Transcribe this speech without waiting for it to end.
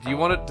Do you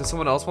want it? Does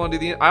someone else want to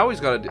do the? I always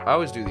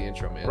do the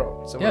intro, man.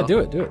 Bro. Someone else? Do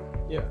it.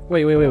 Yeah.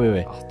 Wait. I'll do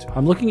it.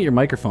 I'm looking at your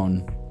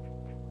microphone.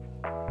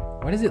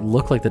 Why does it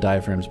look like the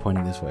diaphragm's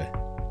pointing this way?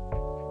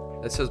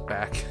 It says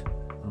back.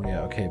 Oh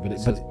yeah, okay, but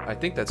I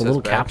think that's the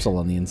little back. capsule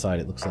on the inside.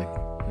 It looks like.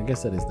 I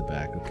guess that is the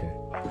back. Okay.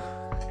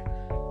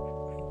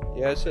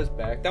 Yeah, it says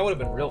back. That would have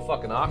been real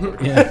fucking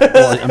awkward. Yeah.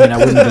 Well, I mean, I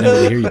wouldn't have been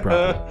able to hear you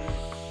properly.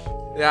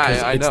 Yeah,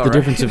 I It's know. the right?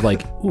 difference of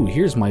like, ooh,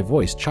 here's my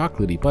voice,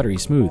 chocolatey, buttery,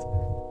 smooth,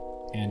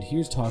 and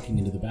here's talking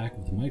into the back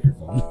of the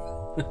microphone.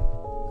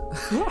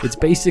 It's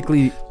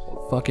basically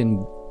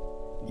fucking.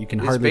 You can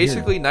It's hardly hear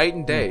basically night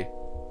and day.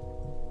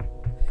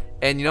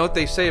 And you know what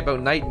they say about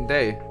night and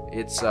day?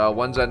 It's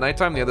one's at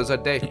nighttime, the other's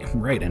at day. it.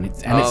 Right, and it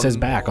says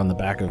back on the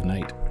back of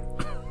night.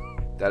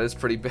 That is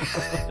pretty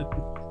bad.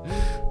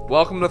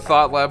 Welcome to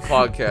Thought Lab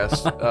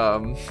Podcast.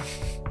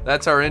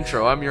 That's our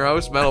intro. I'm your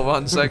host, Metal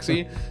Von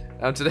Sexy.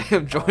 Today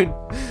I'm joined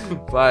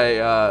by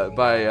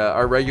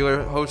our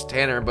regular host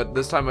Tanner, but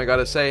this time I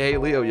gotta say, hey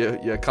Leo,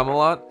 you come a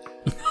lot?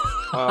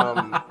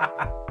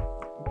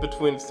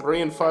 Between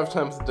 3 and 5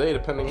 times a day,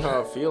 depending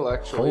how I feel,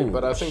 actually. Holy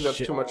but I think that's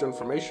shit. too much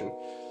information.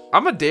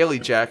 I'm a daily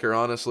jacker,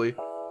 honestly.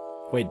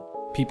 Wait,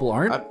 people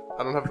aren't?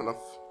 I don't have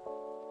enough.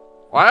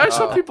 Why?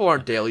 Some people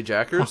aren't daily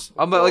jackers.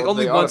 I'm like Well,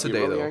 only they ought to once a be day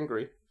really though.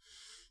 Angry.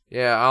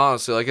 Yeah,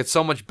 honestly, like it's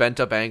so much bent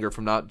up anger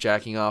from not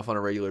jacking off on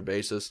a regular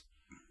basis.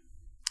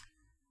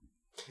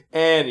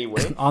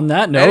 Anyway, On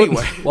that note,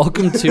 Anyway.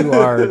 welcome to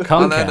our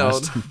On that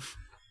note,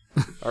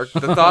 Comcast.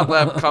 the Thought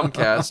Lab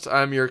Cumcast.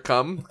 I'm your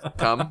cum.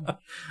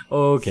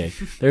 Okay,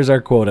 there's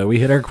our quota. We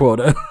hit our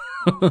quota.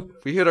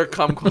 We hit our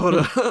cum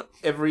quota.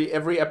 every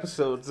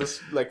episode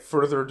just like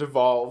further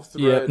devolves.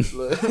 Yeah. Right?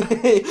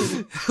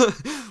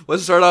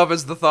 Let's start off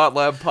as the Thought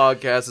Lab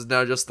Podcast is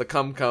now just the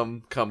cum.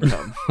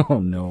 Oh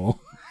no.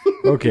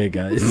 Okay,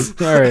 guys.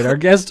 All right, our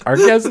guest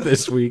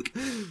this week,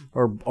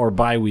 or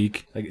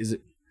bi-week. Like,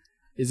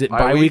 is it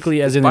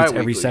bi-weekly as in it's every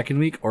Bi-weekly. second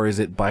week, or is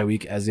it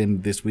bi-week as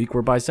in this week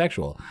we're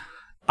bisexual?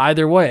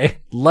 Either way,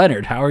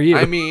 Leonard, how are you?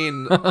 I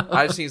mean,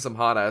 I've seen some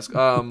hot ass.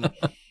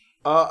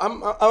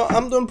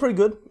 I'm doing pretty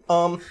good.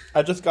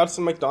 I just got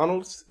some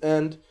McDonald's,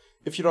 and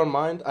if you don't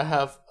mind, I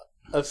have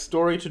a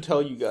story to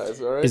tell you guys.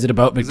 All right? is it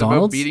about Is it about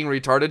McDonald's? beating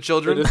retarded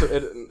children?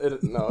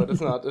 No, it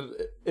is not.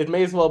 It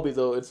may as well be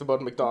though. It's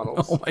about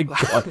McDonald's. Oh my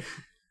god!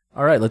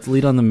 All right, let's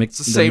lead on the, the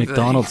same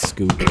McDonald's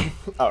scoop.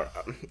 All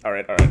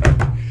right.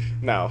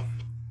 Now,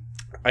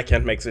 I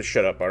can't make this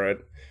shit up. All right.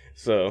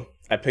 So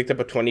I picked up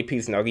a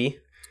 20-piece nuggie,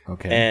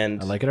 Okay,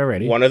 and I like it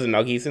already. one of the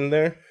nuggies in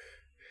there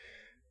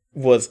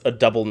was a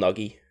double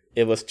nuggie.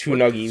 It was 2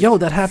 nuggies. Yo,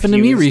 that happened to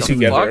me fused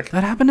recently. together.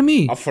 That happened to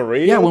me. Oh, for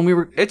real? Yeah, when we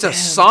were It's a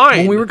sign.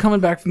 when we were coming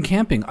back from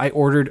camping, I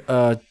ordered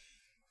I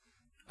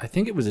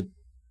think it was a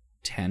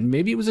 10,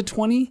 maybe it was a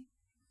 20,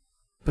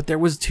 but there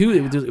was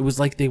 2. It was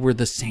like they were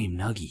the same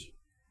nuggie.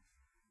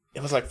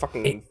 It was like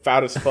fucking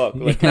fat as fuck.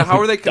 Like, Now, how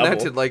are they double.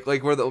 connected? Like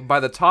by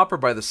the top or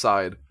by the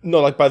side?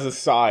 No, like by the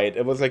side.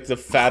 It was like the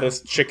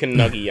fattest chicken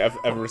nuggie I've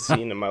ever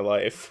seen in my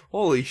life.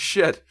 Holy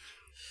shit!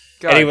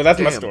 God Anyway, that's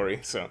my damn. story.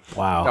 So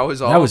Wow, That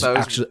was all. That was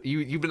actually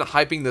you've been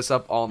hyping this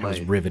up all that was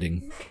night.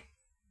 riveting.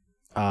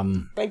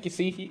 thank you.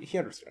 See, he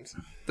understands.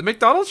 The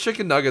McDonald's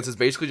chicken nuggets is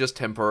basically just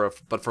tempura,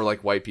 but for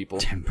like white people.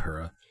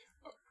 Tempura.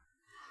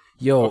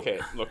 Yo, Okay,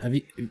 look. have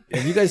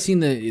you guys seen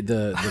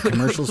the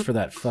commercials for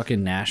that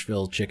fucking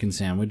Nashville chicken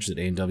sandwich that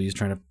A&W is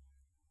trying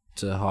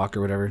to hawk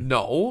or whatever?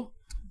 No,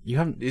 You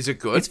haven't. is it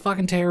good? It's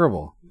fucking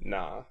terrible.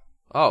 Nah.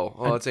 Oh,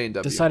 well, it's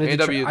A&W. decided to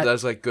A&W try-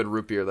 does like good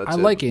root beer. That's I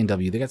it. like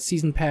A&W. They got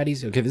seasoned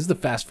patties. Okay, this is the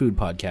fast food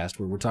podcast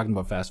where we're talking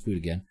about fast food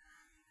again.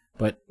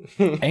 But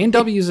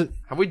A&W is.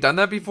 Have we done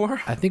that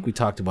before? I think we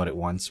talked about it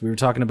once. We were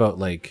talking about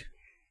like.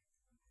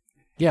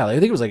 Yeah, I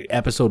think it was like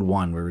episode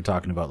 1 where we were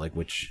talking about like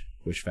which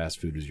fast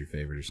food was your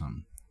favorite or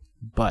something.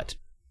 But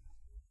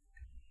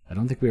I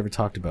don't think we ever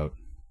talked about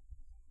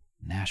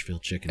Nashville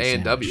chicken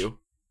sandwich. A&W.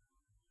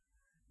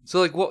 So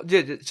like, what?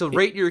 Yeah, so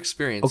rate your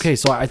experience. Okay,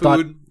 so I thought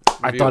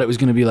review. it was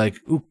going to be like,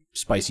 ooh,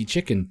 spicy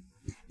chicken,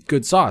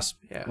 good sauce.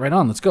 Yeah. Right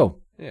on, let's go.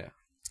 Yeah.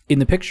 In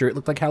the picture, it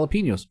looked like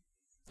jalapenos.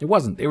 It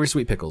wasn't. They were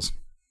sweet pickles.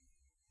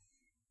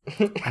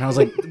 And I was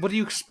like, What do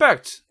you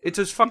expect? It's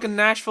a fucking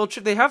Nashville.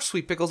 They have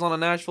sweet pickles on a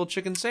Nashville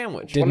chicken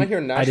sandwich. Didn't- When I hear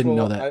Nashville, I didn't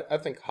know that. I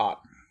think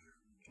hot.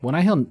 when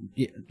I held,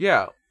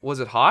 Yeah. Was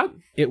it hot?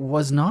 it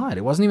was not.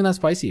 It wasn't even that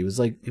spicy. It was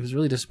like, it was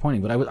really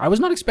disappointing. But I was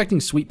not expecting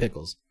sweet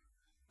pickles.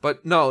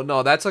 But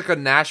no, that's like a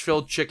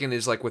Nashville chicken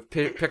is like with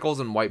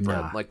pickles and white bread.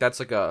 Nah. Like that's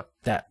like a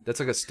That.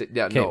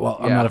 yeah. Okay, No, well,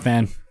 yeah. I'm not a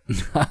fan.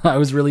 I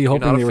was really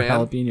hoping not a they were fan?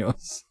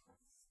 jalapenos.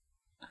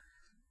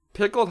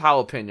 Pickled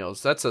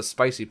jalapenos. That's a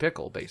spicy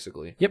pickle,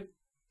 basically. Yep.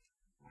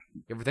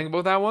 You ever think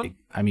about that one?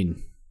 I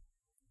mean,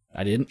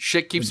 I didn't.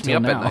 Shit keeps me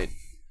Until up now.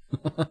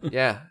 at night.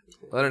 Yeah,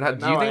 Leonard,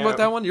 do Now you think I about am.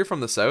 that one? You're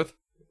from the south.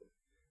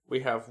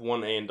 We have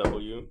one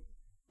A&W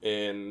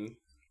in.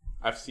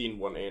 I've seen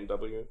one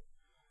A&W.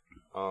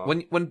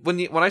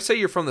 When I say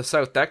you're from the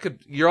south,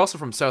 you're also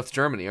from South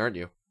Germany, aren't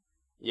you?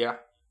 Yeah.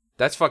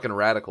 That's fucking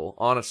radical,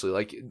 honestly.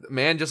 Like,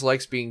 man just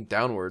likes being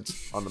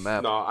downwards on the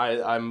map. No,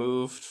 I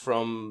moved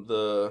from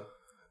the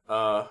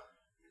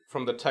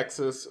from the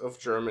Texas of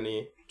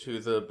Germany to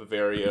the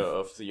Bavaria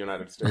of the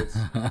United States.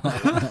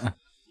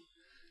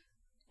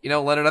 You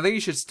know, Leonard, I think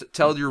you should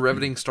tell your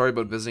riveting story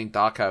about visiting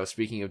Dachau,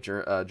 speaking of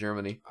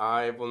Germany.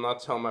 I will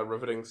not tell my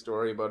riveting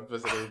story about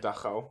visiting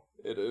Dachau.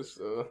 It is...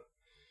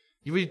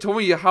 You told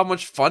me how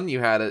much fun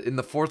you had in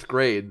the 4th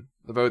grade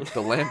about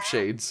the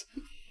lampshades.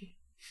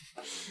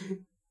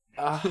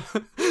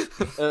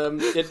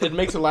 It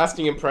makes a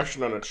lasting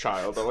impression on a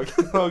child.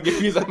 I'll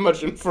give you that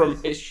much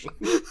information.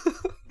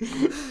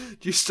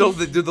 Do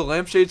the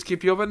lampshades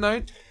keep you up at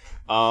night?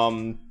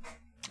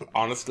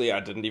 Honestly, I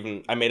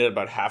made it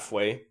about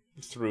halfway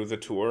through the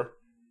tour,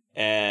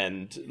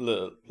 and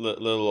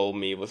little old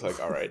me was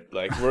like, all right,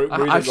 like we're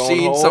either I've going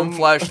seen home. some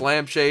flash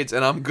lampshades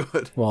and I'm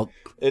good. Well,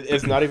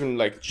 It's not even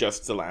like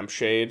just the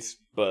lampshades,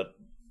 but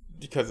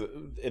because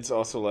it's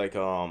also like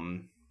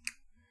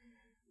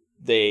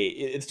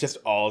it's just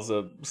all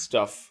the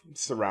stuff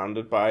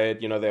surrounded by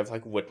it. You know, they have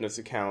like witness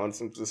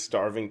accounts and the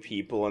starving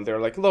people, and they're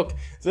like, look,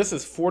 this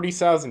is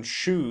 40,000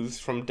 shoes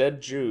from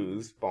dead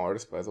Jews,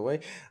 bars by the way,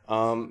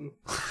 and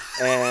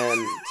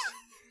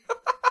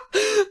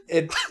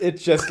it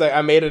just like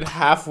I made it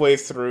halfway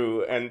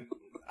through, and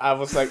I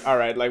was like, all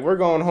right, like we're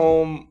going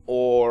home,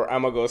 or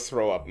I'm gonna go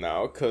throw up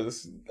now,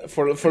 because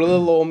for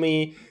little old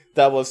me,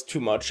 that was too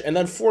much. And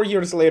then 4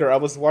 years later, I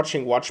was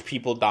watching Watch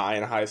People Die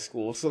in high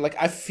school, so like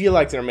I feel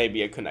like there may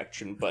be a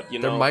connection, but you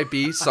know, There might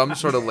be some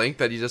sort of link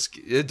that you just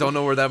don't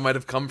know where that might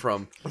have come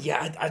from.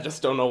 yeah, I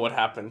just don't know what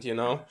happened, you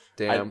know.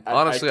 Damn.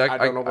 Honestly, I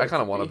don't know what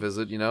kind of it want to could be.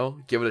 visit. You know,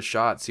 give it a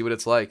shot, see what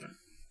it's like,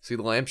 see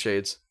the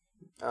lampshades.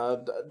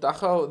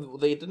 Dachau,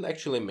 they didn't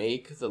actually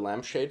make the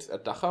lampshades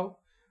at Dachau.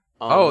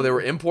 They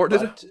were imported.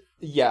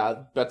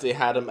 But they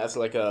had them as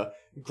like a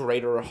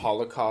greater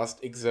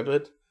Holocaust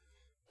exhibit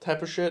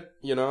type of shit,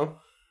 you know?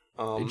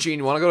 Hey, Gene,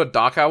 you want to go to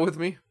Dachau with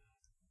me?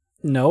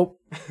 nope.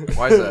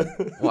 Why is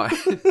that? Why?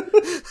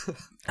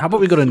 How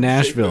about we go to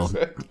Nashville?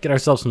 Get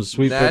ourselves some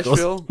sweet pickles.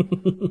 Nashville?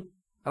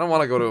 I don't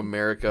want to go to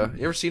America.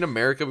 You ever seen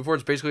America before?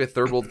 It's basically a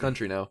third world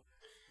country now.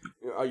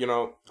 You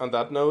know, on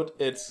that note,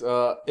 it's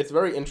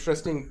very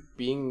interesting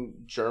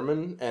being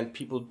German and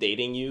people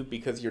dating you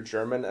because you're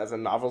German as a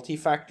novelty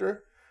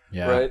factor,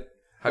 Yeah. right?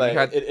 Have you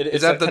had?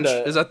 Is that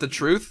the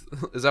truth?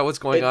 Is that what's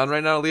going on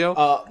right now,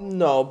 Leo?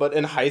 No, but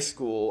in high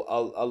school,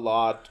 a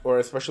lot, or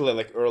especially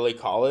like early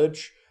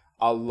college,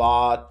 a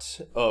lot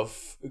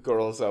of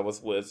girls I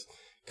was with,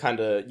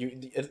 kind of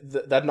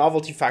that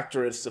novelty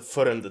factor is the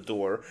foot in the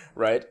door,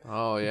 right?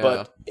 Oh yeah.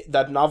 But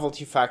that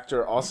novelty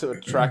factor also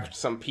attracts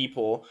some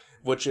people,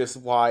 which is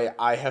why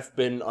I have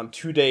been on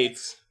 2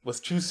 dates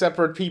with 2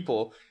 separate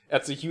people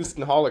at the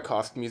Houston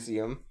Holocaust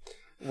Museum,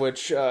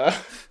 which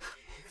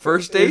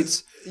First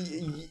dates?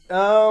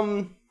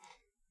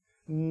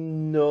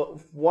 No,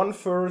 one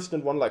first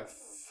and one like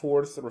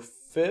fourth or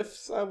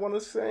fifth, I want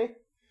to say.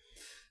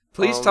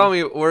 Please tell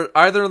me, were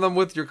either of them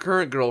with your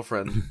current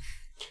girlfriend?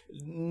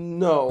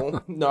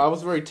 No, I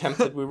was very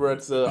tempted. We were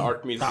at the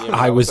art museum.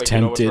 I was like,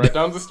 tempted. You know, it's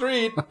right down the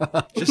street.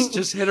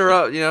 just hit her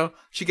up. You know,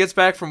 she gets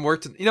back from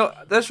work. That's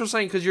what I'm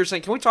saying. Because you're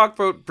saying, can we talk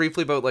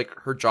briefly about like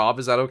her job?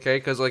 Is that okay?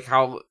 Because like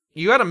how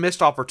you had a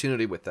missed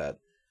opportunity with that,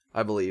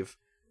 I believe,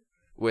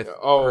 with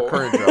her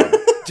current job.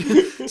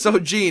 So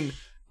Gene,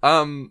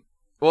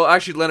 well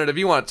actually Leonard, if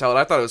you want to tell it,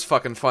 I thought it was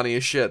fucking funny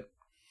as shit.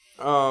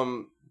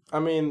 I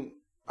mean,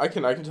 I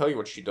can tell you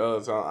what she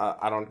does.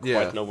 I don't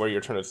quite know where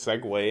you're trying to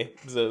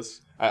segue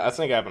this. I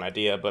think I have an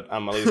idea, but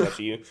I'm gonna leave that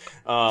to you.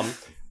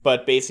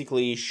 But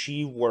basically,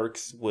 she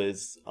works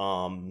with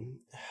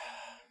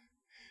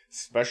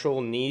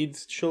special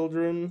needs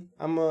children.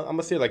 I'm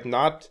gonna say like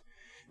not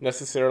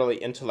necessarily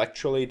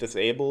intellectually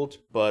disabled,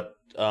 but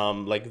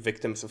like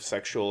victims of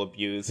sexual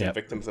abuse and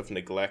victims of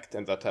neglect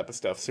and that type of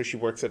stuff. So she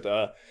works at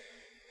I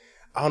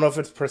don't know if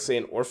it's per se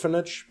an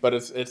orphanage, but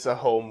it's a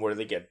home where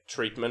they get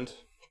treatment.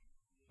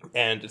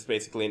 And it's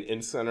basically an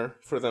in-center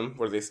for them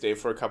where they stay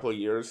for a couple of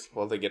years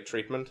while they get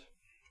treatment.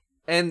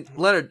 And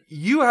Leonard,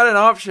 you had an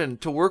option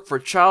to work for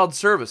child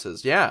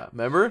services. Yeah,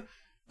 remember?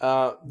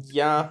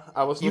 Yeah,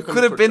 I was. You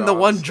could have been the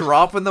one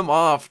dropping them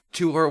off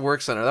to her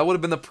work center. That would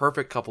have been the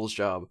perfect couple's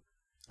job.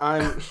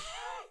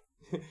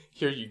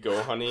 Here you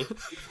go, honey.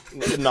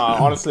 No,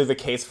 honestly, the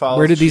case files.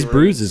 Where did these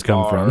bruises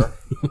come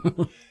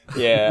from?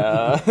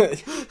 Yeah,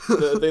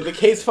 the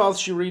case files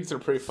she reads are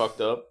pretty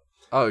fucked up.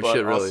 Oh but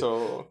shit! Really?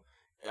 Also,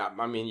 yeah,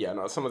 I mean, yeah,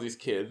 no, some of these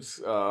kids,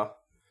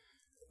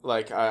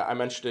 like I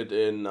mentioned it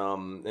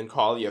in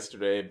call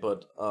yesterday,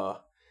 but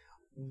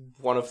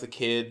one of the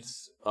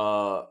kids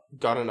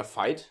got in a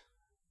fight,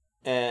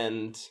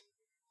 and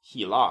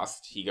he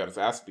lost. He got his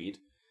ass beat,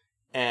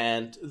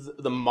 and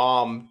the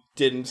mom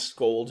didn't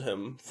scold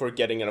him for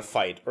getting in a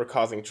fight or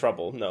causing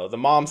trouble. No, the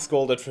mom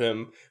scolded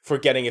him for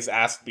getting his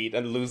ass beat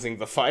and losing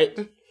the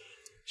fight.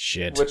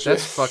 Shit. That's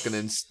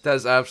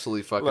that's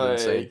absolutely fucking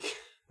insane.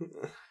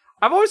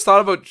 I've always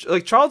thought about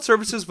like child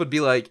services would be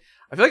like,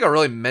 I feel like a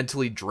really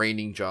mentally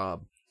draining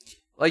job.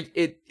 Like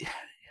it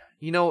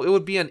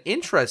would be an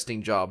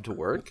interesting job to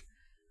work.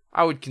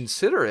 I would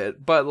consider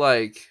it, but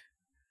like,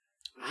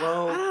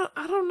 well,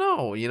 I don't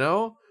know, you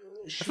know?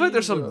 I feel like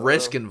there's some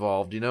risk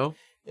involved, you know?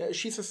 Yeah,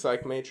 she's a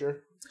psych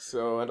major,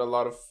 so and a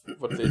lot of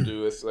what they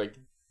do is like,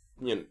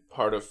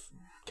 part of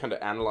kind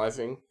of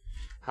analyzing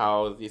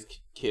how these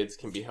kids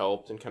can be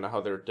helped and kind of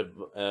how their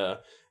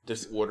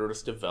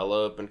disorders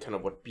develop and kind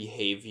of what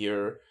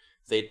behavior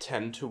they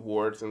tend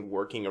towards and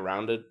working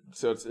around it.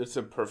 So it's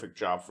a perfect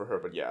job for her.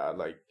 But yeah,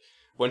 like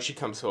when she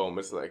comes home,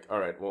 it's like, all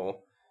right,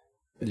 well,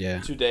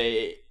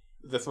 today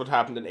this would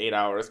happen in 8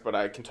 hours, but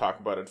I can talk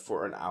about it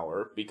for an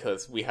hour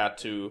because we had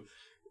to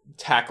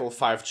tackle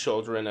 5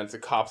 children and the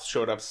cops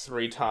showed up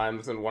 3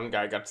 times and one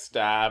guy got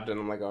stabbed, and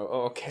I'm like,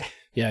 oh, okay.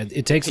 Yeah,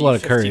 it takes a lot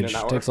of courage.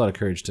 It takes a lot of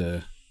courage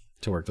to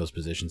work those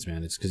positions,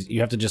 man. It's because you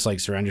have to just like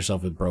surround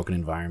yourself with broken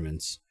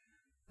environments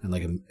and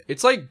like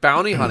it's like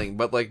bounty hunting,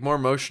 but like more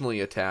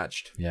emotionally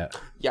attached. Yeah.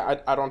 Yeah,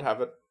 I don't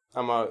have it.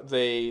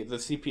 The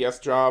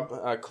CPS job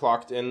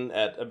clocked in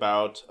at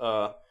about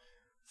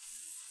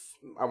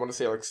I want to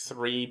say like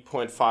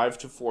 3.5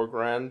 to 4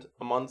 grand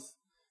a month.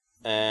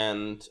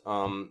 And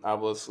I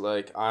was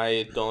like,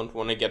 I don't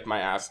want to get my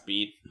ass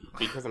beat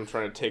because I'm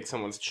trying to take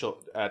someone's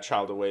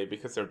child away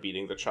because they're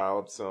beating the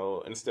child.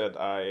 So instead,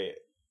 I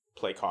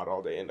play COD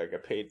all day and I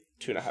get paid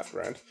 2.5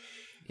 grand.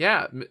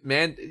 Yeah,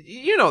 man,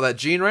 you know that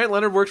Gene, right?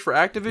 Leonard works for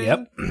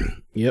Activision.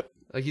 Yep.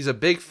 Like he's a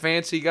big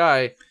fancy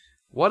guy.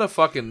 What a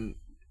fucking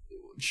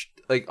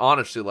like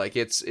honestly, like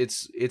it's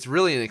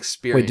really an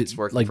experience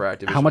working for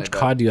Activision. How much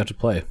COD do you have to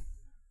play?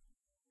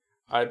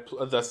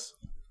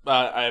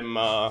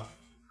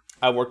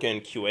 I work in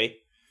QA,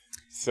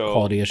 so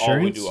quality assurance.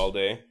 All we do all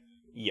day.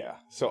 Yeah,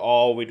 so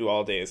all we do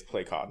all day is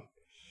play COD.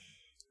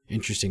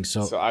 Interesting.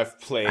 So I've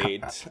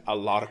played a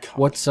lot of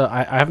COD.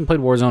 I haven't played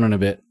Warzone in a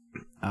bit.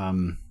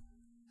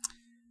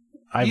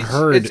 I've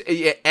heard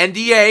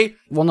NDA.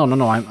 Well,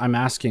 no. I'm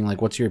asking like,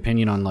 what's your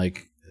opinion on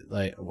like?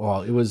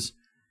 Well, it was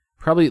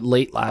probably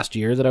late last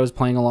year that I was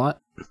playing a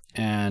lot,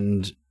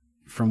 and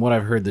from what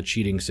I've heard, the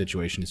cheating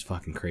situation is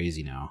fucking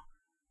crazy now.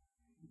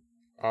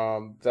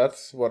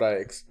 That's what I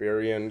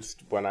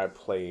experienced when I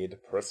played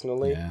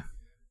personally. Yeah.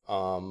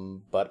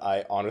 But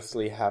I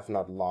honestly have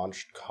not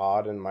launched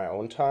COD in my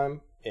own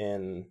time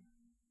in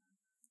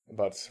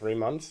about 3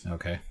 months.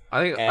 Okay.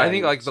 I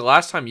think like the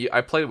last time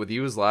I played with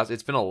you was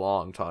it's been a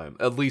long time,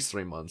 at least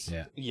 3 months.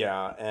 Yeah.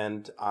 Yeah,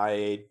 and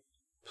I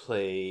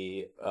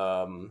play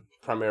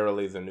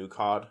primarily the new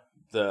COD,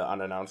 the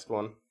unannounced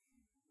one.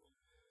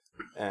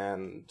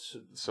 And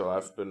so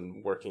I've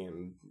been working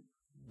in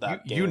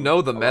that game. You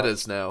know the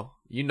metas now.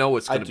 You know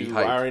it's going to be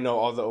hype. I already know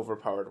all the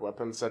overpowered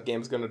weapons. That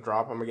game's going to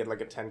drop. I'm going to get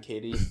like a 10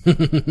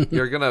 KD.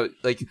 You're going to,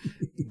 like,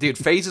 dude,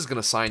 FaZe is going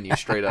to sign you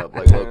straight up,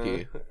 like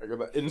Loki. I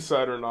got the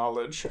insider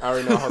knowledge. I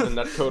already know how the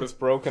netcode is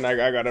broken. I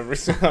got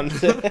everything on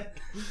it.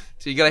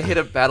 So you got to hit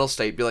a battle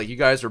state, be like, you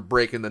guys are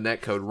breaking the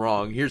netcode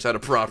wrong. Here's how to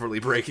properly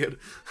break it.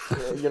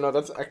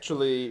 That's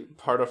actually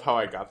part of how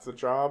I got the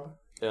job.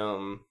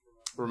 Remember,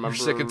 you're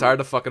sick and tired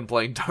of fucking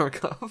playing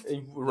Tarkov?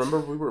 Remember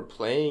we were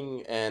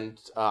playing and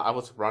I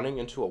was running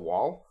into a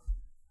wall?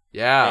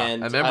 Yeah,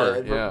 and I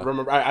remember.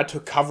 Remember, I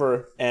took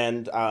cover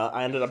and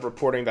I ended up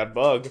reporting that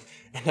bug,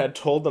 and I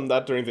told them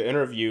that during the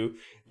interview,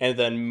 and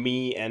then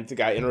me and the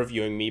guy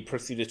interviewing me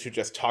proceeded to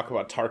just talk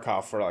about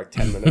Tarkov for like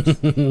 10 minutes.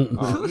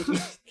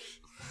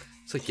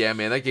 It's like, yeah,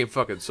 man, that game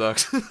fucking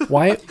sucks.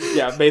 Why?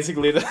 Yeah,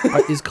 basically.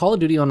 Is Call of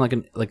Duty on like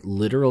a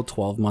literal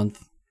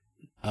 12-month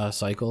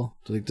cycle?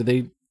 Do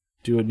they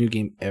do a new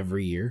game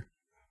every year?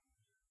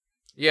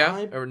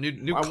 Yeah, or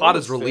new COD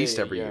is released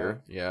every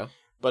year. Yeah.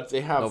 But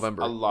they have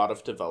November. A lot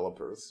of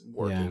developers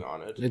working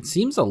on it. It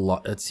seems a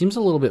lot. It seems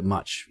a little bit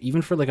much,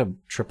 even for like a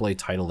AAA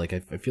title. Like I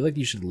feel like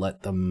you should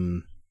let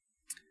the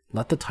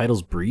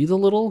titles breathe a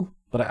little.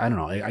 But I don't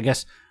know. I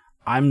guess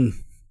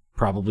I'm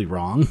probably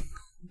wrong.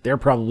 They're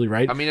probably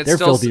right. I mean, it's they're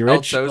still filthy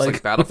rich. shows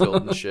like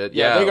Battlefield and shit.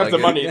 Yeah, they got the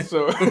money,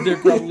 so they're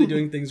probably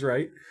doing things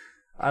right.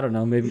 I don't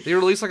know. Maybe they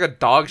release like a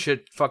dog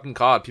shit fucking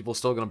COD. People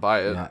still gonna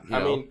buy it. Yeah.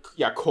 I mean,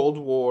 Cold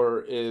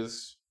War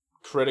is.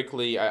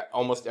 Critically,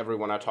 almost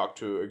everyone I talk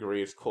to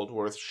agrees Cold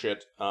War is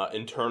shit.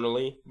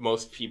 Internally,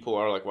 most people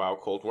are like, wow,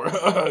 Cold War,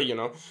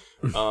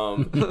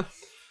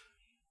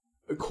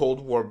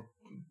 Cold War,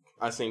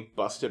 I think,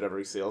 busted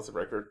every sales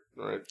record,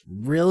 right?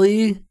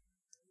 Really?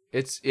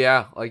 It's,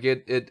 like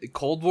it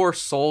Cold War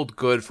sold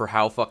good for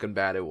how fucking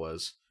bad it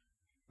was.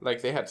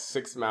 Like, they had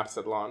 6 maps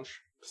at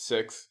launch.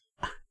 6.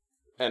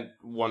 And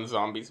 1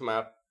 zombies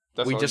map.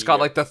 We just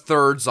got, like, the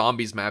 3rd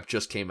zombies map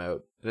just came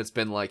out. And it's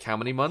been, like, how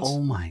many months? Oh,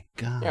 my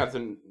God. Yeah,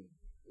 the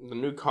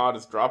new COD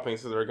is dropping,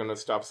 so they're going to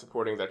stop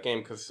supporting that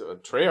game, because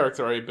Treyarch's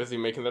already busy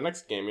making the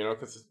next game,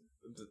 because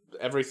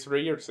every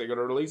 3 years they got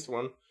to release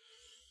one.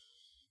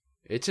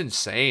 It's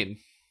insane.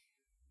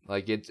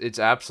 Like, it's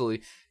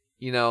absolutely...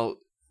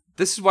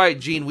 this is why,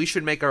 Gene, we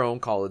should make our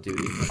own Call of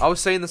Duty. I was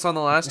saying this on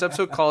the last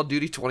episode, Call of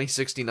Duty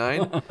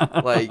 2069.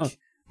 Like,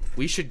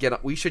 we should get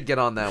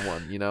on that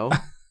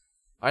one,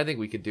 I think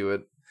we could do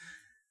it.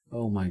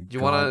 Oh my God! Do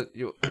you want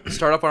to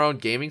start up our own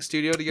gaming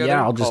studio together?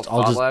 Yeah, I'll just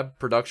Lab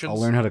Productions. I'll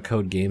learn how to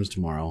code games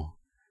tomorrow.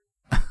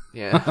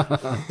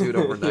 Yeah, do it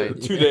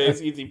overnight. 2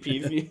 days, easy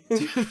peasy.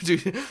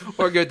 Dude,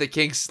 or get the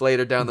kinks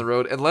later down the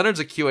road. And Leonard's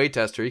a QA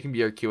tester. He can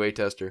be our QA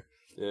tester.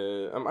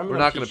 We're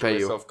not gonna pay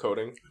you. myself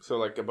coding, so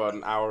like about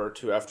an hour or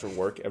two after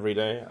work every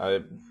day,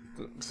 I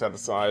set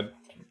aside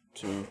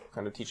to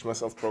kind of teach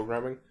myself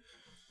programming.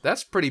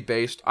 That's pretty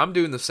based. I'm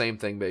doing the same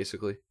thing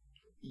basically.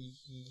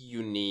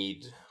 You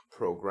need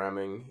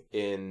programming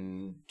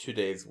in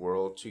today's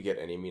world to get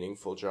any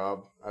meaningful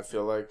job, I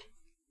feel like.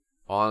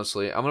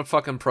 Honestly, I'm gonna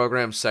fucking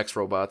program sex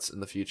robots in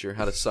the future.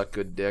 How to suck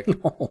good dick.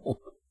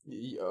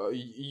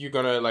 You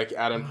gonna like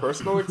add in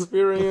personal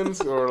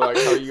experience, or like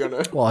how you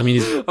gonna? Well, I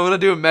mean, I'm gonna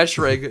do a mesh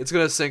rig. It's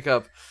gonna sync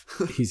up.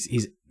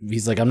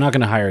 he's like, I'm not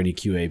gonna hire any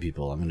QA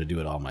people. I'm gonna do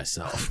it all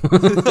myself. I'm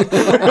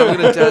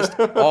gonna test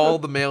all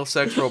the male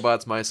sex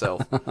robots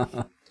myself.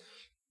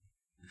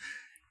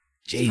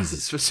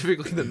 Jesus,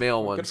 Specifically the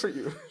male Good ones. for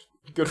you.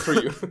 Good for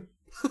you.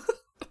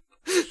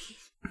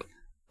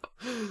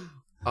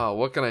 Oh,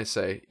 what can I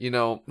say? You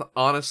know,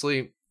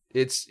 honestly,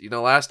 it's, you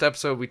know, last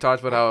episode we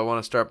talked about how I want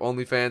to start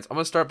OnlyFans. I'm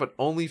going to start with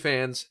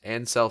OnlyFans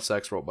and sell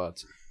sex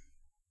robots.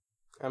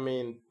 I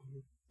mean,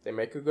 they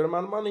make a good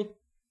amount of money.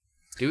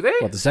 Do they?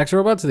 what, the sex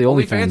robots or the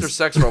OnlyFans OnlyFans? or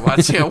sex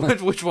robots? Yeah,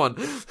 which one?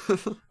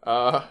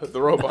 The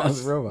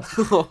robots. Robots.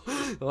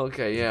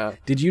 Okay, yeah.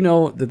 Did you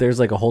know that there's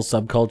like a whole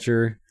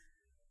subculture?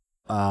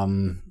 I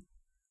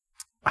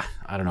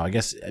don't know. I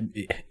guess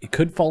it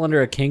could fall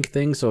under a kink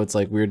thing, so it's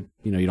like weird.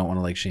 You know, you don't want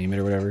to like shame it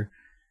or whatever.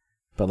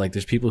 But like,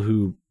 there's people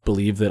who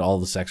believe that all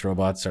the sex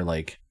robots are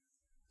like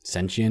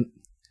sentient,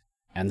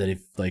 and that if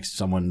like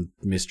someone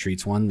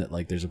mistreats one, that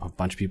like there's a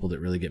bunch of people that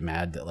really get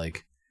mad. That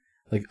like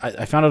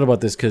I found out about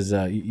this because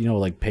you know,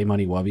 like Pay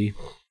Money Wubby.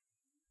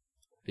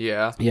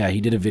 Yeah. Yeah,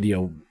 he did a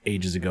video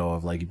ages ago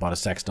of like he bought a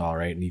sex doll,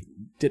 right? And he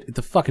did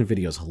the fucking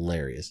video is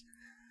hilarious.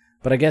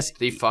 But I guess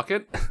Did he fuck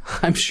it?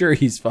 I'm sure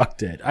he's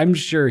fucked it.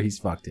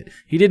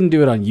 He didn't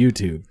do it on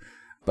YouTube,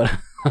 but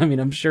I mean,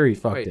 I'm sure he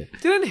fucked Wait,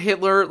 it. didn't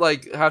Hitler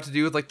like have to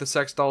do with like the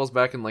sex dolls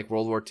back in like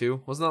World War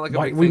II? Wasn't that like a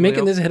Why big are we thing,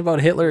 making Leo? this hit about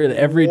Hitler at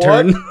every What?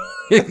 turn?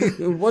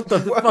 What the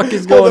fuck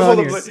is going on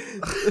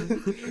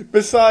here?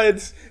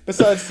 Besides,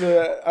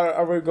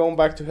 are we going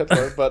back to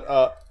Hitler?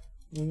 But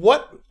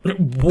what?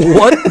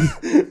 What?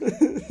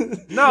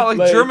 No, like,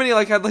 Like- Germany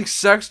like had like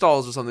sex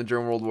dolls or something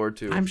during World War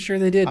II. I'm sure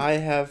they did. I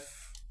have.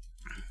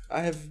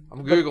 I'm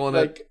Googling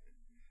like, it.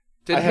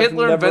 Did I have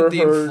Hitler never invent the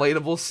heard-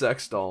 inflatable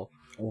sex doll?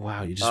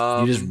 Wow, you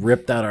just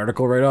ripped that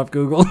article right off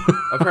Google.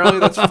 Apparently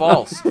that's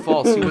false.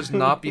 False. He was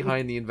not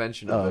behind the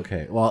invention Oh, of it.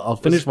 okay. Well, I'll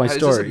finish my Is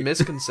this story. a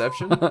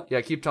misconception?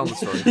 Yeah, keep telling the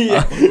story.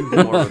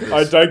 Yeah. More of this.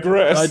 I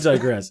digress. I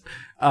digress.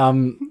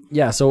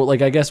 Yeah, so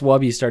like I guess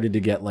Wubby started to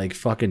get like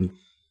fucking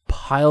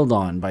piled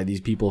on by these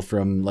people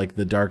from like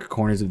the dark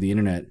corners of the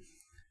internet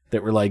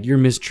that were like, you're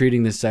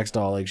mistreating this sex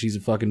doll, like she's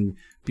a fucking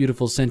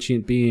beautiful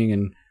sentient being,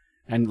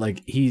 and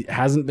like he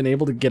hasn't been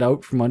able to get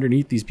out from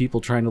underneath these people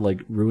trying to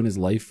like ruin his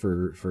life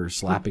for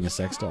slapping a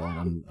sex doll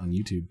on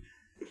YouTube.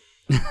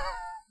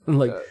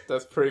 Like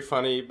That's pretty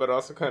funny, but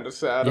also kind of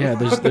sad. yeah,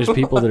 there's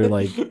people that are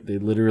like they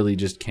literally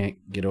just can't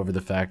get over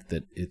the fact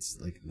that it's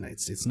like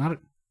it's not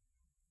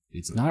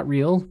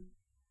real.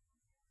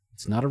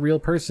 It's not a real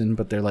person,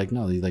 but they're like,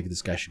 no, like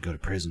this guy should go to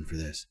prison for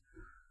this.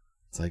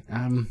 It's like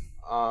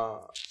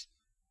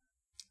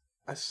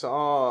I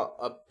saw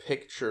a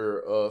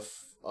picture of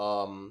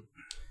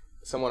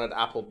someone at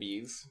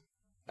Applebee's,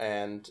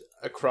 and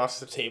across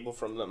the table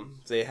from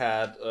them, they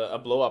had a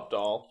blow-up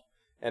doll,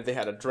 and they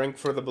had a drink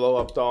for the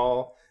blow-up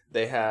doll.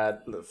 They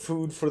had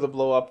food for the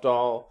blow-up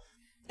doll,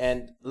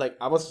 and like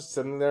I was just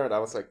sitting there, and I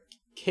was like,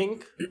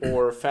 kink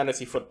or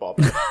fantasy football?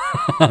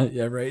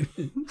 yeah, right.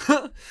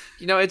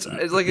 You know, it's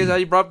like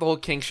you brought up the whole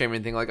kink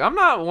shaming thing. Like, I'm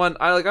not one.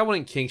 I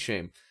wouldn't kink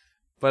shame,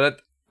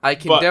 but I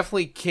can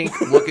definitely kink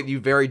look at you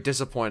very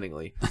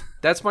disappointingly.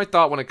 That's my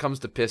thought when it comes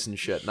to piss and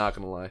shit. Not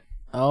gonna lie.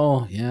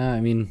 Oh yeah,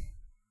 I mean,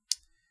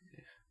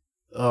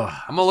 I'm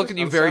gonna look at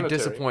you very unsanitary.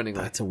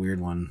 disappointingly. that's a weird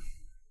one.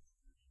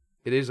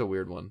 It is a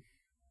weird one.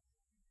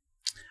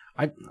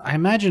 I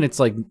imagine it's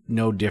like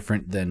no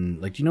different than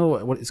like, you know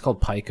what it's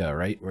called, pica,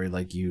 right? Where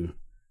like you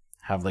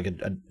have like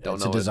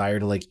it's a desire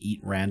to like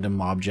eat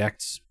random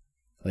objects.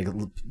 Like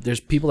there's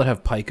people that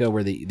have pica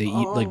where they eat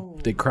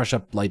like they crush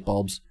up light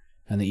bulbs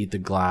and they eat the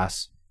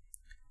glass.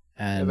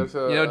 And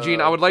You know, Gene,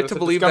 I would like there's to a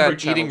believe Discovery that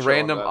Channel eating show on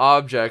random that.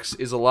 objects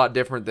is a lot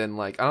different than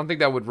like. I don't think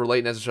that would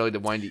relate necessarily to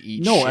wanting to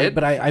eat no, shit.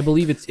 but I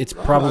believe it's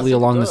probably it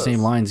along the does. same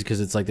lines because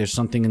it's like there's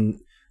something in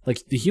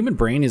like the human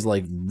brain is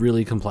like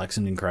really complex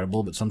and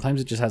incredible, but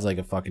sometimes it just has like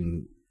a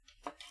fucking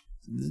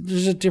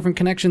there's just different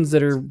connections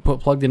that are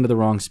plugged into the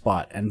wrong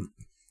spot. And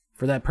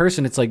for that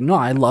person, it's like, no,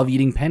 I love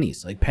eating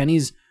pennies. Like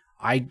pennies,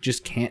 I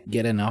just can't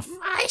get enough.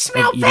 I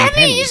smell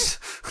pennies.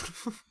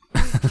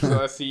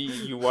 So I see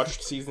you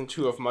watched season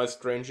 2 of My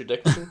Strange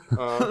Addiction.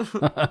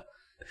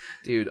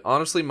 Dude,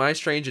 honestly, my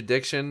strange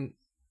addiction,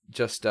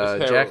 just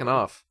heroin. jacking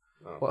off.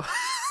 Oh.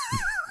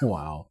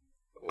 Wow.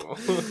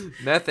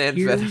 Methamphetamine.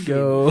 Here we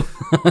go.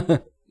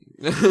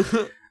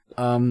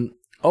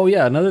 Oh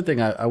yeah, another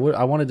thing I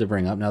wanted to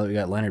bring up now that we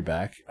got Leonard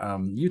back.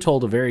 You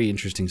told a very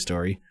interesting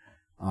story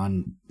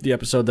on the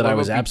episode that What I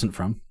was about absent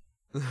from.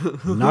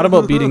 Not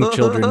about beating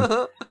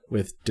children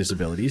with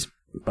disabilities,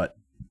 but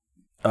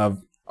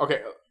of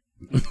Okay.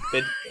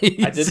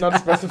 I did not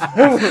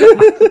specify.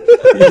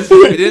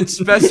 We didn't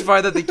specify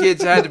that the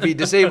kids had to be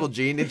disabled,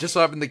 Gene. It just so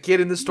happened the kid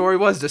in the story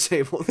was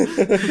disabled.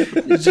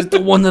 It's just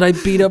the one that I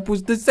beat up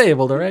was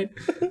disabled, all right?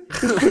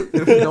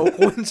 No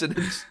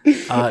coincidence.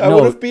 I would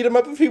No, have beat him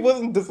up if he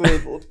wasn't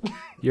disabled.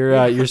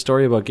 your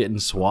story about getting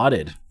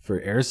swatted for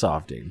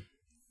airsofting.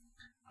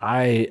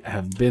 I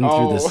have been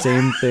through the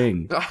same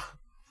thing.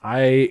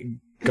 I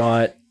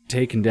got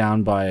taken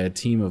down by a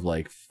team of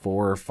like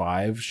 4 or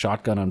 5,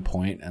 shotgun on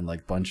point, and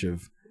like bunch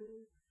of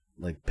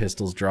like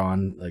pistols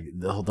drawn. Like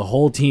the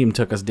whole team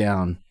took us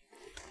down,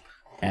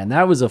 and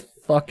that was a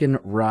fucking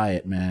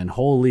riot, man.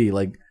 Holy,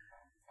 like,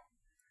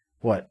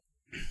 what?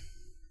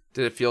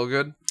 Did it feel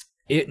good?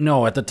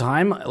 No, at the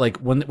time, like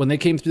when they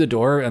came through the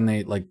door and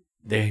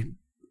they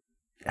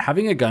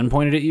having a gun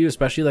pointed at you,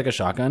 especially like a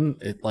shotgun,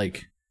 it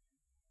like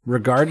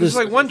regardless,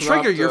 It's like one It's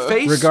trigger, not, your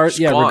face. is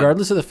gone.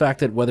 regardless of the fact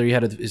that whether he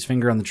had his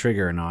finger on the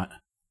trigger or not,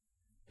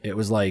 it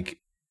was like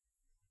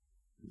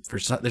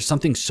there's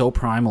something so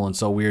primal and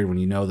so weird when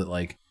you know that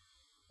like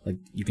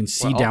you can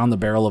see Well- down the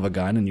barrel of a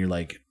gun and you're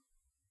like,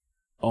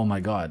 oh my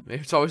god.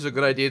 Maybe it's always a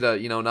good idea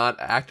to not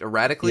act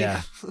erratically.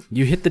 Yeah.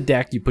 You hit the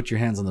deck, you put your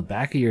hands on the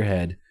back of your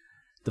head.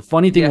 The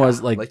funny thing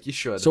was like you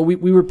should. So we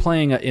were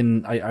playing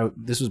I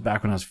this was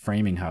back when I was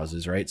framing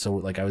houses, right? So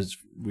like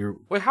we were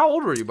Wait, how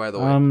old were you, by the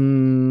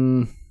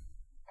way?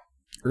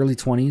 early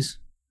 20s.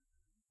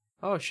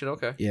 Oh shit.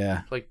 Okay.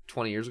 Yeah. Like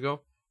 20 years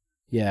ago.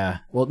 Yeah.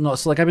 Well, no,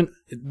 so like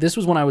this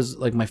was when I was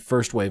like my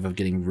first wave of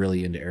getting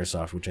really into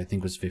airsoft, which I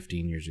think was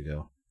 15 years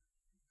ago.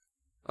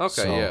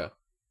 Okay. So- Yeah.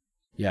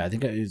 Yeah, I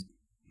think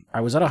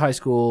I was out of high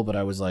school, but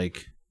I was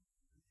like,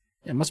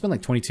 it must have been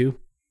like 22.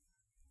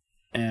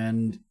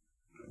 And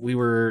we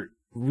were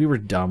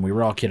dumb. We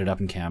were all kitted up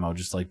in camo,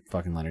 just like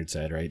fucking Leonard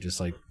said, right? Just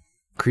like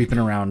creeping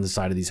around the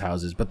side of these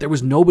houses. But there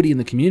was nobody in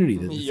the community.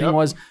 The thing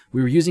was,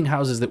 we were using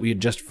houses that we had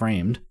just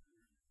framed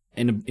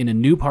in a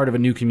new part of a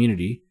new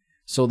community.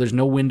 So there's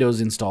no windows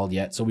installed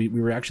yet. So we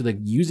were actually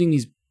like using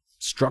these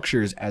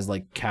structures as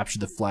like capture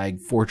the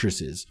flag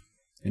fortresses.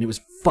 And it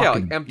was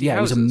fucking, like empty it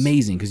was houses.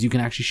 amazing because you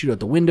can actually shoot out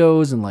the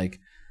windows and like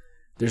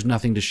there's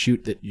nothing to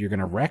shoot that you're going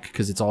to wreck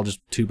because it's all just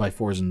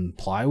 2x4s and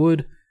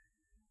plywood.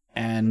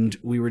 And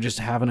we were just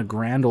having a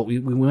grand old, we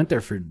went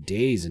there for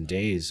days and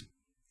days.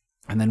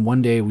 And then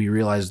one day we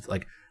realized,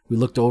 like, we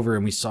looked over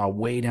and we saw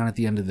way down at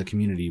the end of the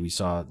community, we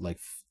saw like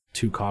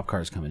 2 cop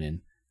cars coming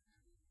in.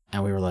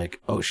 And we were like,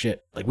 oh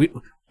shit. Like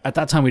at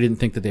that time we didn't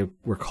think that they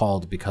were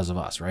called because of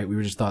us, right? We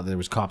were just thought that there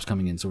was cops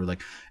coming in. So we're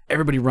like,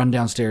 everybody run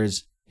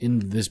downstairs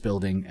in this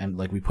building. And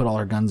like we put all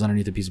our guns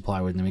underneath a piece of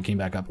plywood and then we came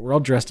back up. We're all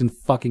dressed in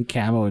fucking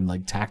camo and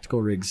like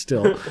tactical rigs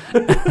still.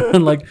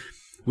 And like,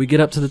 we get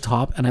up to the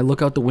top and I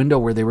look out the window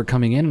where they were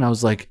coming in and I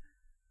was like,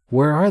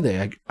 where are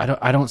they?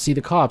 I don't see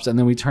the cops. And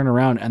then we turn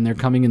around and they're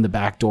coming in the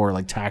back door,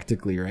 like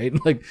tactically, right?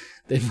 Like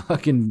they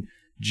fucking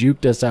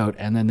juked us out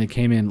and then they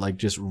came in like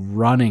just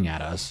running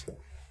at us.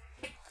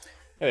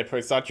 Yeah, they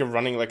probably thought you're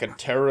running like a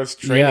terrorist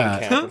training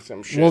camp or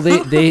some shit. Well,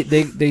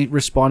 they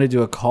responded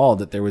to a call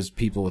that there was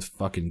people with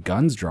fucking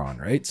guns drawn,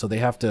 right? So they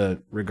have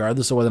to,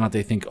 regardless of whether or not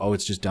they think, oh,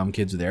 it's just dumb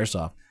kids with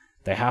airsoft,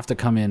 they have to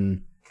come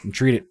in and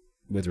treat it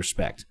with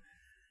respect.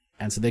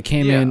 And so they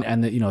came in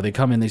and they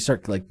come in, they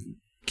start like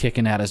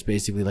kicking at us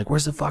basically like,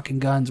 where's the fucking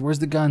guns? Where's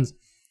the guns?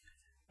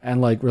 And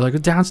like, we're like,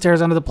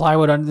 downstairs under the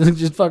plywood,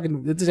 just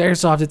fucking, it's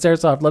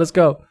airsoft, let us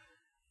go.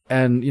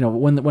 And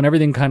when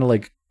everything kind of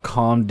like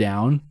calmed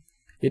down,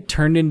 it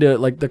turned into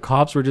like the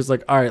cops were just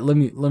like, all right, let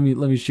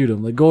me shoot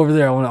him. Like, go over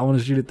there. I want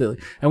to shoot at the.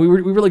 And we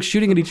were like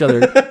shooting at each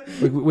other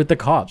like, with the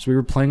cops. We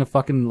were playing a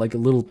fucking like a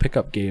little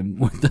pickup game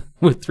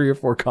with 3 or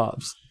 4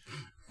 cops.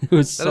 It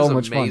was That so is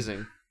much amazing.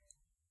 fun.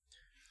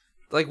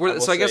 Like,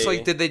 I guess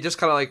like, did they just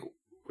kind of like,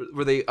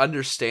 were they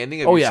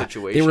understanding of Oh your yeah,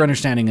 situation? they were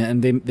understanding it,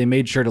 and they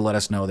made sure to let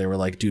us know. They were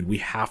like, dude, we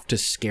have to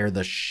scare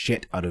the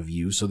shit out of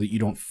you so that you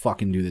don't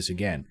fucking do this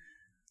again.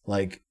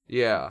 Like.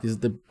 Yeah.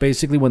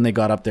 Basically, when they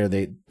got up there,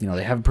 they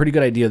have a pretty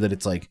good idea that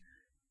it's like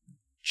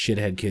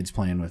shithead kids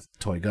playing with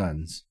toy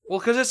guns. Well,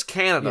 because it's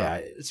Canada. Yeah.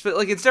 It's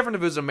like it's different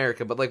if it was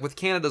America, but like with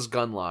Canada's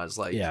gun laws,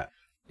 like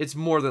it's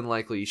more than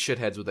likely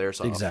shitheads with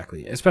airsoft.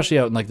 Exactly. Especially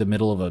out in like the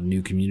middle of a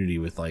new community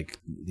with like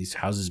these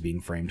houses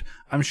being framed.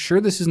 I'm sure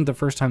this isn't the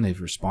first time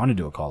they've responded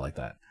to a call like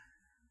that.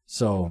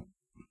 So,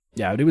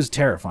 yeah, it was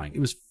terrifying. It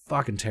was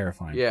fucking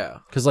terrifying. Yeah.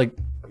 Because like.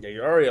 Yeah,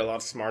 you're already a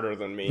lot smarter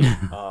than me.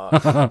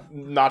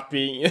 Not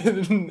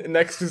being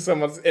next to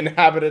someone's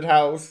inhabited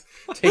house,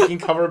 taking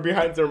cover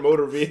behind their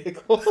motor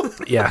vehicle.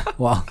 Yeah,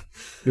 well,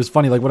 it was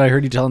funny. Like when I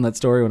heard you telling that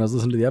story when I was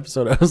listening to the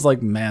episode, I was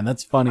like, man,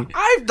 that's funny.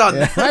 I've done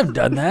that. I've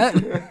done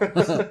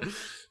that.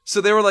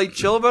 So they were like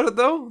chill about it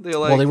though?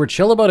 They were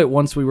chill about it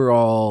once we were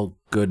all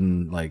good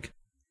and like.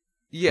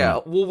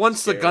 Yeah, well,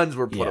 once the guns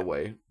were put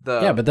away.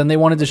 But then they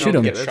wanted to shoot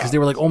him get because they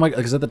were like, oh my god,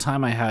 because at the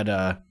time I had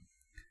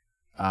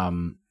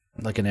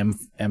like an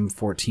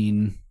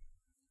M14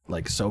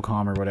 like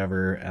SOCOM or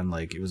whatever, and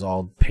like it was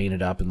all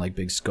painted up and like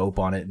big scope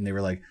on it, and they were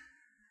like,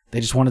 they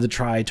just wanted to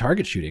try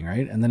target shooting,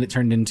 right? And then it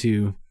turned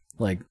into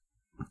like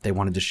they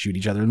wanted to shoot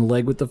each other in the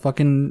leg with the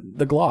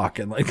Glock,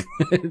 and like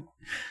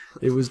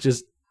it was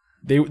just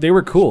they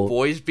were cool.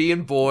 Boys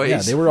being boys.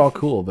 Yeah, they were all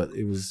cool, but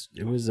it was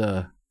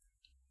a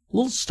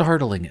little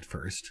startling at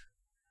first.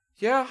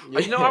 Yeah,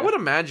 I would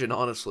imagine,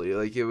 honestly,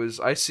 like it was.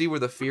 I see where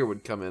the fear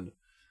would come in.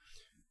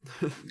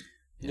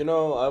 You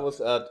know, I was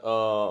at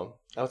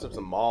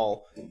the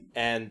mall,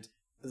 and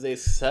they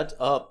set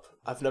up.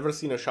 I've never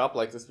seen a shop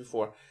like this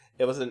before.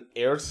 It was an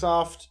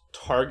airsoft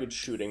target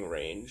shooting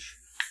range,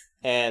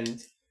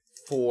 and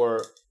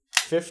for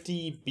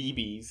 50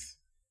 BBs,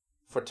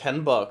 for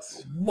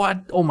 $10.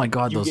 What? Oh my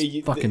god, those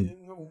fucking.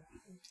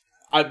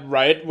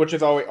 Right, which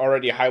is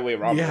already highway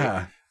robbery.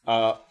 Yeah.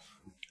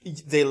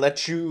 They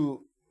let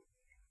you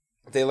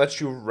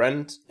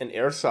rent an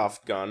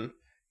airsoft gun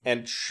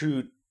and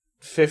shoot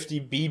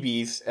 50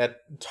 BBs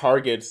at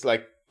targets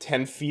like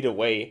 10 feet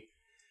away.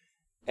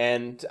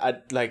 And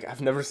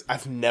I've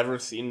never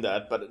seen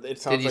that, but it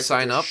sounds Did you like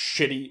sign up?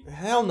 Shitty.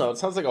 Hell no, it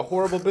sounds like a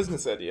horrible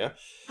business idea.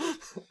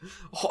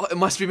 Oh, it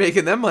must be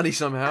making them money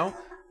somehow.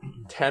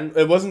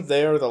 It wasn't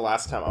there the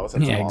last time I was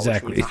at the mall,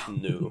 exactly. which means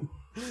it's new.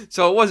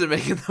 So it wasn't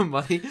making them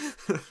money.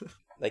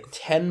 Like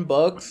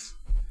 $10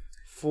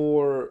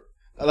 for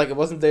it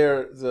wasn't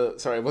there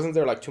it wasn't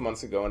there like 2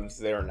 months ago, and it's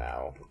there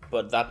now.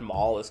 But that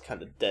mall is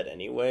kind of dead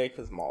anyway,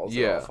 because malls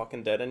are all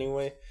fucking dead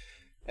anyway.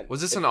 And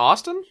was this in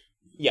Austin?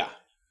 Yeah.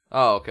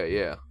 Oh, okay,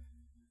 yeah.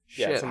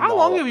 Yeah, Shit. How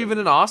long have you been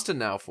in Austin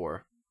now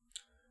for?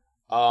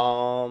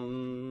 February,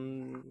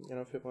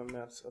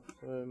 März,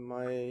 April,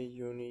 May,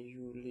 Juni,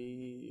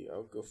 Juli,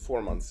 I'll go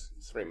 4 months,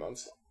 3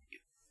 months.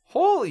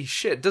 Holy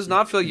shit! It does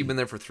not feel like you've been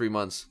there for 3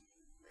 months.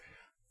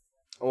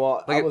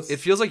 Well, like it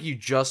feels like you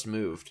just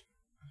moved.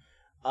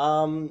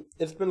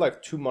 It's been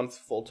like 2 months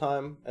full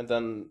time, and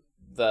then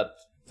that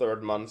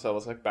third month I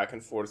was like back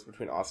and forth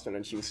between Austin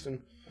and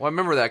Houston. Well, I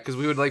remember that because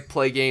we would like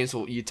play games.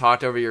 You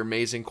talked over your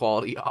amazing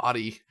quality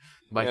Audi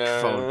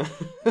microphone.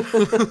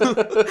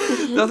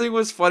 Nothing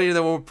was funnier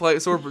than when we're playing.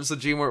 So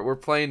Gene, we're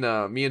playing.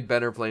 Me and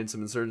Ben are playing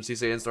some Insurgency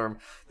Sandstorm.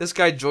 This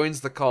guy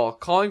joins the call,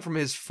 calling from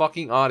his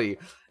fucking Audi,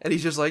 and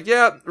he's just like,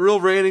 "Yeah, real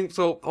raining.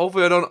 So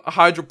hopefully I don't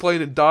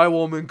hydroplane and die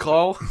while I'm in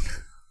call."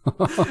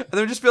 And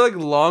there would just be like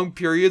long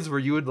periods where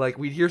you would like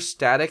we'd hear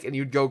static and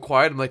you'd go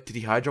quiet. I'm like, did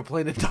he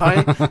hydroplane and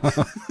die?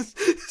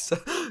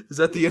 Is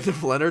that the end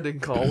of Leonard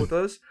in call with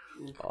us?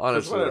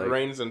 Honestly, when it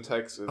rains in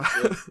Texas.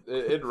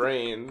 It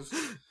rains.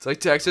 It's like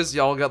Texas,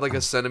 y'all got like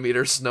a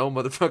centimeter of snow.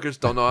 Motherfuckers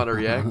don't know how to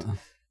react.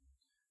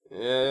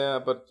 Yeah,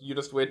 but you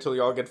just wait till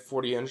y'all get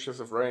 40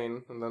 inches of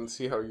rain and then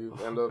see how you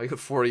end up. I got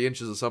 40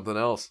 inches of something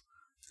else.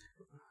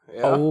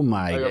 Yeah. Oh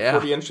my I got God.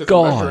 40 inches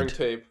of measuring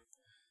tape.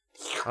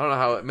 I don't know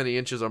how many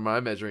inches are my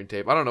measuring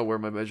tape. I don't know where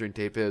my measuring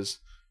tape is.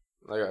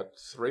 I got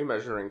 3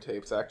 measuring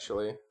tapes,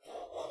 actually.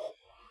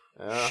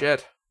 Yeah.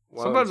 Shit.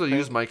 Sometimes I'll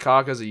use my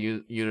cock as a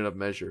unit of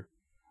measure.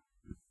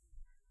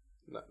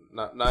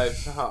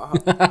 Nice. How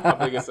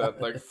big is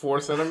that? Like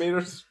 4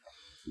 centimeters?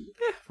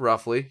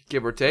 Roughly,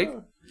 give or take.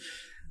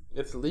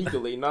 It's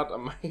legally not a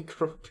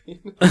micro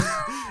penis.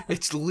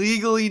 It's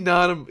legally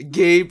not a...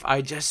 Gabe,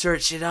 I just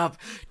searched it up.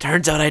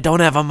 Turns out I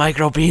don't have a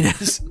micro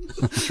penis.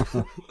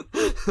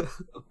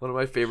 One of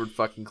my favorite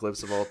fucking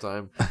clips of all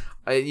time.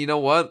 You know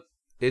what?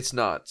 It's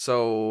not.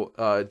 So,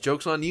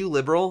 joke's on you,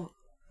 liberal.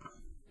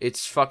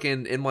 It's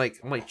fucking in like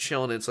I'm like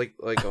chilling. It's like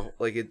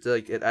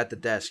at the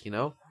desk, you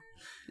know.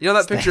 You know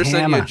that picture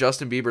sent you of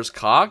Justin Bieber's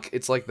cock?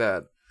 It's like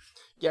that.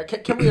 Yeah,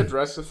 can we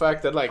address the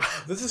fact that, like,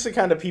 this is the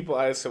kind of people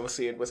I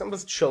associate with? I'm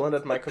just chilling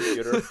at my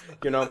computer,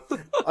 you know,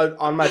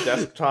 on my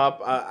desktop.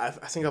 I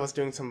think I was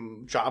doing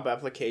some job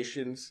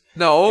applications.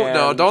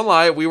 No, don't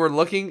lie. We were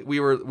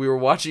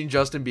watching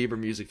Justin Bieber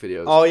music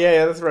videos. Oh,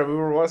 yeah, that's right. We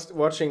were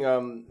watching,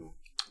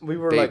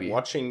 Baby.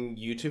 watching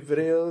YouTube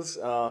videos,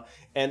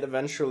 and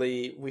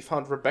eventually we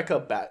found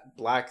Rebecca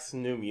Black's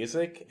new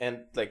music,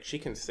 and, like, she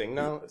can sing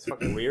now. It's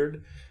fucking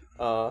weird.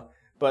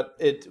 But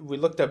we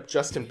looked up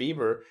Justin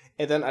Bieber,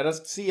 and then I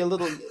just see a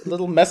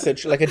little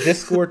message, like a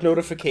Discord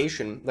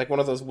notification, like one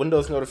of those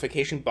Windows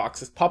notification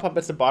boxes, pop up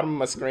at the bottom of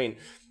my screen,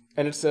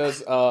 and it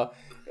says,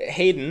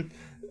 Hayden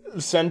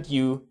sent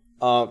you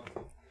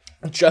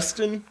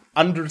Justin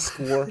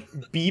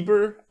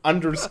 _Bieber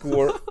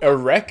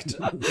 _erect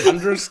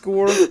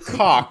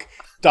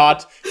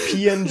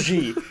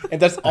 _cock.png,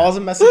 and that's all the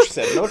message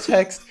said. No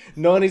text,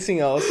 no anything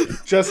else.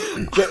 Just.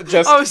 I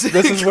was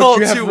this is what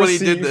you have when he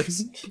received. did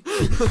this.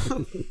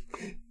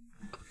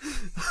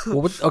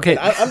 Well, okay.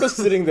 I'm just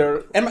sitting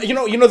there, and you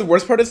know the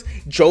worst part is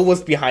Joe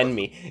was behind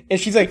me, and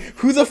she's like,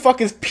 "Who the fuck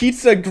is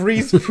Pizza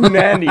Grease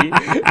Punani?"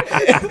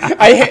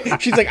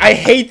 She's like, "I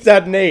hate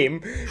that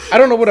name. I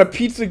don't know what a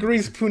Pizza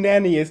Grease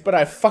Punani is, but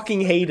I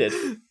fucking hate it."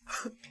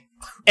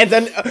 And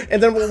then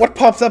what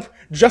pops up?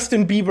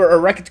 Justin Bieber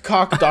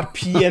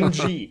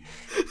erectcock.png.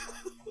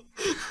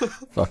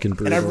 Fucking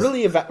brutal. And I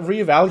really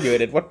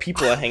reevaluated what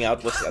people I hang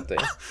out with that day.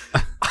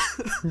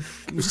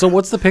 So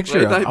what's the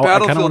picture? Right,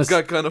 Battlefield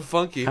got kind of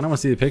funky. I don't want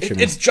to see the picture.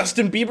 It's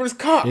Justin Bieber's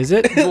cock. Is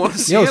it? You want to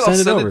see Yo, it? I'll send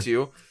it send over. it to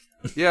you.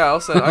 Yeah, I'll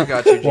send. I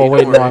got you. G, Well,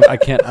 wait, don't no, worry. I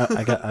can't.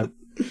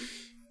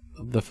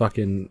 The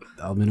fucking.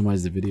 I'll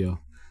minimize the video.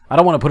 I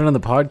don't want to put it on the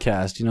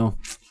podcast. You know.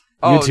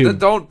 Oh, YouTube.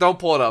 don't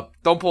pull it up.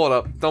 Don't pull it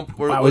up. Don't.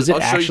 Wow, is it I'll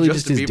show you actually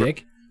just Justin his Bieber.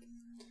 dick?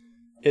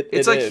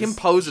 It's like him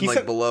posing He like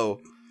sent- below.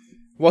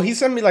 Well, he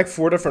sent me like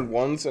 4 different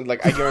ones, and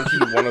like I guarantee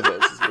you one of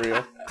those is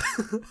real.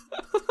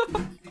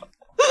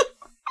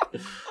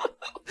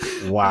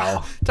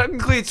 Wow.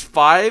 Technically, it's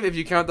 5 if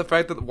you count the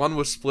fact that one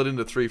was split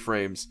into 3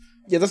 frames.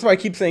 Yeah, that's why I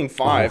keep saying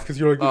 5 because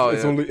you're like, Oh,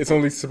 it's yeah.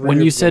 only 3.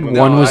 When you of said them.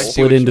 one No, was I see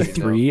split what into you mean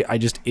now. 3, I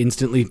just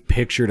instantly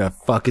pictured a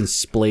fucking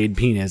splayed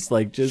penis,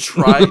 like just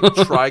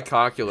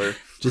Tricocular.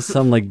 just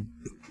some like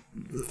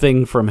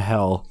thing from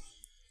hell.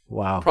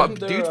 Wow. Isn't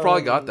there, Dude's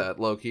probably got that,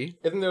 low-key.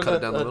 Isn't there Cut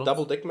it that down a little.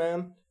 double dick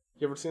man?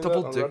 You ever seen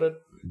Double that on dick. Reddit?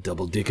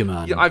 Double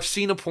dickamon. Yeah, I've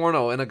seen a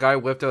porno and a guy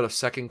whipped out a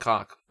second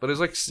cock. But it was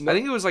like, I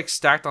think it was like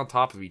stacked on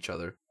top of each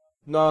other.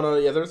 No,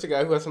 yeah, there's a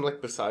guy who has them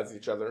like besides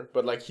each other,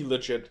 but like he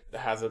legit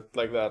has it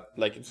like that,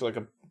 like it's like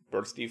a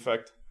birth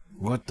defect.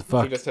 What the He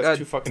fuck? just has Uh,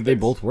 2 fucking. Did they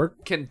dicks. both work?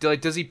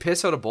 Does he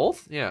piss out of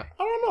both? Yeah.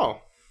 I don't know.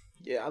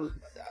 Yeah,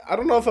 I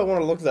don't know if I want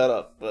to look that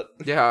up, but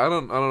Yeah, I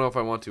don't know if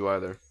I want to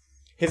either.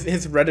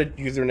 his Reddit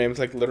username is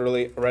like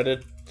literally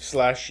Reddit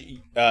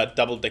 /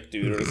 double dick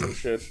dude or some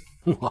shit.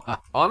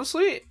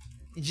 Honestly,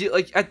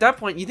 like at that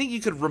point, you think you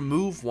could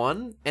remove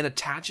one and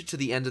attach it to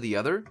the end of the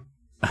other?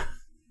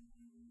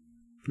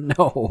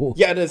 No.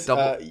 Yeah, it is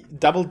Double-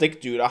 double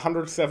dick dude.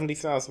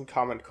 170,000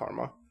 comment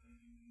karma,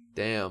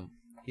 Damn.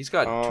 He's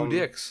got 2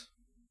 dicks.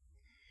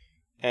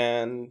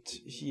 and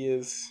he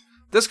is.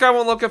 This guy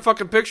won't look at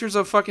fucking pictures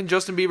of fucking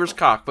Justin Bieber's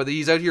cock, but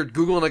he's out here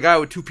Googling a guy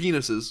with 2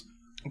 penises.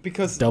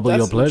 Because Double that's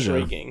your pleasure.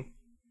 intriguing.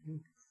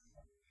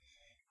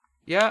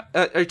 Yeah?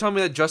 Are you telling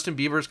me that Justin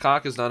Bieber's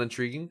cock is not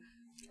intriguing?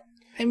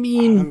 I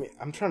mean,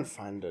 I'm trying to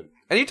find it.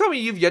 And you told me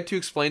you've yet to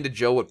explain to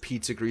Joe what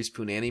pizza grease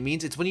punani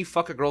means? It's when you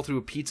fuck a girl through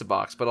a pizza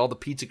box, but all the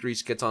pizza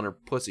grease gets on her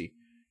pussy.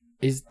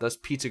 is That's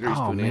pizza grease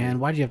oh punani. man,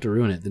 why'd you have to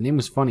ruin it? The name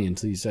was funny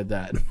until you said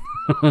that.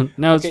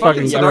 Now it's Okay,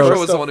 fucking yeah, gross. Sinatra first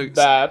was the off, one who-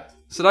 that.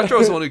 Sinatra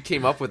was the one who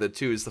came up with it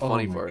too, is the Oh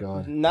funny my part.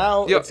 God.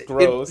 Now Yo, it's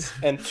gross.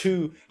 And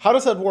 2, how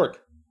does that work?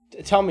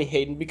 Tell me,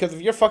 Hayden. Because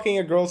if you're fucking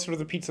a girl through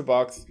the pizza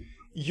box,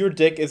 your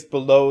dick is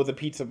below the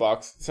pizza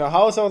box. So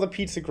how is all the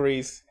pizza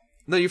grease?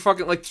 No, you're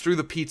fucking like through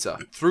the pizza.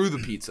 Through the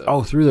pizza.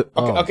 Oh, through the.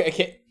 Oh,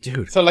 Okay.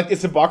 dude. So like,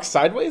 is the box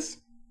sideways?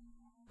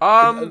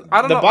 I don't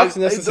the know. box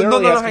No,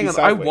 necessarily has to hang be on.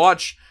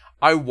 sideways.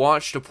 I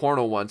watched a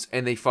porno once,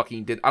 and they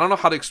fucking did. I don't know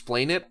how to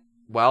explain it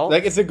well.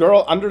 Like, is the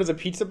girl under the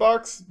pizza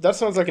box? That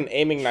sounds like an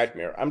aiming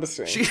nightmare. I'm just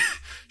saying.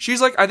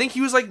 She's like, I think he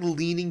was like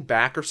leaning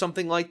back or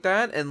something like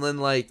that, and then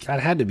like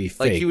That had to be fake.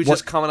 like he was What-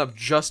 just coming up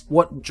just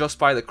what- just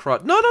by the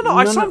crotch. No.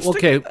 I saw him.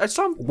 okay. I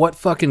saw him. What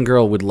fucking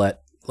girl would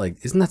let like?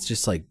 Isn't that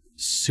just like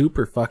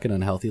super fucking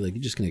unhealthy? Like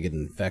you're just gonna get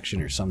an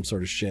infection or some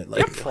sort of shit.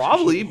 Like, Yeah,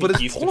 probably, but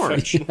it's Yeast porn.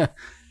 infection.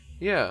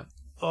 Yeah.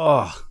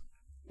 oh.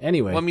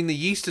 Anyway, Well, I mean, the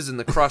yeast is in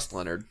the crust,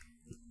 Leonard.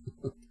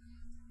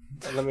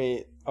 Let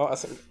me. Oh,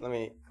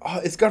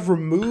 it's got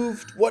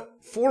removed. What?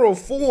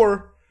 404. What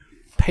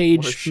a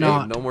page shame.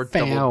 not No more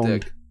found. double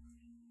dick.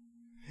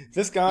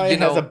 This guy You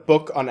has know- a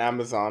book on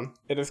Amazon.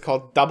 It is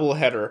called Double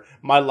Header.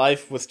 My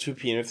Life with 2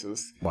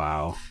 Penises.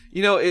 Wow.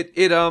 You know,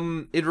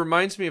 it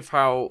reminds me of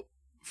how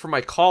for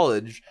my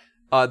college,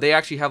 they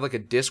actually have like a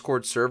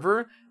Discord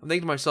server. I'm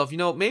thinking to myself, you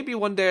know, maybe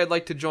one day I'd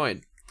like to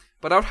join,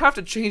 but I would have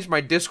to change my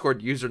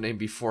Discord username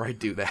before I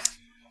do that.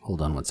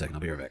 Hold on one second.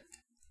 I'll be right back.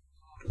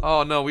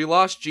 Oh no, we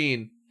lost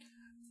Gene.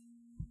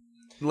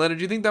 Leonard,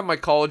 do you think that my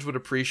college would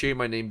appreciate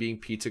my name being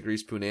Pizza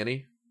Grease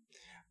Punani?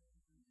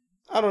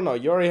 I don't know.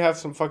 You already have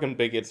some fucking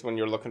bigots when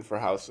you're looking for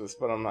houses,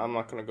 but I'm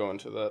not going to go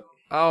into that.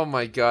 Oh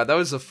my god, that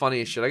was the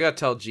funniest shit. I gotta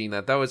tell Gene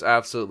that was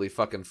absolutely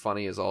fucking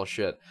funny as all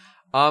shit.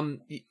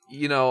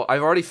 You know,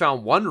 I've already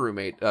found one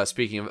roommate.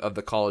 Speaking of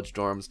the college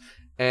dorms,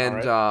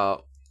 and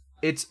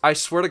it's I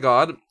swear to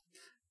God,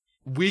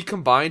 we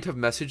combined have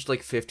messaged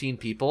like 15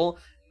 people,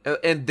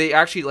 and they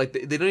actually like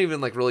they don't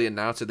even like really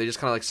announce it. They just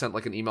kind of like sent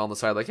like an email on the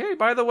side like, hey,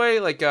 by the way,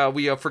 like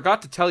we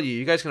forgot to tell you,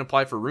 you guys can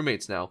apply for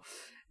roommates now.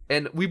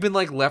 And we've been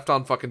like left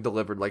on fucking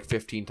delivered like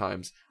 15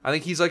 times. I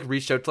think he's like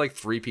reached out to like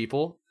 3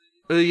 people.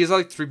 He has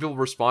like 3 people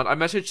respond. I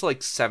messaged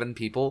like 7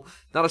 people.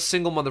 Not a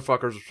single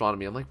motherfucker's responded to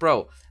me. I'm like,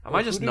 bro, am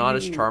I just who not did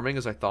as you- charming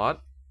as I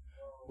thought?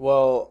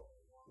 Well,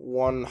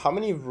 how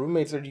many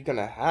roommates are you going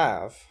to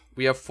have?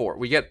 We have 4.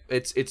 We get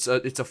it's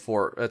a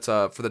 4. It's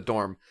for the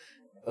dorm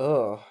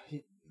Ugh.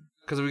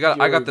 because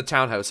I got the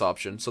townhouse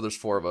option. So there's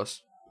 4 of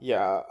us.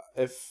 Yeah,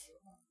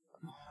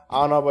 I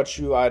don't know about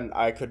you,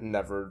 I could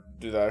never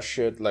do that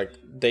shit. Like,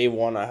 day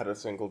 1, I had a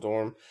single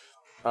dorm.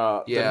 Didn't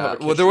have Yeah. a Well,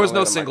 kitchen, there was only no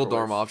had a single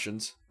dorm microwave.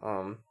 options.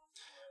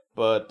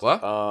 But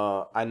What?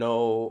 I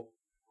know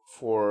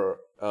for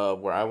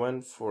where I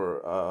went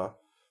for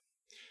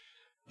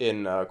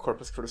in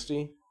Corpus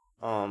Christi,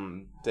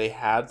 they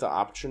had the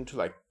option to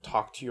like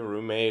talk to your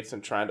roommates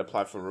and try and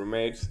apply for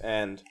roommates,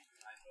 and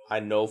I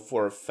know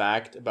for a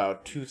fact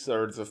about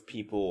 2/3 of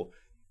people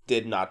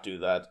did not do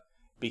that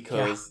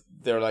because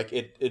they're like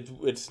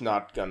it's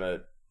not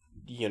gonna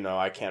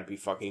I can't be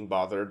fucking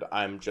bothered.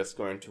 I'm just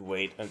going to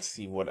wait and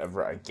see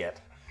whatever I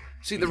get.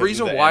 See, the Because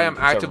reason in the why end, I'm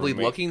it's a actively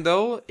roommate. looking,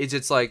 though, is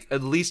it's like,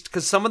 at least,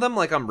 because some of them,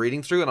 like, I'm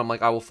reading through, and I'm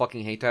like, I will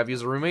fucking hate to have you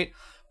as a roommate.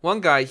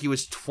 One guy, he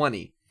was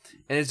 20,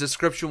 and his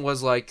description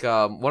was like,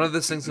 one of the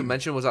things he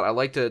mentioned was that I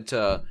like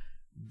to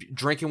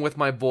drinking with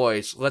my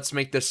boys, let's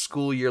make this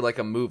school year like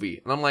a movie.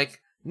 And I'm like,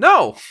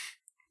 no!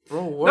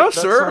 Bro, what? No, That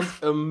sir.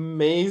 sounds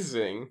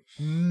amazing.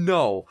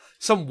 No.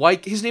 Some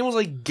white, his name was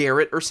like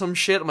Garrett or some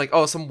shit. I'm like,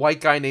 oh, some white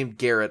guy named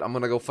Garrett. I'm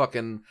gonna go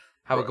fucking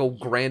have a Bro, go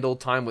grand old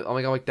time with, I'm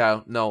like,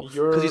 no.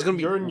 You're Because he's gonna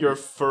be, you're in your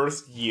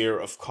first year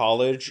of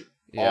college.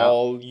 Yeah.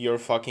 All your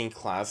fucking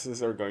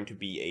classes are going to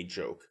be a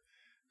joke.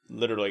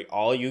 Literally,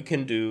 all you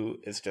can do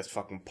is just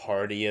fucking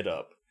party it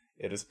up.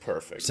 It is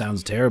perfect.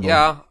 Sounds terrible.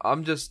 yeah,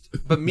 I'm just,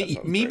 but me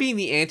sounds me great. being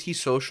the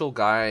antisocial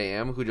guy I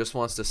am, who just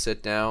wants to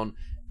sit down,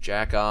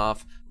 jack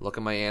off, look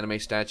at my anime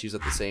statues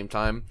at the same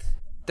time,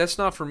 that's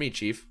not for me,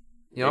 Chief.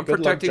 Yeah, I'm good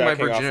luck protecting my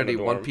jacking off in a virginity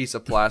one dorm. piece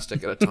of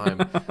plastic at a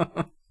time.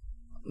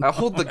 I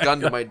hold the gun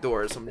to my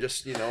doors. I'm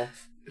just,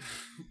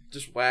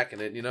 just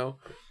whacking it, Yeah,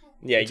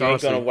 It's you ain't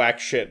honestly- gonna whack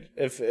shit.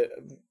 If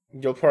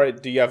you'll probably,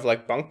 do you have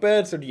like bunk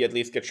beds, or do you at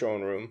least get your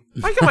own room?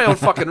 I got my own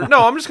fucking.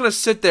 No, I'm just gonna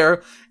sit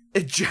there,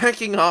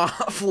 jacking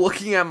off,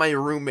 looking at my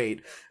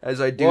roommate as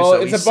I do Well,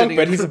 so. it's He's a bunk sitting-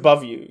 bed. He's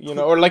above you,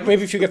 or like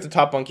maybe if you get the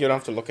top bunk, you don't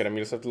have to look at him.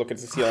 You just have to look at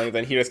the ceiling.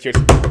 Then he just hears.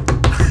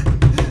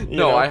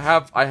 No, I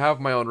have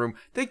my own room.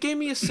 They gave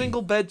me a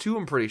single bed too.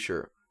 I'm pretty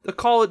sure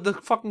the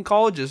fucking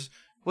colleges.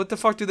 What the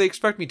fuck do they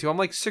expect me to? I'm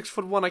like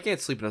 6'1". I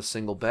can't sleep in a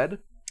single bed.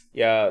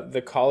 Yeah,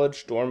 the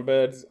college dorm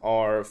beds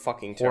are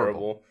fucking terrible.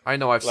 Horrible. I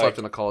know I've slept Like,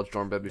 in a college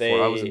dorm bed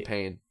before. I was in they-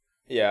 pain.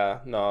 Yeah,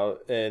 no,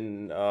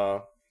 in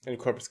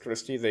Corpus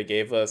Christi, they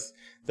gave us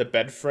the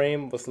bed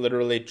frame was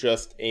literally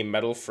just a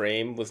metal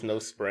frame with no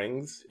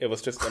springs. It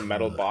was just a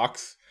metal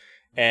box,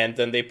 and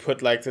then they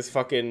put like this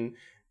fucking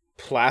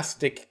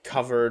plastic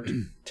covered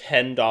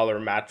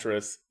 $10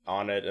 mattress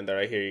on it, and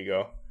there, here you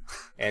go.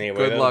 Anyway,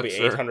 Good that'll luck, be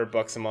sir.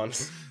 $800 a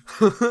month.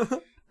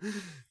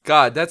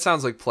 God, that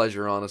sounds like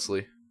pleasure.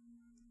 Honestly,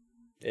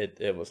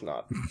 It was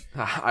not.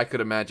 I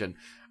could imagine.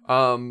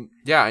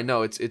 Yeah, I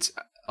know. It's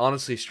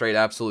honestly straight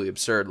absolutely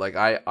absurd. Like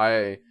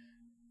I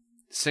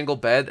single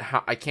bed.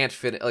 I can't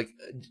fit it. Like,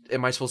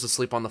 am I supposed to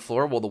sleep on the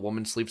floor while the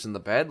woman sleeps in the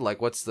bed?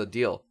 Like, what's the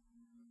deal?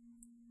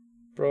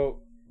 Bro,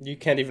 you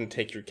can't even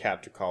take your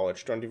cat to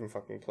college. Don't even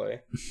fucking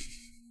play.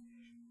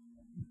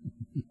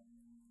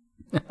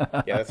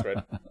 Yeah, that's right.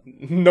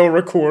 No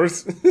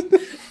recourse.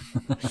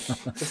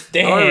 Just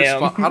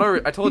damn.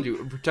 I told you,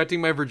 I'm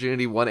protecting my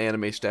virginity one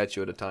anime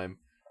statue at a time.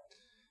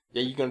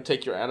 Yeah, you gonna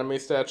take your anime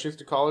statues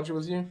to college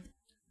with you?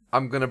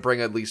 I'm gonna bring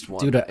at least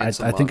one. Dude, and I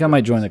some think I manga.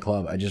 might join the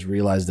club. I just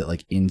realized that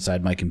like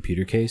inside my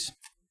computer case,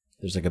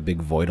 there's like a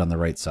big void on the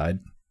right side.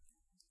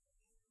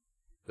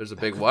 There's a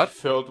big what?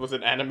 Filled with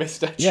an anime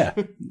statue. Yeah.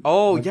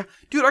 Oh yeah,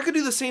 dude, I could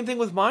do the same thing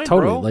with mine,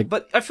 Totally, bro. like-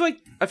 But I feel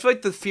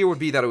like the fear would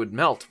be that it would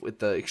melt with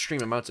the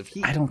extreme amounts of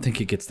heat. I don't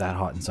think it gets that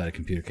hot inside a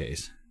computer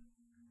case.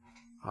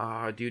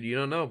 Ah, dude, you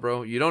don't know,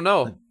 bro. You don't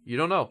know. You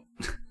don't know.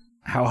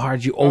 How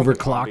hard you Oh, the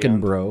overclocking,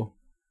 ambient. bro?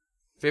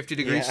 50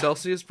 degrees Yeah.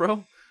 Celsius,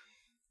 bro.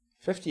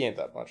 50 ain't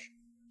that much.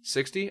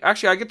 60.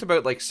 Actually, I get to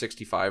about like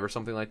 65 or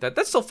something like that.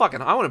 That's still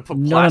fucking. I want to put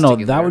No, plastic no, in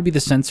that there. would be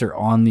the sensor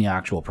on the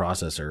actual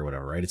processor or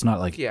whatever, right? It's not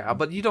like Yeah,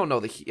 but you don't know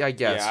the heat. I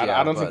guess. yeah,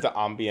 Yeah, I don't but- think the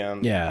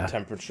ambient Yeah.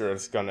 temperature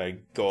is gonna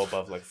go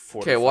above like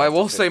 40. Okay, well, I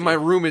will say my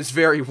room is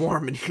very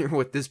warm in here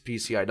with this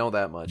PC. I know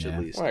that much Yeah.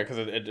 at least. Why? Because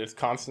it's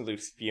constantly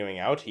spewing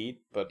out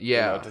heat, but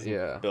Yeah, it doesn't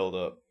yeah. build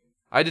up.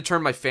 I had to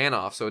turn my fan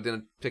off so it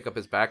didn't pick up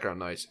his background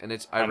noise, and I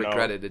I know.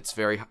 regret it. It's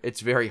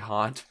very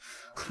hot.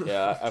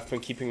 Yeah, I've been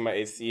keeping my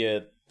AC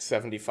at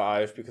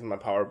 75 because my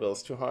power bill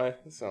is too high.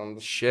 So I'm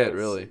just, Shit,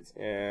 really?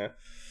 Yeah.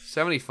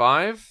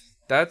 75.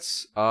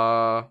 That's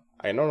I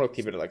normally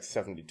keep it at like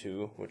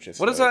 72, which is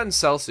what is like, that in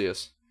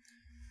Celsius?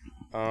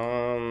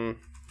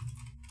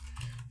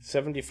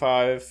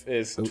 75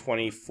 is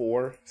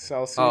 24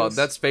 Celsius. Oh,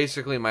 that's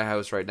basically my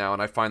house right now,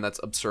 and I find that's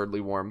absurdly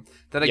warm.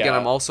 Then again, Yeah.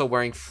 I'm also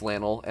wearing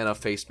flannel and a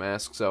face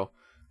mask, so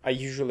I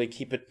usually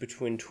keep it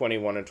between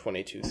 21 and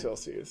 22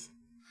 Celsius.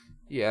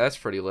 yeah, that's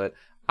pretty lit.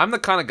 I'm the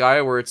kind of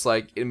guy where it's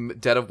like in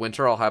dead of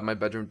winter, I'll have my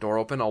bedroom door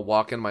open, I'll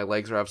walk in, my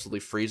legs are absolutely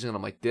freezing, and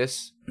I'm like,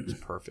 this is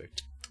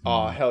perfect.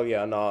 Oh, hell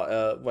yeah,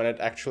 no. When it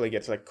actually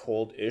gets like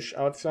cold-ish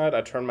outside,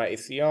 I turn my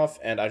AC off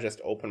and I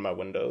just open my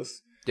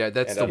windows. Yeah,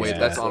 that's And the that's- way. yeah,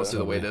 That's honestly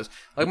the way it totally. is.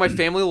 Like my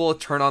family will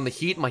turn on the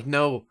heat. I'm like,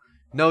 no,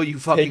 you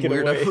fucking Take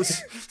it away.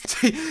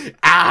 weirdos.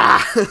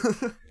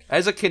 Ah!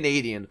 As a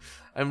Canadian,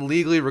 I'm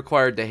legally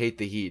required to hate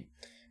the heat.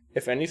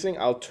 If anything,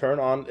 I'll turn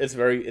on. It's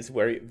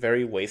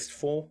very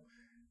wasteful.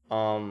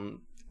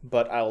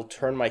 But I'll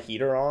turn my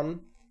heater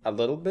on a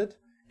little bit,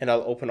 and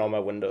I'll open all my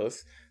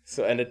windows.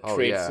 So and it Oh,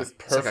 creates yeah. this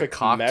It's like a perfect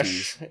cock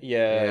mesh. tease.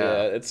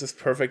 Yeah, it's this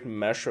perfect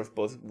mesh of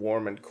both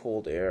warm and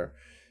cold air.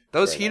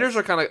 Those Very heaters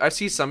nice. are kind of. I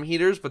see some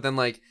heaters, but then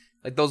like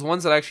those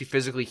ones that actually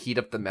physically heat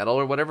up the metal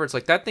or whatever. It's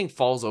like that thing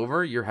falls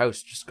over, your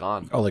house just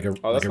gone. oh, like Oh,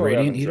 like that's a what we have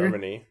radiant in heater.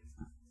 Germany.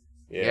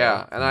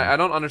 Yeah, and I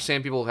don't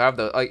understand people who have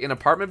the like in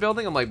apartment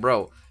building. I'm like,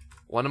 bro,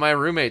 One of my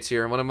roommates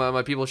here, and one of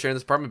my people sharing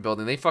this apartment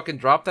building, they fucking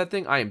dropped that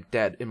thing. I am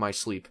dead in my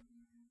sleep.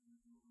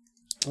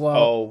 Well,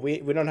 Oh, we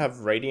don't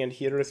have radiant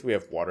heaters. We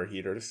have water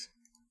heaters.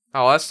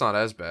 Oh, that's not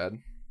as bad.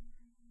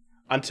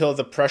 Until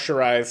the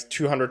pressurized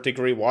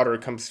 200-degree water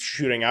comes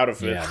shooting out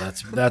of it. yeah,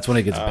 that's when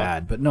it gets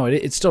bad. But no,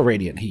 it's still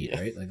radiant heat,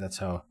 right? Like that's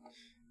how.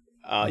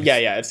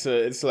 Yeah.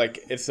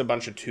 It's a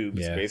bunch of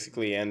tubes Yeah.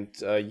 basically, and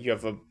you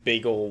have a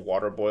big old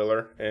water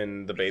boiler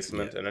in the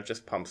basement, and it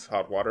just pumps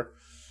hot water.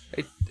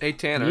 Hey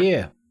Tanner.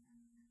 Yeah.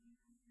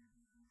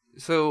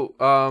 So,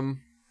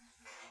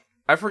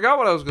 I forgot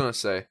what I was gonna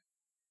say.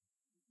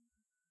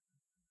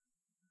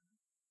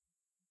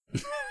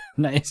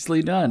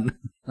 Nicely done.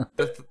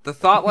 The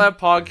Thought Lab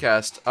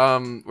podcast,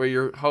 where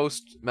your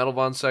host Metal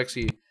Von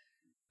Sexy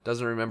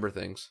doesn't remember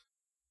things.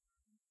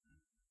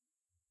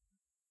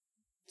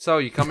 So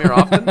you come here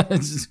often? You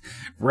It's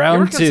ever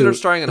round consider 2.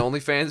 starting an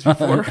OnlyFans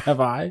before? Have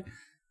I?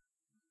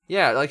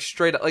 Yeah, like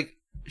straight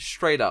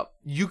up.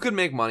 You could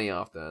make money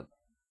off that.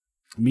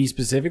 Me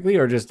specifically,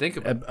 or just Think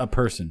about a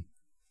person?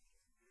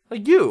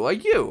 Like you.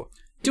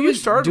 You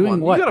started doing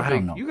one. what? You gotta I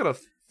don't know. You gotta.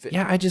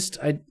 Yeah,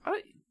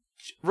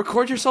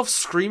 Record yourself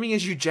screaming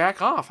as you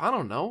jack off. I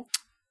don't know.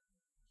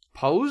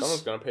 Pose.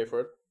 Someone's gonna pay for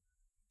it.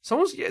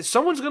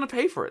 Someone's gonna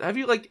pay for it. Have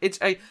you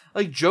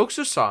jokes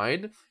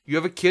aside? You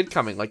have a kid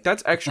coming. Like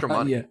that's extra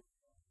money. yeah.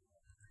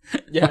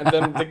 Yeah, and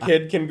then the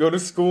kid can go to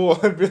school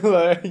and be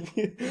like,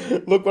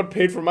 "Look what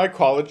paid for my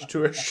college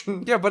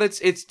tuition." Yeah, but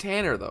it's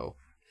Tanner though.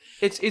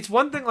 It's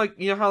one thing, like,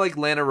 you know how like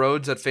Lana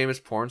Rhoades, that famous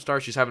porn star,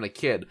 she's having a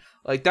kid.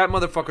 Like that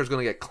motherfucker's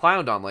gonna get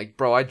clowned on. Like,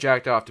 bro, I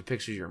jacked off to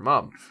pictures of your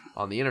mom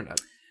on the internet.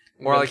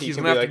 Or like he's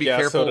gonna have to be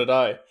careful. So did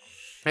I.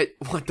 Hey,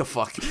 what the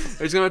fuck?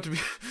 He's gonna have to be.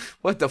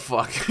 What the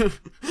fuck?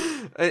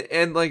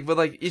 and like, but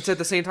like, it's at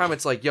the same time,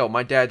 it's like, yo,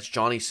 my dad's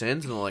Johnny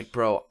Sins, and I'm like,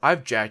 bro,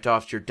 I've jacked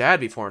off to your dad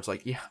before. And it's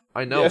like, yeah,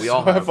 I know, Yes, we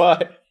all so have.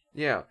 I.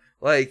 Yeah,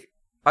 like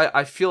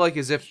I feel like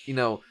as if, you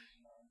know,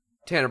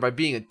 Tanner, by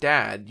being a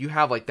dad, you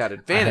have like that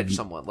advantage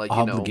somewhat, like,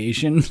 you know,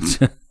 Obligation.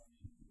 to-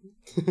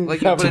 like,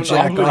 Have but an it's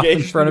like,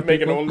 obligation front of to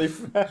make an people.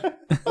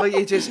 OnlyFans. like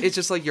it's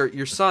just like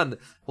your son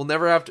will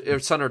never have to, or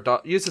son or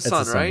daughter, it's a It's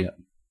son, a son, right? yeah.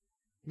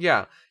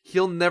 Yeah,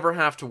 he'll never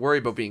have to worry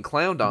about being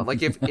clowned on.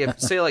 Like if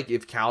say like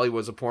if Callie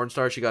was a porn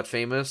star, she got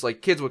famous,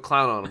 like kids would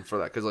clown on him for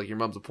that because like your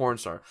mom's a porn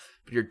star,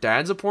 but your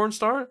dad's a porn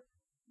star.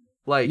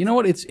 Like, You know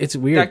what? It's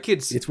weird. that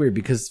kid's it's weird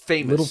because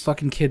famous. little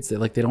fucking kids they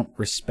don't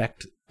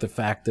respect the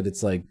fact that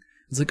it's like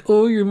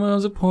oh, your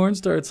mom's a porn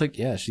star. It's like,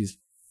 yeah, she's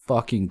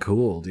fucking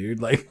cool,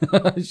 dude. Like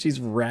she's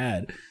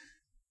rad.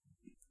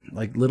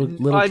 Like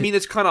little. I mean,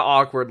 it's kind of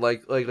awkward.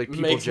 Like people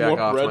Makes jack more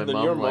off bread my than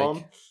mom. your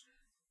mom.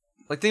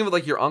 Like think of it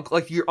like your uncle.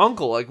 Like your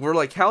uncle. Like we're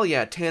like, hell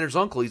yeah, Tanner's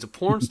uncle. He's a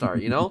porn star,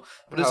 you know.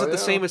 But is Hell it the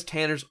yeah. same as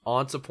Tanner's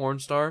aunt's a porn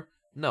star?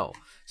 No.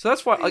 So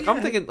that's why. Like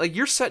I'm thinking, like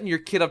you're setting your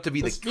kid up to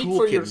be the Speak cool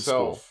for kid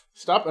yourself.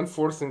 Stop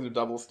enforcing the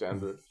double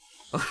standard.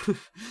 in school.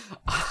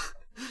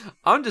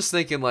 I'm just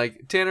thinking,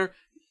 like Tanner,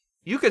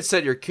 you could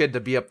set your kid to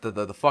be up to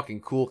the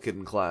fucking cool kid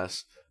in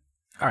class.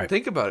 All right.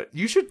 Think about it.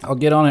 You should. I'll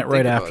get on it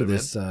right about after it,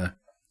 this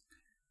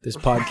this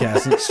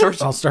podcast.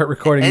 Starts- I'll start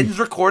recording. Ends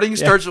recording,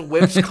 starts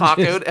whips cock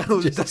out,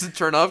 and doesn't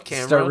turn off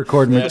camera. Start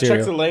recording Yeah, check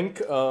material. the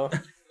link.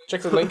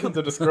 Check the link in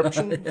the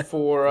description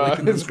for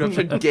In the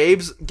description.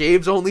 Gabe's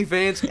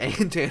OnlyFans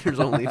and Tanner's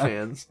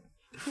OnlyFans.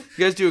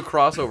 You guys do a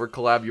crossover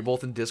collab. You're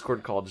both in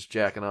Discord call, just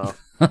jacking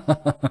off.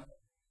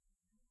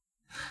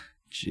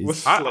 Jeez. with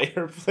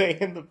Slayer playing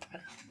in the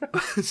back.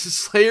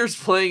 Slayer's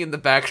playing in the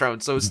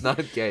background, so it's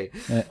not gay.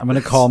 I'm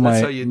gonna call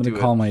That's my how you do it.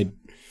 call my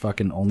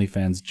fucking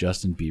OnlyFans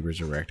Justin Bieber's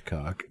erect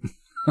cock.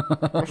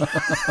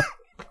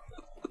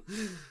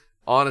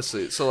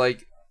 Honestly, so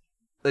like,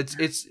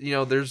 it's you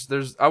know, there's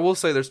I will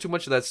say there's too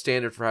much of that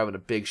standard for having a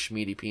big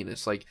schmeedy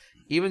penis. Like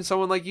even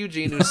someone like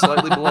Eugene who's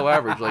slightly below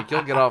average, like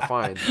you'll get off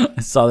fine.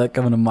 I saw that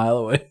coming a mile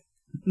away.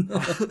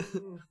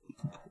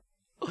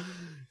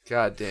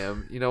 God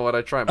damn. You know what?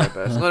 I try my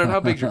best. Leonard, how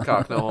big's your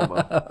cock? No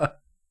homo.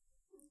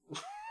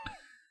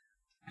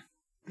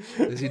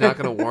 Is he not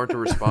going to warrant a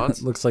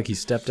response? Looks like he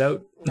stepped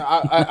out.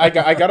 I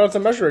got out the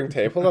measuring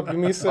tape. Hold up, give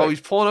me a sec. Oh, he's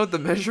pulling out the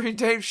measuring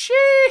tape? Sheesh!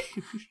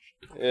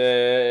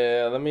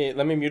 Yeah. Let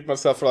me mute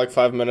myself for like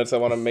 5 minutes. I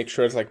want to make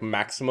sure it's like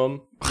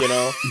maximum. You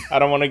know, I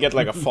don't want to get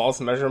like a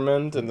false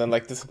measurement and then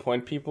like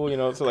disappoint people. You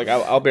know, so like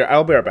I'll be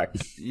right back.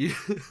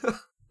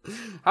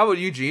 How about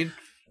you, Gene?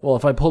 Well,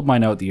 if I pulled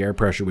mine out, the air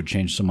pressure would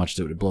change so much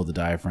that it would blow the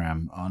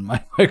diagram on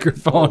my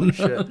microphone. Holy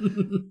shit.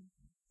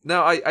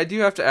 Now, I do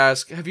have to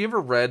ask, have you ever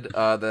read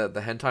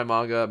the hentai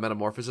manga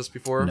Metamorphosis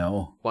before?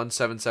 No.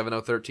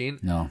 177013?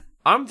 No.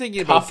 I'm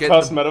thinking about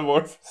Kafka's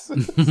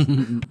Metamorphosis.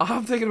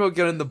 I'm thinking about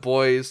getting the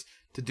boys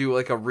to do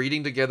like a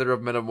reading together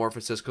of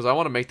Metamorphosis because I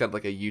want to make that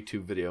like a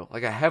YouTube video,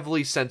 like a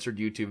heavily censored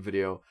YouTube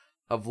video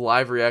of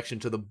live reaction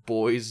to the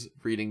boys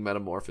reading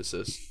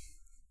Metamorphosis.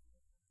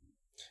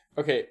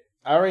 Okay,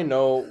 I already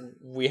know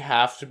we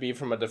have to be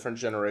from a different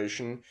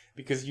generation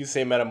because you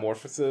say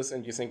Metamorphosis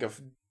and you think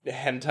of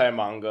hentai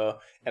manga,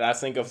 and I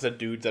think of the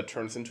dude that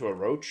turns into a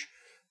roach.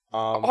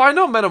 Oh, I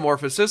know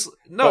Metamorphosis.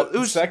 No, But it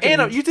was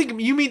second-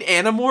 you mean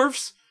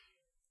Animorphs?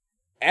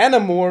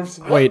 Animorphs.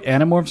 What? Wait,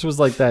 Animorphs was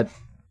like that.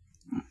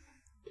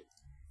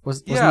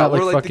 Wasn't Yeah, that like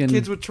where like fucking? the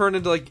kids would turn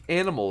into like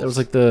animals. That was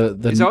like the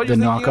Is that what you're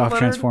thinking of, knockoff Leonard?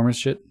 Transformers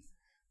shit.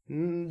 Yeah, but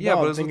I'm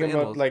it's with thinking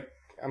animals. about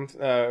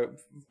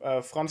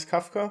like Franz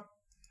Kafka.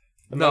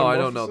 The No, I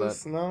don't know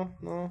Metamorphosis?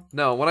 No.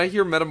 No, when I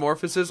hear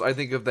Metamorphosis, I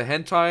think of the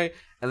hentai,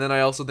 and then I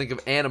also think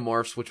of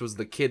Animorphs, which was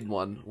the kid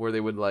one, where they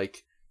would,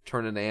 like,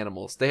 turn into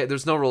animals.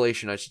 There's no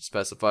relation, I should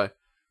specify.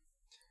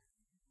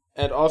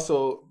 And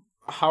also,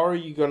 how are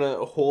you gonna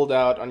hold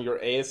out on your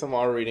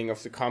ASMR reading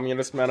of the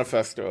Communist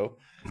Manifesto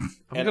and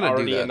gonna do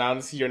already that.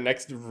 announce your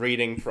next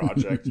reading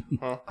project?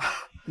 Huh?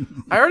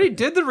 I already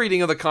did the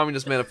reading of the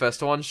Communist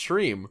Manifesto on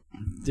stream.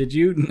 Did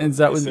you? Is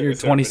that Is was there- your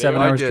is there a video?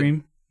 27-hour I did.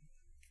 stream?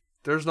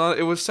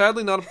 It was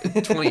sadly not a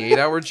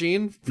 28-hour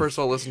Gene. First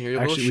of all, listen here, you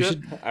little Actually, we shit.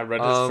 should I read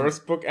his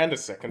first book and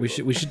his second book.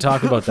 we should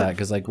talk about that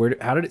because like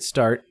how did it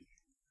start?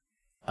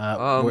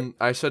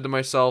 I said to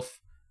myself,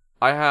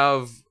 I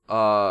have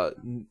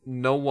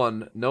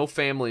no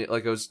family,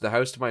 like it was the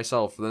house to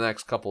myself for the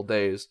next couple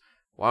days.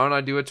 Why don't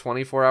I do a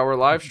 24-hour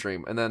live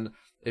stream? And then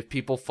if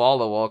people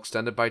follow, I'll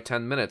extend it by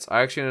 10 minutes.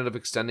 I actually ended up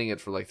extending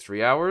it for like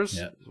 3 hours,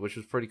 Yeah. which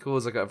was pretty cool.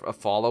 It was like a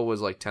follow was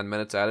like 10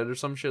 minutes added or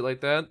some shit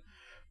like that.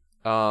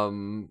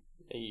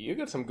 You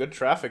get some good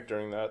traffic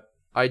during that.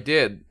 I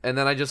did. And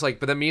then I just like,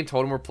 but then me and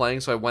Totem were playing,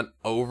 so I went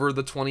over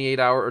the 28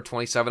 hour or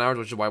 27 hours,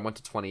 which is why I went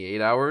to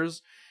 28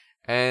 hours.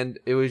 And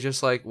it was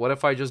just like, what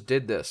if I just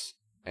did this?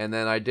 And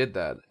then I did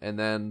that. And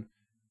then,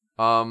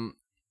 I'm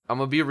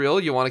gonna be real.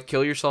 You want to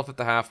kill yourself at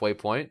the halfway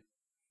point.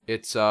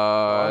 It's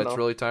no.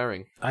 really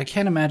tiring. I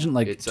can't imagine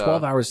like It's,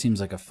 12 hours seems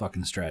like a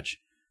fucking stretch,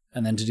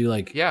 and then to do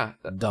like Yeah,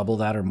 double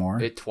that or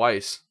more. it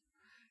twice.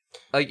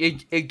 Like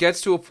it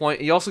gets to a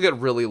point. You also get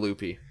really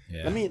loopy.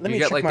 Yeah. Let me You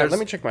get, like, there's- let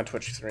me check my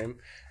Twitch stream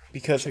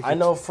because I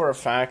know for a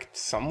fact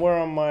somewhere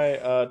on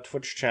my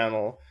Twitch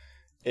channel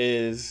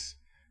is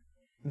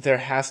there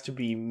has to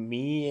be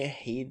me,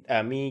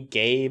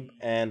 Gabe,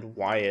 and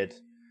Wyatt,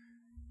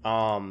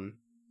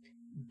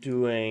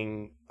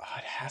 doing. Oh,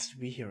 it has to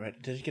be here,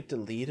 right? Did it get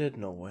deleted?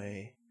 No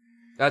way.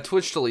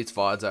 Twitch deletes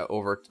VODs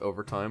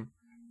over time.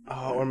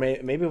 Oh, or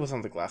maybe it was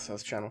on the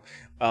Glasshouse channel.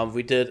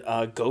 We did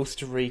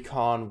Ghost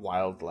Recon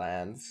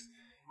Wildlands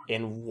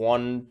in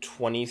one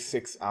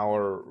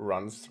 26-hour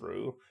run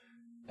through.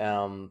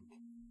 And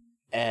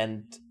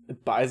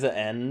by the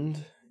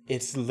end,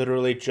 it's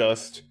literally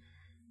just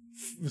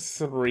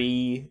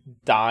 3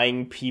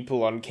 dying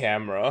people on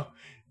camera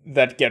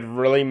that get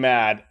really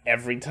mad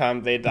every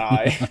time they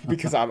die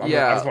because I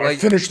just want to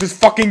finish this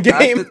fucking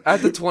game.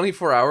 At the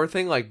 24-hour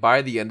thing, like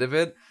by the end of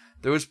it,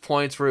 there was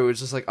points where it was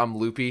just like, I'm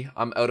loopy,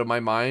 I'm out of my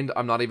mind,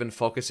 I'm not even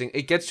focusing.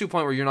 It gets to a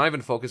point where you're not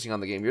even focusing on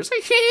the game. You're just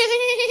like,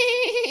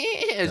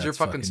 as you're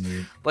fucking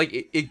weird. like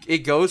it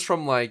goes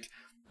from like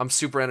I'm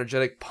super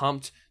energetic,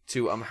 pumped,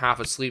 to I'm half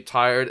asleep,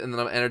 tired, and then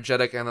I'm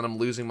energetic, and then I'm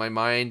losing my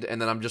mind, and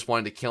then I'm just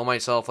wanting to kill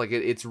myself. Like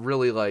it's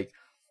really like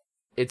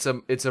it's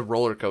a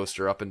roller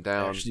coaster, up and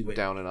down, Actually, wait.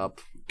 down and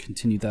up.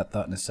 Continue that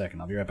thought in a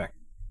second. I'll be right back.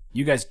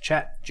 You guys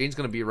chat. Gene's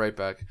gonna be right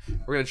back.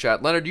 We're gonna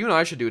chat. Leonard, you and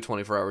I should do a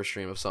 24-hour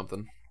stream of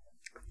something.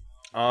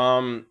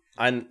 I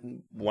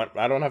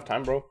don't have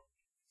time, bro.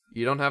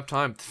 You don't have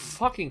time.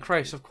 Fucking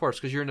Christ, of course,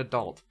 because you're an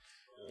adult.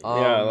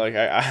 Yeah, like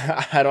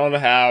I don't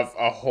have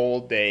a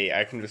whole day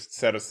I can just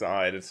set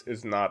aside.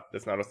 It's not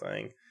a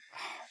thing.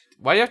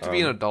 Why do you have to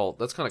be an adult?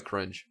 That's kind of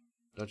cringe,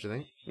 don't you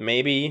think?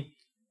 Maybe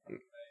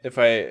if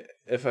I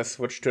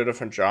switch to a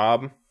different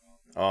job,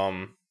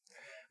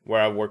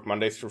 where I work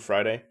Mondays through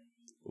Friday.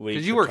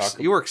 Because you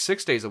work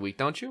 6 days a week,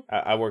 don't you?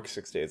 I work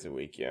 6 days a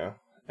week, yeah.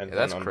 And Yeah,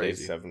 that's then on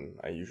crazy. day 7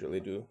 I usually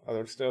do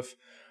other stuff.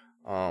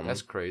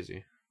 That's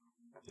crazy.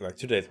 Like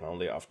today's my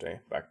only off day.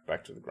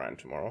 Back to the grind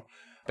tomorrow.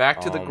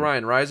 Back to the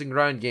grind, rise and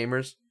grind,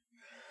 gamers.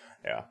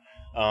 Yeah.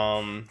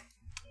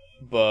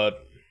 But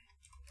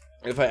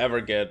if I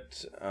ever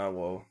get, I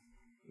will.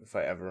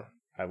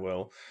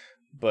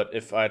 But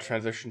if I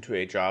transition to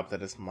a job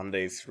that is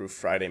Mondays through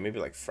Friday, maybe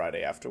like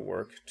Friday after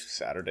work to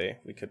Saturday,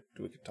 we could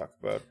talk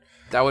about.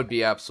 That would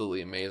be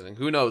absolutely amazing.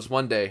 Who knows?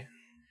 One day,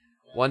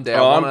 I'm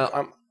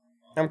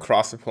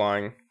cross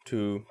applying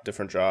to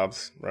different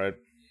jobs, right?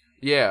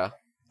 Yeah.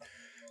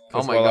 Oh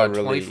 'Cause my while I god,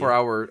 really-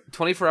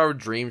 24-hour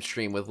dream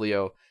stream with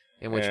Leo,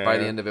 in which by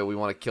the Yeah. end of it we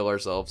want to kill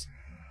ourselves.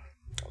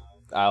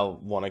 I'll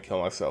want to kill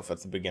myself at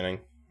the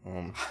beginning.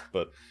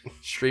 But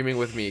Streaming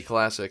with me,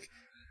 classic.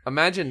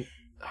 Imagine,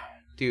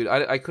 dude,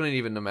 I couldn't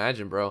even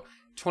imagine, bro. I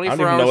 24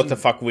 don't even hours. know what the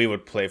fuck we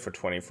would play for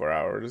 24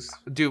 hours.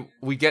 Dude,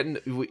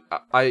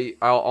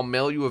 I'll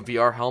mail you a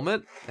VR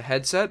helmet, a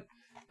headset,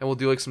 and we'll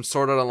do like some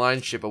Sword Art Online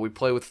shit, but we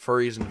play with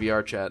furries in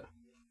VR chat.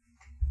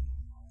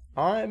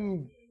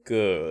 I'm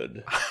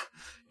good.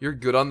 You're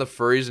good on the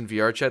furries in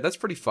VR chat? That's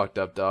pretty fucked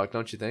up, dog,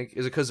 don't you think?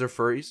 Is it because they're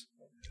furries?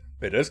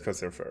 It is because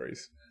they're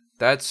furries.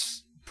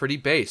 That's pretty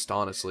based,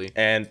 honestly.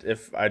 And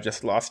if I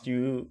just lost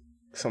you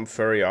some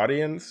furry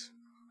audience,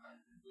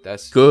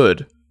 That's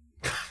good.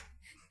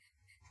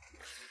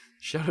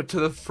 Shout out to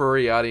the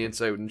furry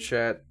audience out in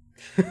chat.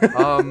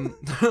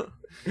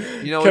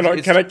 You know, can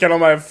all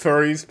my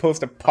furries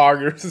post a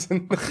poggers?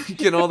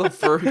 Can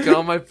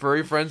all my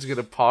furry friends get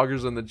a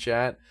poggers in the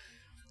chat?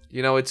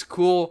 You know, it's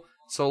cool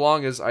so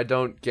long as I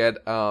don't get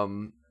I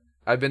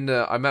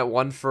met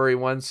one furry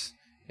once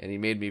and he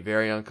made me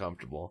very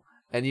uncomfortable.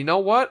 And you know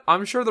what?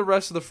 I'm sure the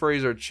rest of the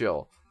furries are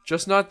chill.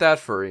 Just not that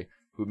furry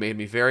who made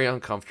me very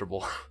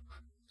uncomfortable.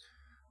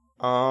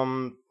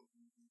 I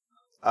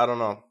don't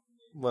know.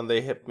 When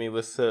they hit me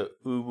with the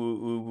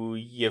ooh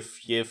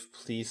yif yif,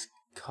 please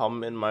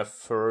come in my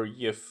fur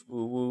yif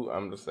ooh,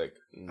 I'm just like,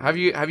 Have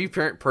you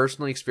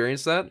personally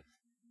experienced that?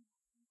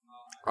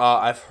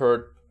 I've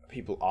heard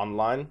people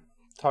online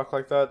talk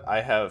like that.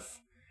 I have,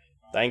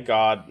 thank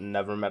God,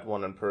 never met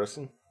one in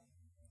person.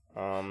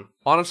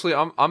 Honestly,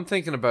 I'm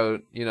thinking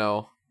about,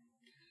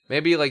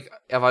 maybe like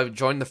if I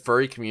join the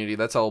furry community,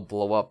 that's how I'll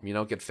blow up,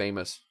 get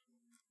famous.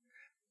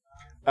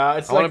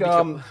 It's like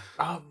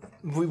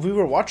we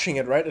were watching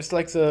it, right? It's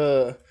like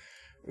the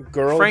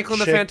girl Franklin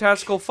chick. the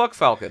Fantastical Fuck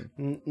Falcon.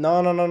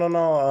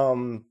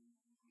 No.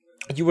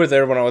 You were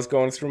there when I was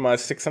going through my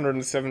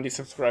 670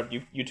 subscribed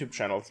YouTube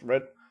channels,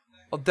 right?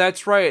 Oh,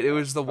 that's right. It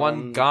was the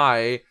one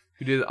guy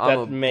who did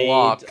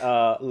Block.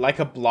 Like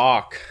a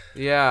block.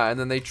 Yeah, and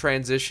then they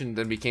transitioned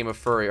and became a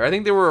furry. I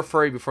think they were a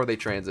furry before they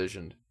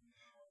transitioned.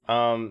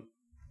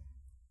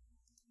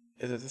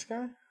 Is it this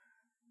guy?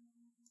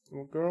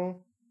 Little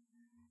girl?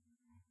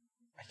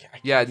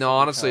 Yeah, no,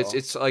 honestly,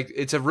 it's like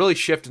it's a really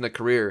shift in the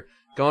career.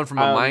 Going from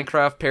a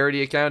Minecraft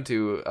parody account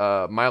to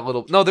My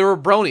Little... No, they were a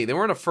brony. They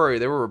weren't a furry.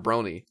 They were a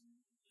brony.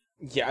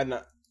 Yeah,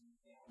 no.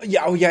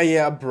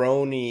 Yeah,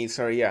 brony.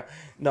 Sorry, yeah.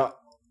 No,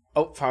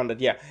 found it,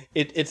 yeah.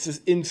 It's this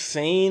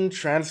insane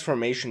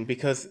transformation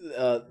because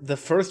the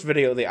first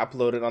video they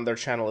uploaded on their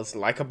channel is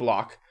Like a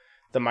Block,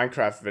 the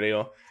Minecraft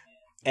video.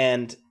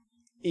 And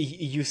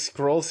you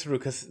scroll through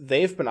because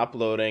they've been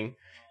uploading...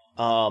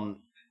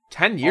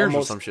 10 years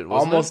or some shit,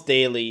 wasn't almost it?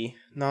 daily.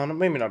 No,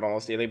 maybe not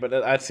almost daily, but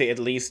I'd say at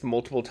least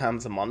multiple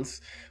times a month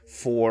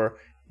for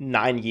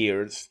 9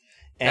 years.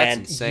 That's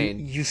and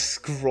insane. You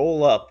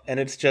scroll up, and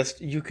it's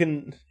just you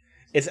can.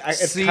 It's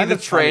see kind the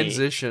of funny.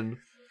 transition.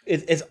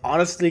 It's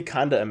honestly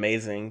kind of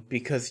amazing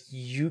because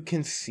you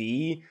can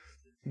see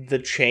the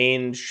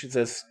change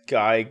this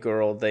guy,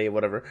 girl, they,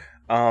 whatever,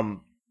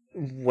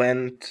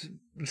 went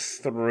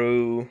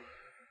through.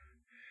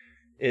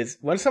 Is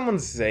when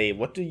someone's they,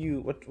 what do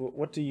you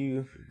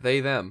they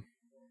them?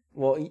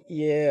 Well,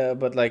 yeah,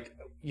 but like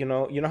you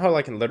know how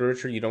like in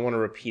literature you don't want to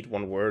repeat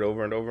one word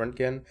over and over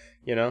again,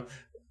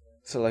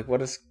 So like,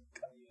 what is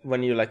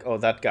when you're like, oh,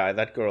 that guy,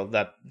 that girl,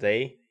 that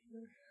they?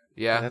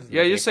 Yeah,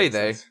 you say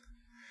they.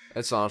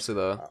 That's honestly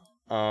the.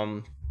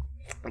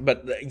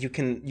 But you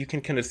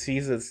can kind of see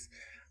this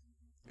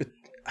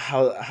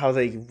how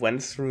they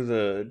went through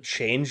the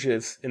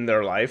changes in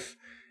their life.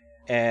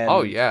 And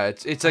oh yeah,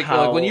 it's like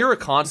when you're a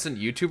constant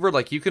YouTuber,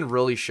 like you can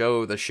really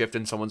show the shift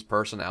in someone's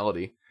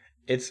personality.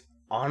 It's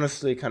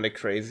honestly kind of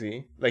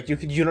crazy. Like you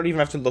don't even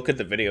have to look at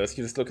the videos.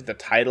 You just look at the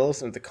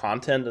titles and the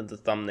content and the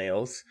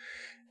thumbnails,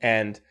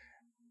 and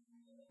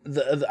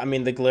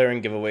the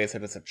glaring giveaway is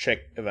that it's a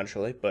chick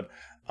eventually. But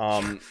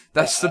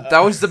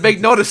that was the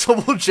big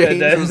noticeable change.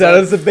 That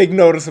is the big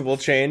noticeable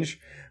change.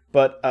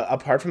 But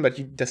apart from that,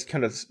 you just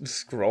kind of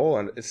scroll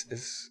and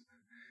it's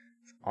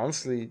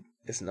honestly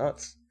it's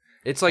nuts.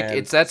 It's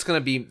like that's gonna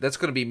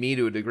be me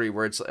to a degree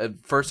where it's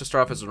first to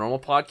start off as a normal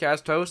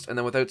podcast host, and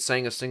then without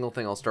saying a single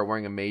thing, I'll start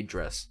wearing a maid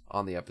dress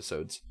on the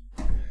episodes.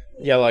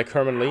 Yeah, like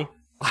Herman Lee.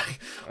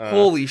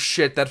 Holy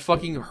shit! That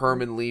fucking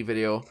Herman Lee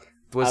video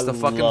was the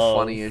fucking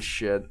funniest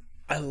shit.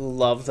 I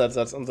love that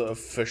that's on the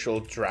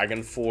official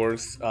Dragon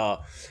Force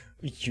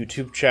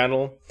YouTube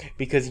channel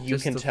because you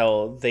can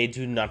tell they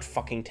do not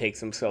fucking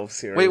take themselves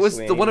seriously. Wait, was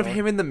the one of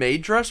him in the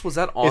maid dress? Was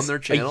that on their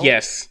channel?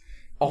 Yes.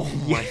 Oh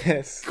my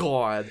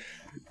god.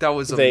 That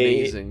was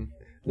amazing.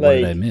 What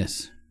did I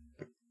miss?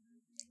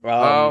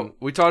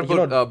 We talked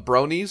about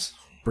bronies.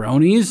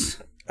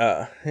 Bronies?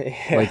 Yeah.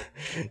 Like,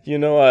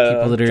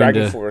 people that are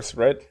Dragon Force,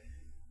 right?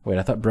 Wait,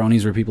 I thought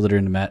bronies were people that are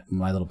into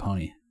My Little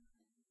Pony.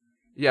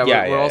 Yeah,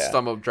 we're all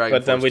stumped up Dragon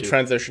Force. But then we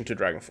transitioned to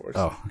Dragon Force.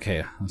 Oh,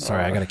 okay. I'm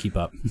sorry, I gotta keep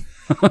up.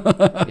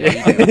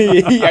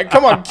 Yeah,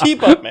 come on,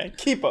 keep up, man.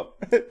 Keep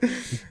up.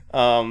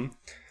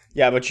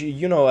 Yeah, but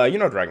you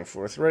know Dragon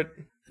Force, right?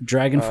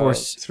 Dragon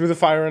Force Through the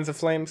Fire and the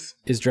Flames.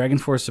 Is Dragon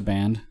Force a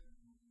band?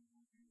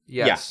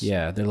 Yes.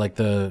 Yeah, they're like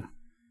the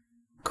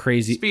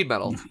crazy speed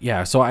metal.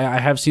 Yeah, so I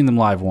have seen them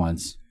live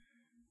once,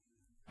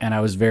 and I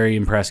was very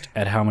impressed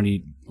at how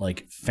many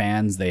like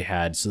fans they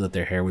had, so that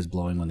their hair was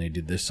blowing when they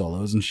did their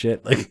solos and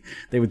shit. Like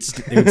they would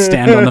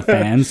stand on the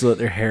fans so that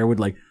their hair would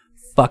like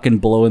fucking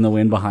blow in the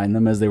wind behind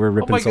them as they were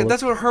ripping. Oh my solos. god,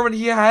 that's what Herman.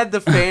 He had the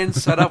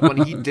fans set up when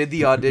he did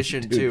the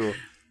audition too.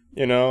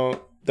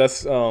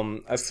 That's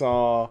I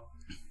saw.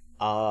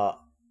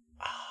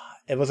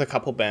 It was a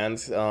couple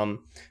bands.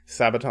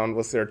 Sabaton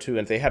was there too,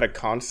 and they had a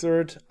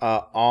concert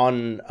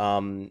in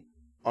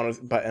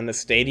a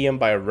stadium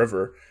by a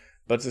river,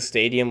 but the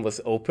stadium was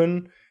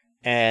open,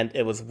 and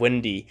it was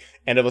windy,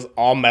 and it was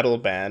all metal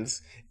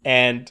bands.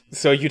 And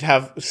so you'd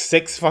have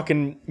 6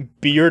 fucking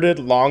bearded,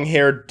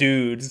 long-haired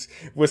dudes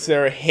with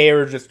their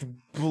hair just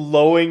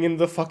blowing in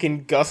the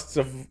fucking gusts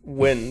of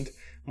wind.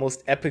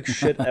 Most epic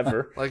shit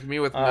ever. Like me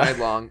with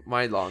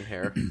my long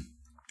hair.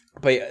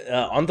 But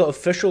on the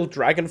official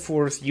Dragon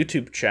Force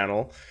YouTube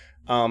channel,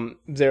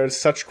 there's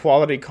such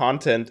quality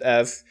content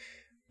as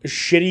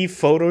shitty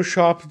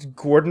photoshopped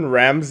Gordon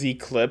Ramsay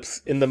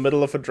clips in the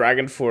middle of a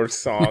Dragon Force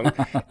song,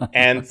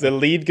 and the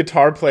lead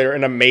guitar player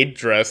in a maid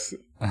dress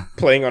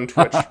playing on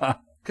Twitch.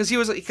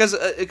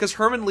 Because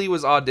Herman Lee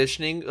was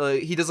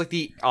auditioning. He does like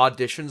the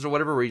auditions or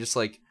whatever, where he just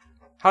like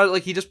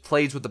he just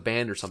plays with the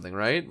band or something,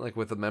 right? Like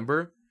with a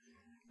member.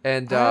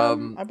 And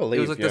I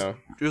believe it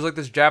was like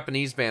this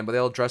Japanese band, but they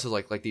all dress as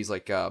like these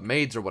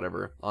maids or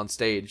whatever on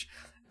stage.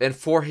 And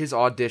for his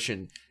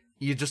audition,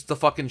 the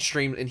fucking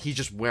stream, and he's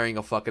just wearing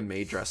a fucking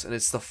maid dress, and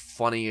it's the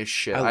funniest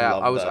shit.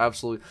 I was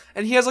absolutely,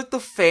 and he has like the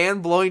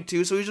fan blowing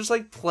too, so he's just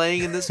like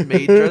playing in this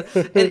maid dress,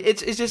 and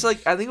it's just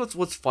like, I think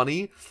what's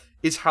funny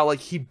is how like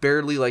he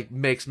barely like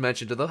makes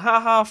mention to the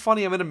haha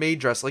funny I'm in a maid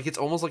dress. Like it's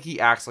almost like he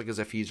acts like as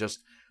if he's just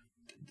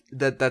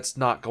that's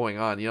not going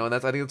on, you know. And I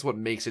think that's what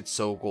makes it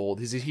so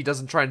gold. He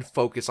doesn't try and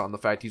focus on the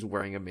fact he's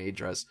wearing a maid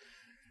dress.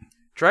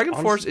 Dragon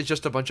Force is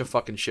just a bunch of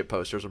fucking shit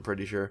posters, I'm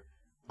pretty sure.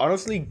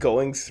 Honestly,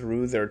 going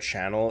through their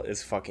channel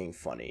is fucking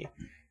funny,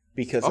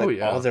 because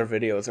all their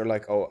videos are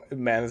like, oh,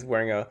 man is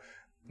wearing a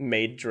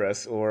maid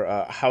dress,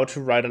 or how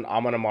to write an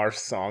Amon Amarth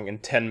song in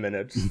 10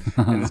 minutes,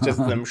 and it's just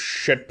them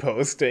shit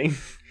posting.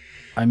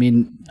 I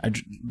mean,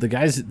 the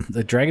guys,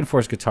 the Dragon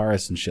Force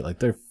guitarists and shit, like,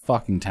 they're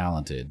fucking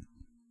talented.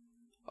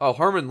 Oh,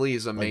 Herman Lee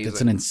is amazing. Like,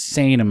 that's an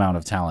insane amount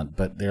of talent,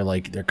 but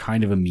they're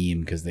kind of a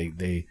meme because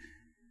they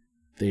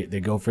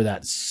go for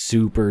that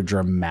super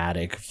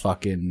dramatic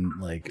fucking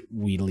like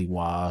wheedly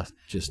wah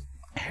just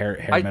hair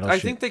metal shit. I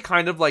think they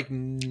kind of like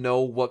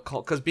know what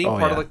because being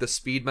part of like the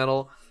speed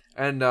metal,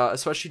 and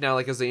especially now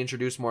like as they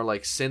introduce more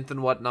like synth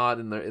and whatnot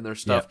in their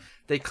stuff,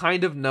 they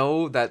kind of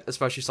know that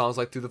especially songs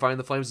like Through the Fire and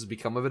the Flames has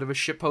become a bit of a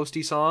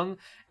shitposty song.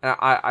 And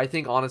I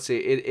think honestly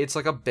it's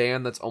like a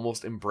band that's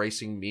almost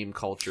embracing meme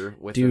culture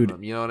within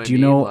them. You know what I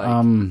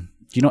mean?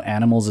 Do you know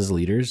Animals as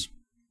Leaders?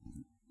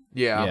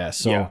 Yeah.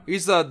 So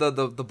he's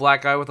the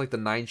black guy with like the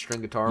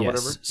 9-string guitar or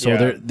whatever.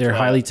 So they're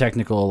highly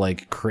technical,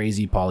 like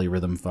crazy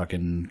polyrhythm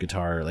fucking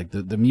guitar. Like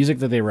the music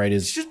that they write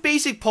is it's just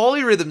basic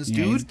polyrhythms,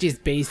 dude. It's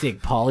just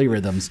basic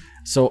polyrhythms.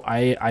 So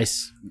I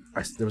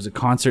there was a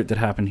concert that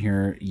happened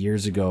here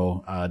years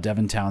ago,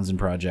 Devin Townsend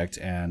Project,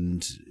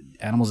 and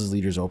Animals as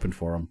Leaders opened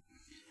for them.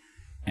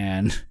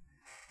 And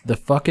the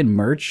fucking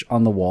merch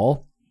on the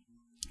wall,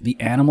 the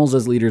Animals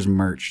as Leaders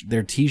merch,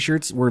 their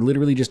t-shirts were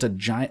literally just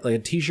a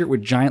t-shirt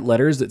with giant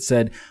letters that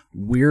said,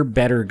 "We're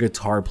better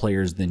guitar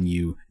players than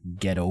you.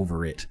 Get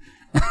over it."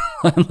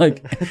 And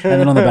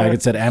then on the back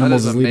it said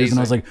Animals as Leaders, and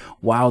I was like,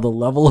 wow, the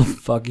level of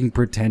fucking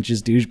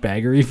pretentious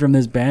douchebaggery from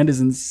this band is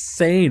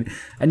insane.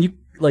 And you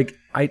like,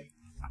 I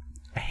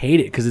hate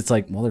it because it's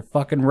like, well, they're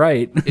fucking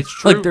right. It's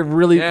true. Like they're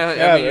really,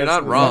 I mean, you're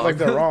not wrong. It's not like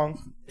they're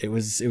wrong. It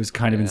was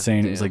kind of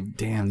insane. Damn. It was like,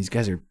 damn, these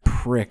guys are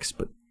pricks,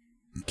 but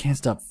you can't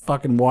stop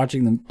fucking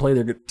watching them play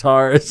their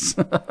guitars.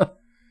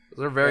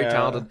 They're very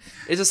talented.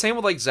 It's the same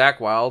with like Zakk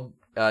Wylde.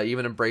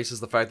 Even embraces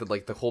the fact that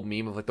like the whole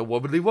meme of like the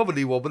wobbly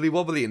wobbly wobbly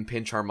wobbly and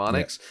pinch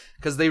harmonics,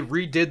 because they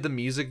redid the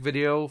music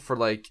video for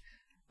like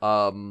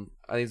I think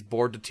it's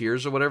Bored to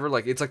Tears or whatever.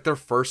 Like it's like their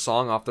first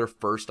song off their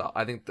first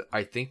I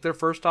think their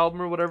first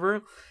album or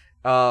whatever.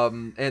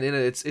 And in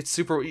it, it's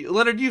super.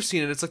 Leonard, you've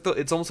seen it. It's like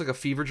it's almost like a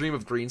fever dream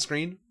of green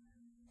screen.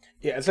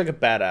 Yeah, it's like a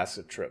bad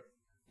acid trip.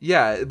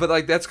 Yeah, but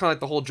like that's kind of like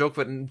the whole joke.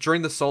 But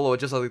during the solo,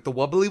 it just has like the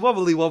wobbly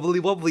wobbly wobbly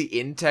wobbly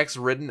in text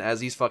written as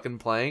he's fucking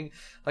playing.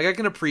 Like I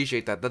can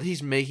appreciate that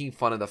he's making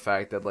fun of the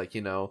fact that like, you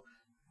know,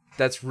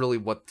 that's really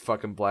what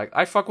fucking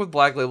I fuck with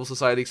Black Label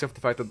Society, except for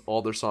the fact that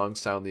all their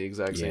songs sound the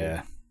exact same.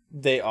 Yeah,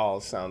 they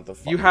all sound the.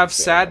 You have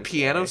sad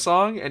piano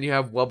song and you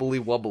have wobbly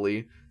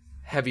wobbly,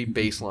 heavy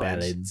bass lines.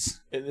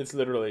 Ballads. It's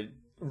literally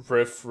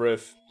riff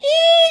riff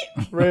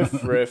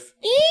riff.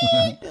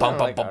 On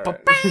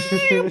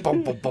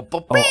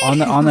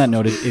that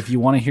note, if you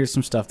want to hear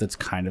some stuff that's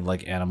kind of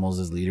like Animals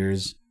as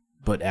Leaders,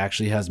 but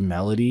actually has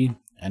melody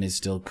and is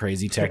still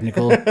crazy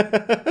technical,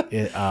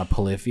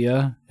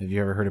 Polyphia. Have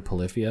you ever heard of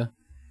Polyphia?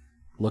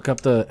 Look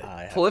up the...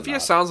 Polyphia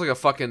sounds like a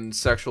fucking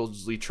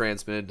sexually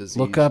transmitted disease.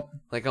 Look up...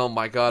 Like, oh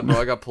my god, bro,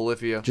 I got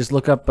Polyphia. Just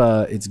look up,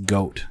 it's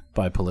Goat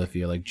by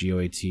Polyphia, like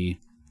Goat.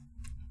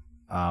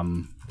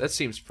 That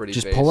seems pretty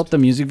Just based. pull up the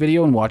music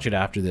video and watch it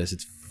after this.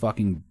 It's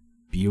fucking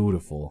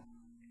beautiful.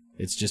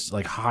 It's just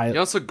like high... You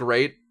know what's a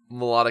great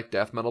melodic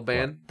death metal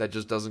band that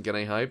just doesn't get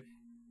any hype?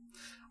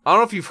 I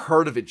don't know if you've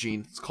heard of it,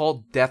 Gene. It's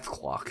called Death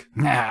Clock.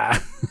 Nah.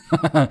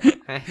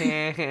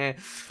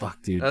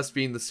 Fuck, dude. That's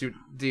being the suit...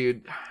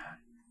 Dude...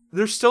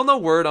 There's still no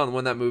word on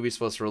when that movie's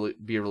supposed to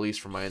be released,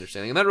 from my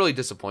understanding, and that really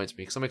disappoints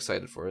me because I'm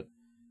excited for it.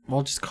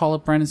 Well, just call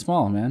up Brandon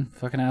Small, man.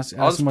 Fucking ask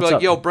I'll just him be what's like,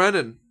 up. "Yo,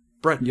 Brandon,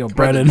 Yo,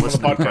 Brendan.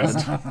 listen to me,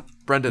 Podcast.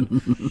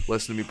 Brendan,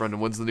 listen to me, Brendan.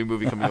 When's the new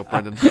movie coming out,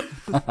 Brendan? Be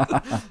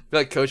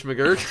like Coach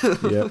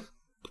McGurk. Yep.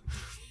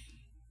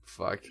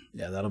 Fuck.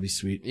 Yeah, that'll be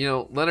sweet. You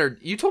know, Leonard,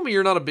 you told me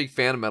you're not a big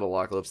fan of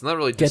Metalocalypse, and that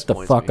really Get the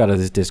disappoints fuck me. out of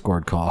this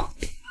Discord call.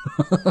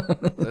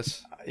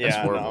 That's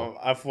Yeah, horrible. no,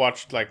 I've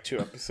watched like 2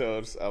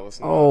 episodes. I was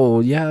not. Oh,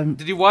 yeah.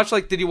 Did you watch?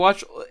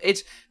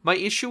 It's my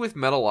issue with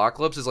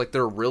Metalocalypse is like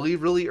their really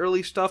really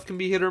early stuff can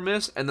be hit or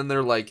miss, and then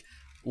their like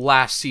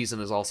last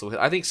season is also hit.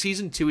 I think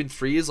season 2 and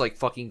 3 is like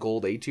fucking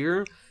gold A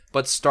tier,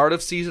 but start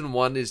of season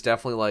 1 is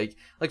definitely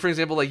like for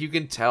example, like you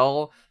can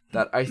tell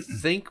that I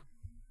think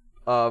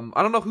I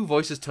don't know who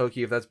voices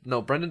Toki. If that's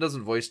no, Brendan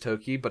doesn't voice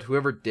Toki, but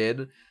whoever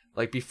did.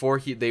 Like before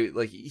he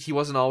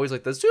wasn't always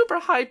like the super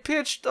high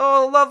pitched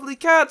lovely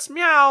cats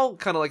meow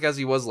kind of like as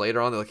he was later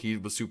on, like he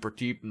was super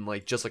deep and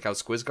like just like how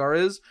Squizgar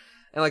is,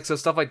 and like so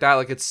stuff like that,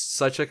 like it's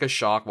such like a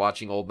shock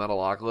watching old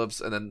Metalocalypse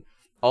and then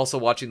also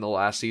watching the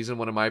last season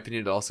when in my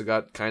opinion it also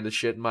got kind of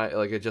shit in my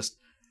like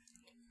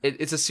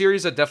it's a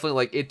series that definitely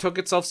like it took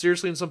itself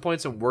seriously in some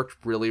points and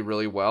worked really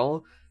really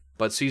well,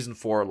 but season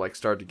 4 like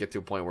started to get to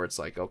a point where it's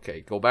like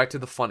okay, go back to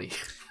the funny.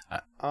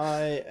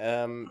 I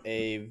am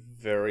a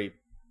very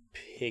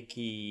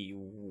picky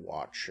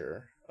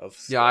watcher of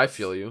stuff. Yeah, I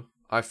feel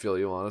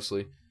you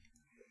honestly.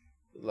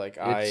 Like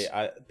It's-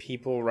 I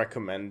people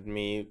recommend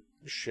me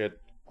shit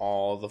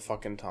all the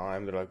fucking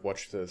time. They're like,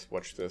 watch this.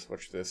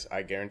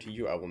 I guarantee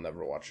you I will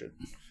never watch it.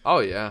 Oh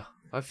yeah,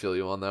 I feel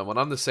you on that one.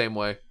 I'm the same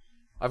way.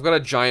 I've got a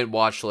giant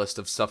watch list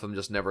of stuff I'm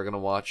just never gonna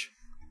watch.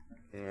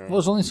 Yeah. Well,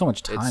 there's only so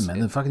much time, It's- man.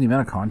 The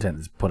amount of content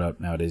that's put out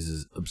nowadays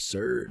is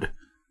absurd.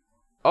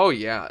 Oh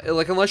yeah,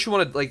 like unless you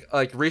want to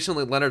like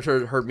recently Leonard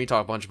heard me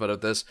talk a bunch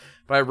about this,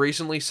 but I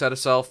recently set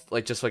myself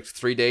like just like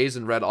 3 days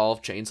and read all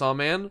of Chainsaw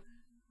Man.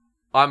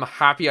 I'm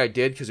happy I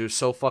did because it was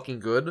so fucking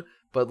good.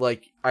 But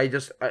like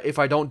if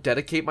I don't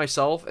dedicate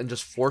myself and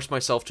just force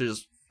myself to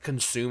just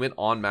consume it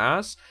en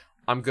masse,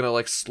 I'm gonna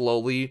like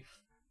slowly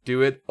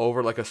do it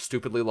over like a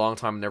stupidly long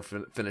time and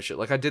never finish it.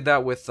 Like I did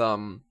that with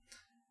Stone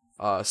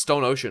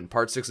Ocean,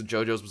 Part 6 of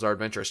JoJo's Bizarre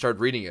Adventure. I started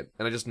reading it,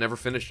 and I just never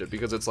finished it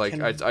because it's like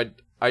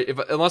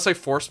unless I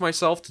force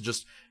myself to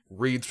just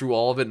read through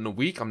all of it in a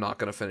week, I'm not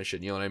gonna finish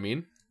it. You know what I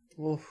mean?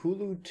 Will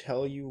Hulu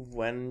tell you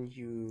when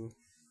you?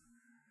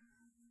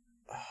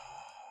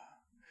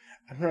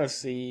 I'm gonna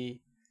see,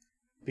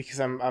 because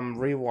I'm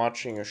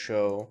rewatching a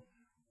show,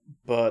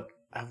 but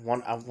I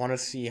want to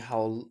see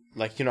how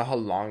like how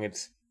long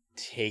it's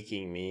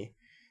taking me,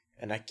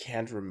 and I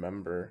can't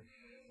remember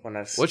when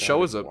I. What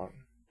show is it?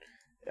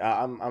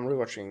 I'm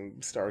rewatching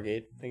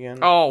Stargate again.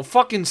 Oh,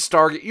 fucking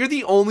Stargate! You're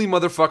the only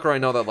motherfucker I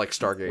know that likes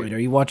Stargate. Wait, are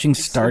you watching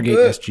so Stargate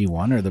good.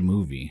 SG-1 or the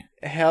movie?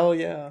 Hell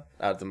yeah!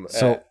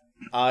 So,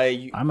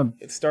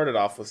 it started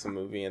off with the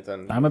movie and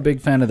then I'm a big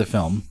fan of the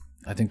film.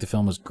 I think the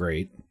film was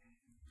great.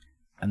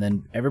 And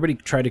then everybody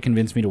tried to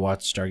convince me to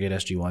watch Stargate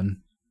SG-1.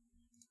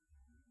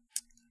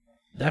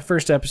 That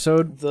first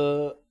episode,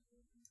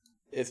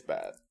 it's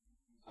bad.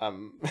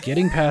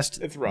 getting past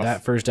It's rough.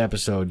 that first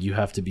episode, you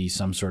have to be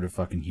some sort of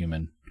fucking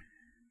human.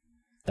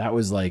 That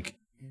was like,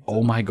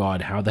 oh my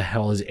god, how the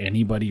hell is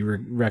anybody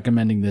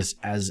recommending this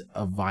as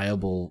a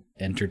viable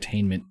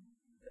entertainment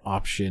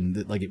option?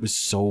 That like it was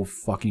so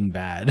fucking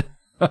bad.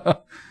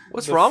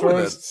 What's wrong with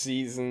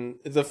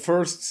it? The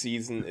first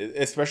season,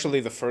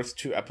 especially the first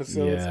 2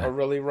 episodes, Yeah. are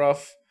really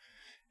rough,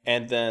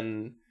 and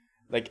then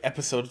like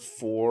episode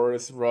 4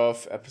 is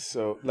rough.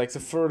 The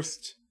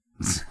first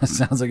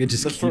Sounds like it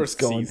just keeps first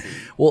going. season.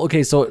 Well,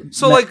 okay, so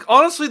Like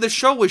honestly, the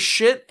show was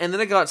shit, and then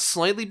it got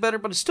slightly better,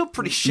 but it's still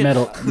pretty shit.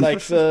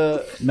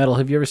 Metal.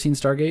 Have you ever seen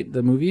Stargate,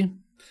 the movie?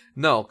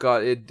 No,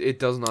 God, it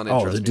does not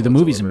interest me. The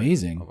movie's whatsoever.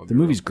 amazing. I'm gonna The be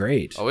movie's real.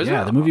 great. Oh, is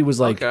yeah, it? the movie was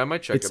like Okay, I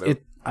might check it out.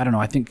 I don't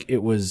know. I think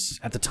it was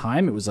at the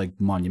time. It was like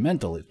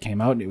monumental. It came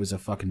out and it was a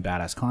fucking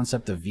badass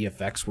concept. The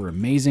VFX were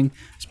amazing,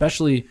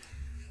 especially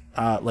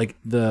like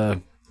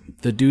the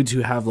dudes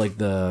who have like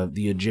the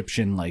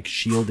Egyptian like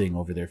shielding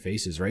over their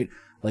faces, right?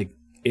 Like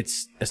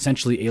it's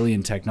essentially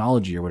alien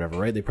technology or whatever,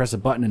 right? They press a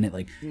button and it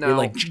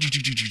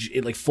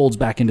like folds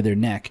back into their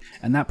neck,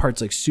 and that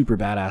part's like super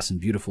badass and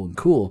beautiful and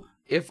cool.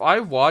 If I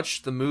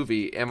watch the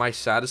movie, am I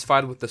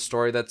satisfied with the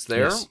story that's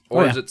there, Yes.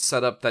 or Oh, is yeah. it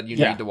set up that you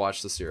Yeah. need to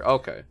watch the series?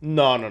 Okay.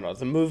 No.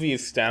 The movie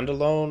is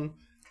standalone,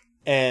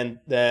 and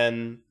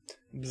then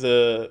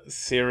the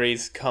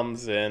series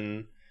comes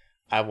in.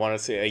 I want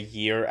to say a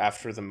year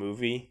after the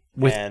movie,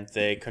 and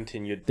they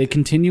continued. They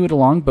continue it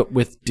along, but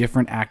with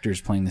different actors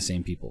playing the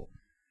same people.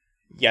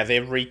 Yeah, they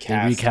They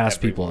recast.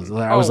 recast people.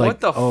 everyone. I was Oh, like,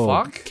 what the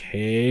fuck?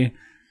 Okay.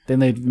 Then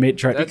they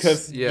try. That's-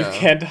 Because yeah. you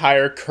can't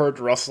hire Kurt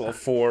Russell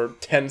for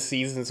 10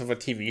 seasons of a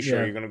TV show.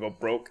 Yeah. You're gonna go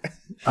broke.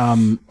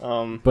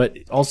 But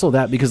also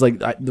that because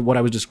like what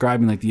I was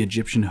describing, like the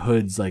Egyptian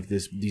hoods, like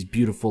these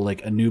beautiful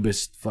like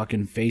Anubis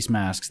fucking face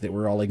masks that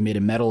were all like made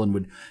of metal and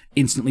would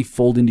instantly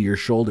fold into your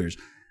shoulders.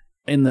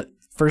 In the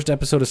first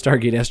episode of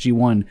Stargate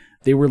SG-1,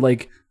 they were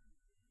like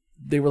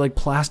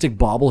plastic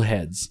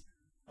bobbleheads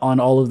on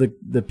all of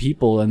the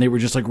people, and they were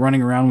just like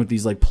running around with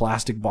these like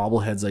plastic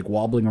bobbleheads like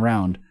wobbling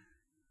around,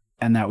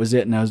 and that was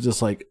it. And I was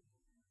just like,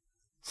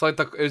 It's like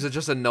is it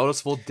just a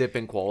noticeable dip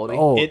in quality?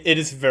 Oh, It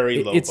is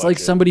very low. it's like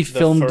budget. somebody The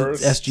filmed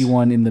first-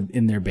 SG1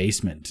 in their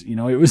basement. You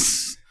know, it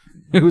was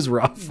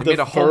rough. They made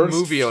a whole first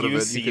movie out of few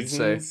it, you could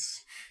say.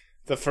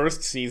 The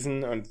first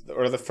season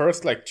or the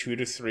first like 2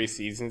 to 3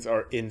 seasons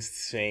are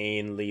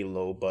insanely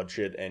low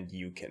budget, and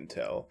you can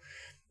tell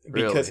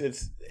because Really?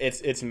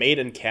 it's made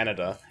in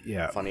Canada.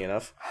 Yeah. Funny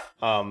enough.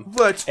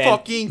 Let's and-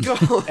 fucking go.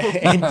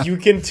 And you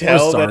can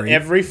tell that sorry.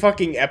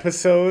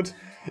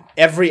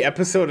 every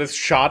episode is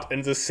shot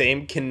in the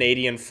same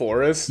Canadian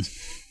forest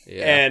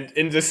Yeah. and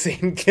in the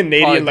same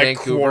Canadian like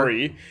Vancouver.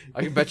 quarry.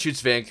 I can bet you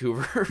it's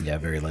Vancouver. Yeah,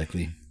 very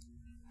likely.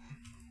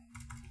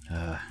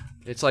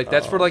 It's like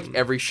that's where like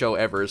every show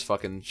ever is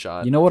fucking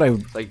shot. You know what I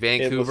like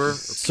Vancouver.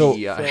 was so-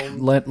 PEI. Filmed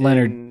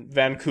Leonard in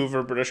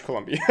Vancouver, British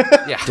Columbia.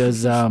 Yeah.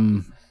 does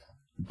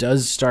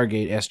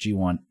Stargate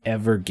SG1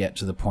 ever get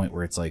to the point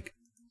where it's like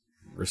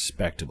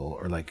respectable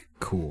or like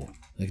cool?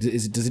 Like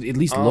does it at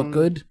least look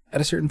good at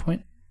a certain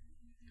point?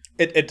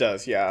 It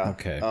does, yeah.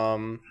 Okay.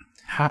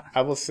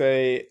 I will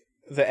say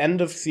the end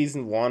of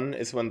season 1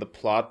 is when the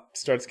plot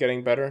starts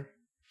getting better.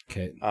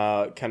 Okay.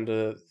 Kind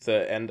of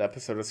the end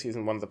episode of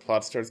season 1, the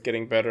plot starts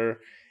getting better,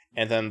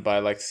 and then by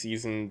like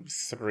season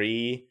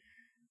 3,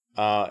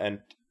 and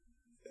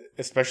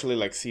especially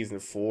like season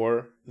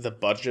 4, the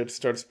budget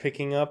starts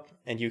picking up,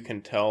 and you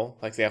can tell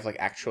like they have like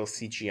actual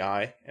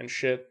CGI and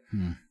shit.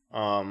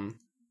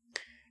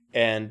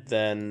 And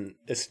then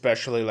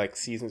especially like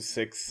season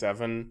 6,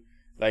 7,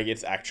 like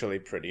it's actually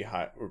pretty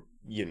high,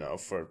 you know,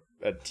 for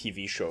a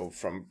TV show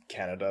from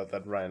Canada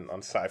that ran on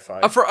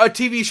Sci-Fi. For a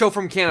TV show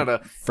from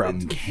Canada.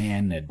 From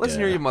Canada. Listen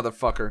here, you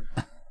motherfucker.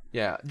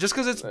 Yeah, just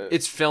because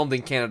it's filmed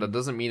in Canada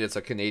doesn't mean it's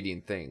a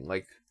Canadian thing.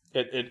 Like,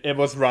 It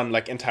was run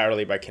like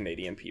entirely by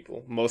Canadian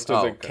people. Most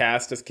of the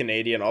cast is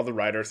Canadian. All the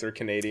writers are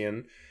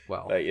Canadian.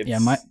 well, Like it's,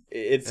 Yeah,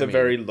 it's a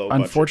very low.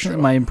 Unfortunately,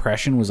 budget my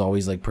impression was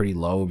always like pretty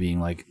low. Being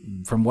like,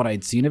 from what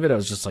I'd seen of it, I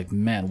was just like,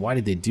 man, why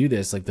did they do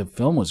this? Like the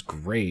film was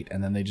great,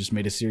 and then they just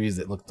made a series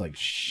that looked like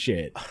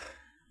shit.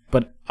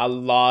 But a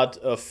lot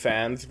of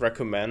fans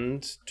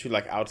recommend to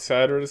like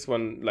outsiders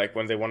when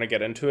they want to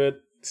get into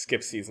it,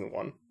 skip season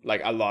 1.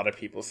 Like a lot of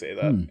people say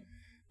that.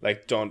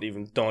 Like don't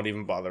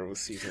even bother with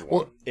season 1.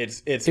 Well,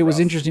 It was was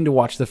interesting to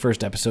watch the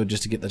first episode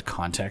just to get the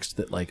context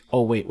that like,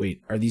 oh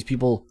wait, are these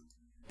people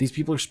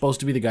are supposed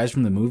to be the guys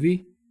from the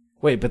movie?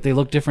 Wait, but they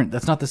look different.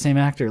 That's not the same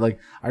actor. Like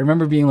I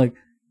remember being like,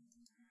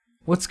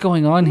 what's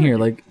going on here?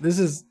 Like this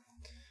is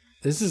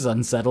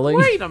unsettling.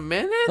 wait a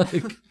minute.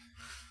 Like,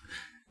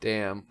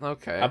 Damn.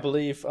 Okay. I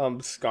believe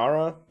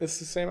Skara is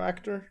the same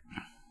actor.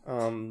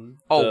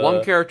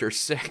 One character's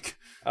sick.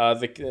 I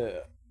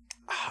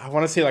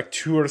want to say like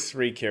 2 or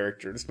 3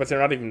 characters, but they're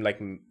not even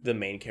like the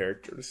main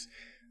characters.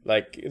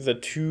 Like the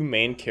 2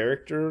 main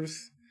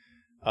characters,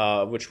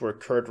 which were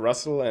Kurt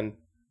Russell and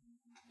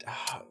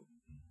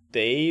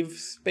Dave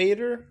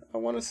Spader, I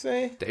want to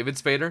say. David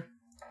Spader,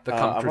 the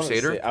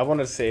Crusader. I want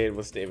to say it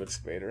was David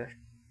Spader.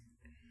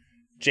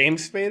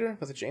 James Spader?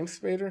 Was it James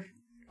Spader?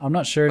 I'm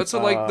not sure. But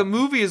so like the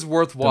movie is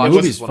worth The watching.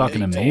 movie's is what I'm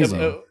fucking being told.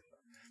 amazing.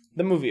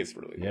 The movie is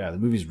really good. Yeah, the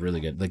movie's really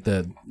good. Like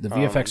the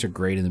VFX are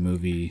great in the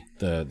movie.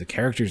 The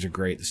characters are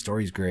great. The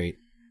story's great.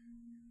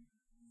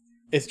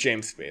 It's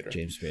James Spader.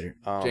 James Spader.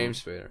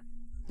 James Spader.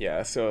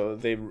 Yeah, so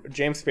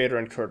James Spader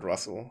and Kurt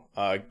Russell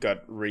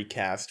got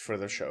recast for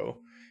the show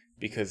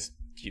because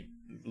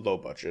low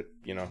budget,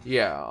 you know.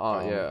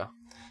 Yeah. Yeah.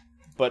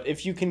 But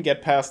if you can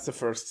get past the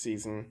first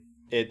season,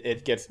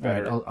 it gets All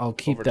right, better. I'll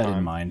keep over that in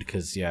time. mind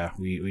because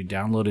we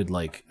downloaded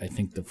like I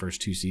think the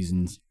first 2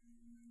 seasons,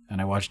 and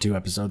I watched 2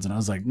 episodes, and I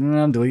was like,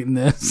 I'm deleting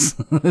this.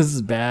 This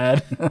is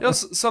bad. You know,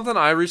 something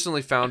I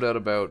recently found out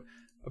about.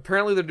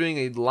 Apparently, they're doing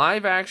a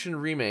live-action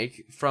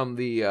remake from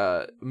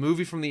the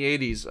movie from the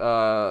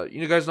 80s.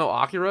 You guys know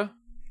Akira,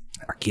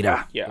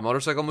 Akira. Yeah. the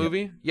motorcycle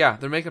movie? Yeah,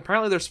 they're making.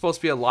 Apparently, there's supposed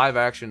to be a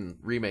live-action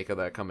remake of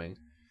that coming,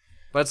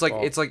 but it's like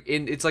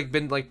Well-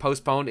 been like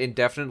postponed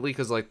indefinitely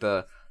because like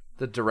the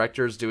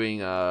director's doing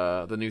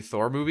the new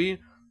Thor movie,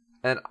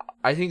 and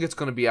I think it's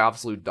going to be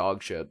absolute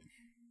dog shit.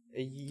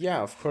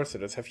 Yeah, of course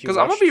it is. Have you 'Cause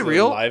I'm gonna watched be the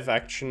real- live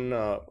action But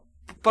I'm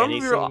gonna be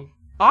anything? real,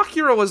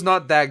 Akira was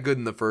not that good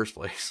in the first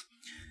place.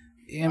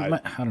 Yeah,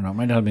 I don't know. It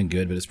might not have been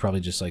good, but it's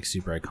probably just like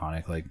super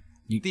iconic. Like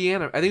I think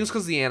it's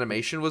because the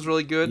animation was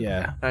really good.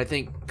 Yeah. And I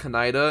think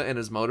Kaneda and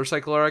his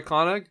motorcycle are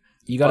iconic.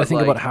 you got to But, think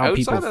like, about how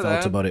people outside of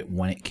felt that- about it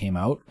when it came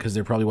out because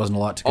there probably wasn't a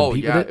lot to Oh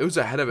compete yeah, with it was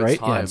ahead of its right?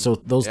 time. Yeah, so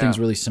those things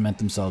Yeah. really cement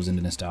themselves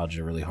into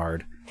nostalgia really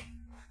hard.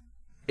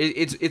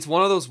 It's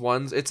one of those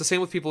ones. It's the same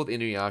with people with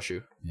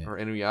Inuyasha or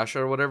Inuyasha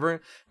or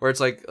whatever, where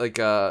it's like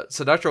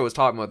Sadetro was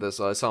talking about this.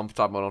 I saw him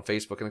talking about it on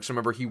Facebook, and I just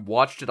remember he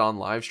watched it on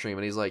live stream,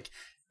 and he's like,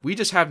 "We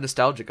just have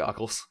nostalgia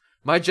goggles.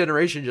 My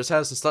generation just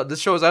has this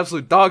show is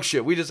absolute dog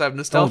shit. We just have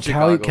nostalgia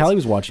goggles." Callie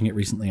was watching it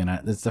recently, and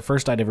it's the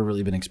first I'd ever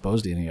really been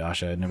exposed to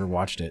Inuyasha. I'd never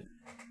watched it,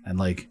 and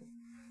like,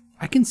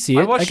 I can see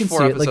it. I watched can 4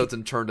 see episodes it.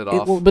 and turned it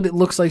off. But it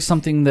looks like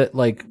something that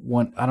like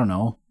one. I don't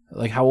know.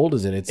 Like how old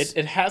is it? It's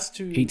It has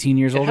to 18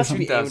 years old or It has to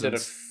be something? aimed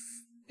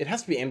at it has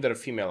to be aimed at a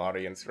female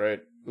audience, right?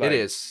 It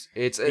is.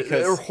 It's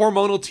because-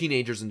 hormonal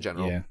teenagers in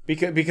general. Yeah.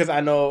 Because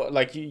I know,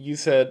 like you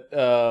said,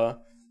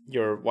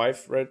 your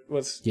wife, right,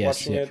 was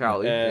watching it.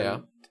 Callie,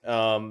 and,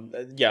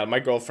 my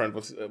girlfriend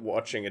was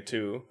watching it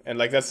too, and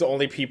like that's the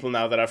only people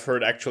now that I've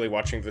heard actually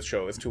watching the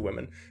show is 2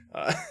 women.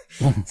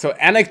 So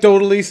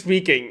anecdotally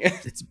speaking,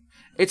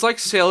 It's like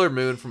Sailor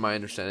Moon, from my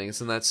understanding.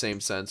 It's in that same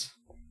sense.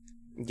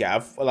 yeah,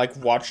 I've like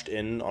watched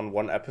in on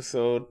one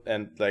episode,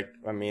 and like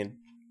I mean,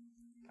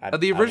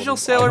 The original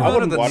Sailor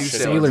Moon or the new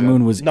Sailor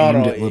Moon was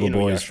aimed at little you know,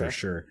 boys for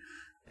sure.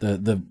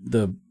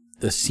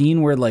 The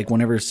scene where like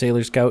whenever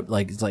Sailor Scout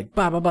like it's like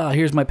ba ba ba,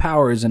 here's my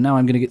powers, and now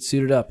I'm gonna get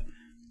suited up.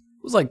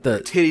 It was like the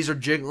Titties are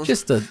jiggling.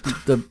 just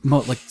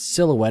like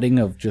silhouetting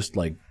of just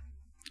like,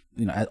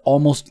 you know,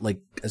 almost like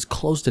as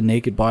close to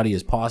naked body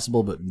as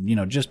possible, but you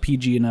know, just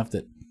PG enough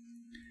that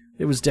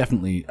it was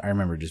definitely. I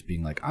remember just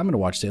being like, I'm gonna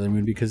watch Sailor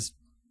Moon because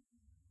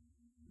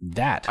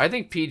that. I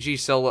think PG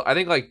solo. I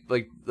think like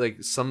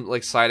some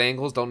like side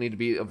angles don't need to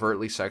be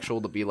overtly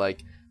sexual to be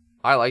like,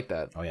 I like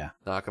that. Oh yeah.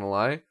 Not gonna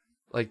lie.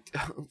 Like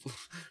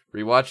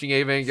rewatching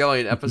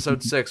Evangelion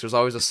episode 6, there's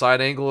always a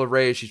side angle of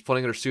Rei. She's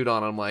putting her suit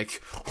on. I'm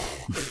like,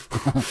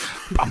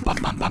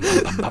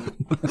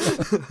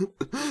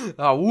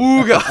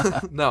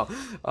 wooga. No,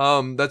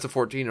 that's a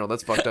 14-year-old.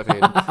 That's fucked up,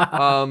 Hayden.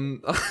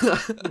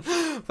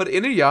 But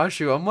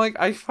Inuyasha, I'm like,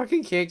 I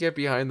fucking can't get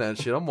behind that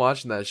shit. I'm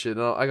watching that shit.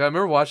 And I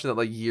remember watching that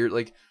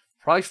like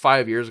probably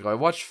 5 years ago. I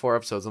watched 4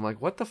 episodes. I'm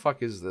like, what the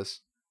fuck is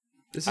this?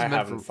 This is I meant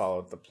haven't for.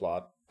 followed the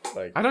plot.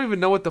 Like I don't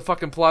even know what the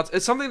fucking plot's.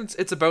 It's something.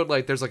 It's about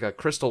like there's like a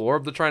crystal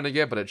orb they're trying to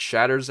get, but it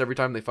shatters every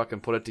time they fucking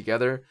put it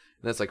together, and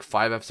that's like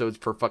 5 episodes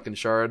per fucking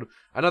shard.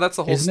 I know that's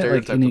the whole Isn't it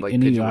like stereotype that like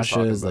Pigeon was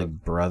talking Inuyasha's about.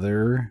 like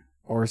brother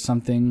or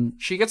something?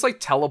 She gets like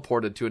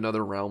teleported to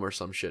another realm or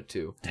some shit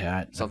too.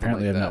 Yeah, Something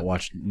apparently like I've that. not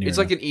watched. It's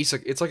like an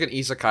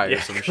isekai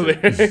or some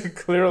clearly, shit.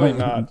 clearly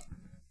not.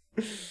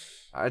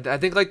 I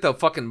think like the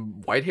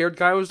fucking white-haired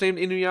guy was named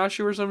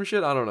Inuyasha or some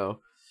shit. I don't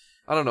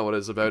know what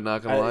it's about.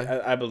 Not gonna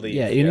lie. I believe.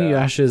 Yeah,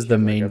 Inuyasha is the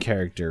main like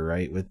character,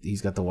 right? With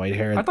he's got the white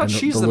hair. I thought and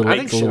she's the the- little, I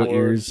think the she little was.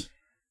 ears.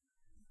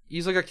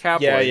 He's like a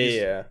cowboy.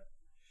 Yeah.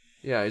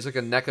 Yeah, he's like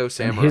a Neko And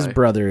samurai. his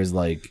brother is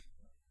like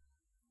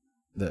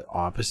the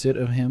opposite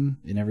of him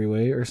in every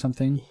way, or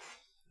something.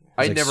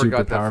 I like, never super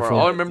got that far. powerful.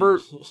 All I remember.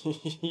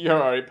 You're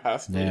already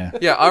past me. Yeah.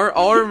 Yeah,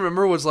 all I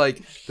remember was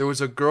like there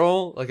was a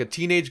girl, like a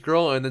teenage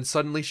girl, and then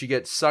suddenly she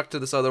gets sucked to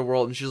this other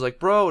world, and she's like,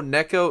 "Bro,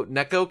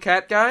 Neko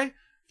cat guy,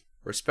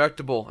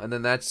 respectable." And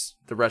then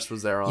the rest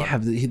was there on. Yeah,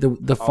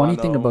 the funny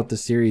thing know. about the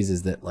series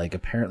is that like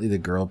apparently the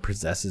girl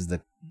possesses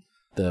the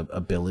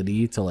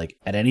ability to like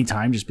at any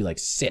time just be like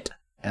sit,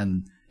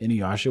 and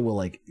Inuyasha will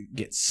like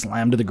get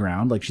slammed to the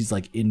ground, like she's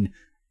like in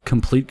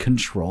complete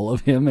control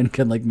of him and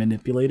can like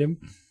manipulate him,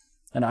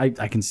 and I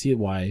can see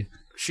why.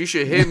 She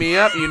should hit me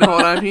up. You know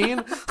what I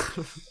mean?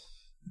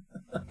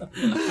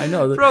 I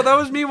know that. Bro, that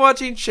was me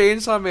watching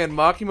Chainsaw Man.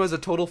 Makima's a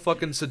total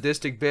fucking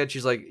sadistic bitch.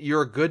 She's like,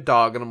 "You're a good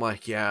dog," and I'm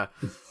like, "Yeah,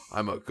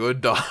 I'm a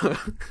good dog."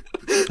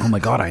 Oh my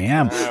god, I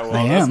am. Well,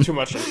 I am. that's too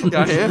much information.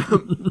 Yeah, I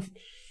am.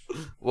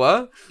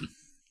 What?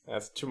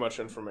 That's too much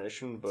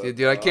information. But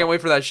Dude, I can't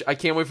wait for that. I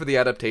can't wait for the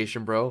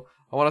adaptation, bro.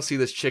 I want to see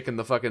this chick in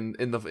the fucking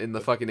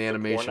fucking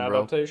animation, porn bro.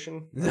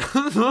 adaptation.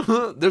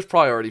 There's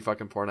probably already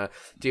fucking porn.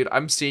 Dude,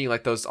 I'm seeing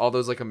like all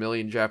those like a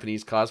million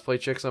Japanese cosplay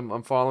chicks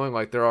I'm following.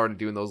 Like they're already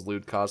doing those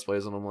lewd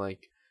cosplays, and I'm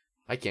like,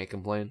 I can't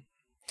complain.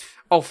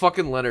 Oh,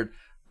 fucking Leonard.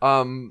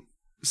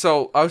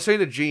 So I was saying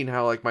to Gene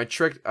how like my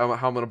trick, how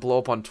I'm gonna blow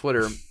up on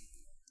Twitter,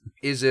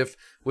 is if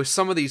with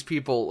some of these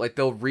people, like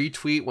they'll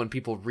retweet when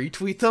people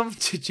retweet them.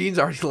 Gene's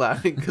already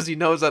laughing because he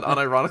knows that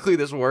unironically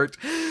this worked.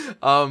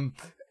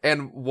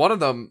 And one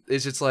of them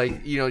is it's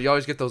like, you know, you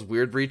always get those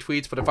weird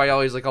retweets, but if I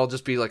always like, I'll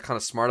just be like kind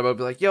of smart about it,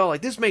 be like, yo,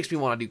 like this makes me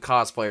want to do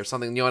cosplay or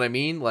something. You know what I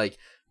mean? Like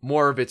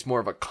it's more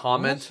of a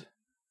comment. What?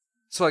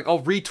 So like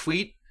I'll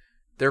retweet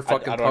their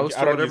fucking I post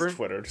don't or whatever. use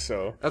Twitter,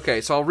 so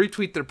Okay, so I'll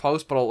retweet their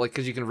post, but I'll like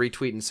because you can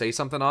retweet and say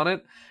something on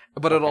it.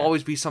 But it'll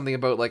always be something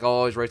about like I'll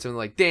always write something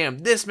like, "Damn,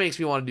 this makes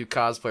me want to do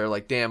cosplay," or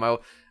like, "Damn, I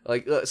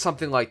like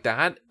something like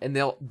that," and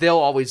they'll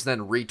always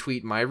then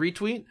retweet my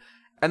retweet,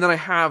 and then I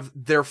have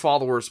their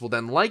followers will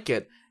then like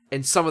it,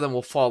 and some of them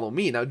will follow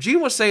me. Now,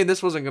 Gene was saying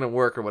this wasn't gonna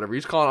work or whatever.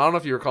 He's calling. I don't know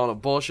if you were calling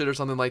it bullshit or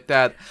something like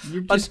that.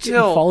 You're just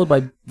Until getting followed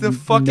by the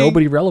fucking-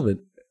 nobody relevant.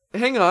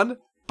 Hang on.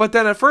 But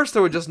then at first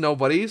there were just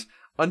nobodies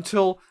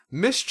until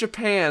Miss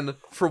Japan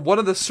for one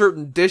of the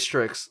certain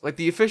districts, like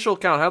the official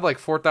account had like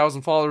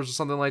 4,000 followers or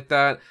something like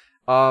that,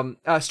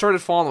 started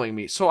following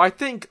me. So I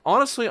think,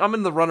 honestly, I'm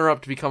in the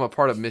runner-up to become a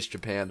part of Miss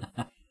Japan.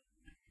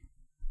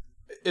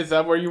 is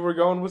that where you were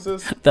going with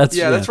this? That's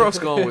That's where I was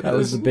going with That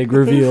was this. the big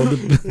reveal,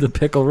 the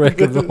pickle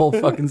Rick of the whole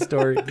fucking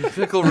story.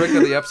 Pickle Rick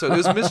of the episode. It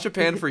was Miss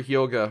Japan for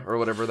Hyoga or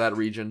whatever, that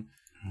region.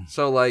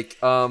 So like,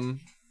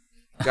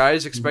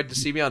 Guys, expect to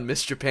see me on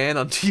Miss Japan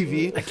on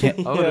TV. I can't.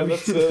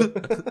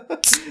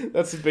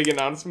 That's a big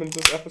announcement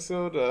this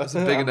episode. That's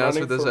a big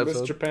announcement this episode.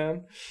 Miss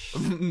Japan.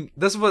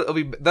 That's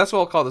what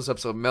I'll call this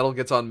episode. Metal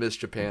gets on Miss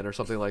Japan or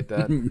something like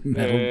that.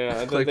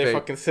 Yeah. And then they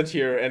fucking sit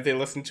here and they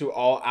listen to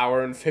all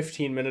hour and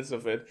 15 minutes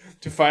of it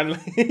to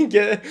finally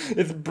get.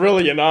 It's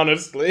brilliant,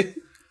 honestly.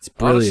 It's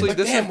brilliant. Honestly,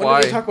 this Damn, is when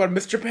why did they talk about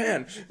Miss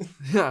Japan?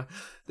 Yeah,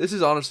 this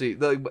is honestly,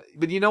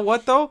 but you know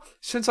what though?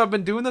 Since I've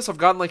been doing this, I've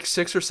gotten like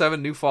 6 or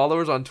 7 new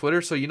followers on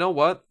Twitter. So you know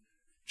what?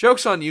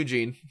 Joke's on you,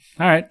 Gene.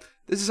 All right.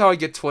 This is how I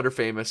get Twitter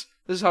famous.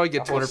 This is how I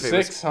get Twitter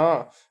famous. 6,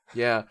 huh?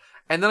 Yeah,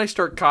 and then I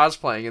start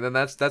cosplaying, and then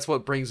that's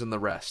what brings in the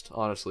rest.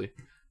 Honestly.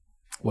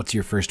 What's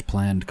your first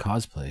planned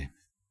cosplay?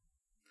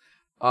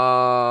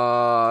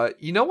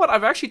 You know what?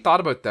 I've actually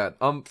thought about that.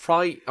 I'm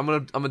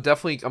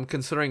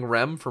considering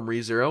Rem from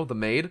ReZero, the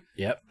maid.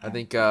 Yep. I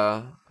think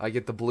I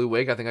get the blue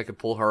wig. I think I could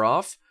pull her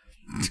off.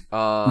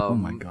 Oh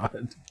my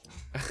god.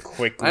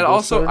 Quick. And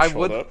also,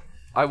 search,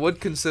 I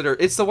would consider,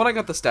 it's the one I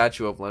got the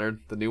statue of, Leonard,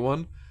 the new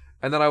one.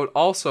 And then I would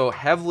also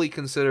heavily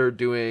consider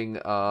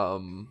doing I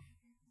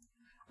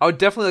would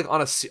definitely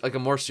on a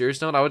more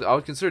serious note, I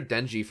would consider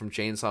Denji from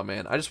Chainsaw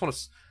Man. I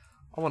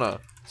want to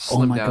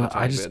slim down a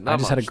tiny bit. I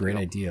just had a great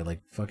idea.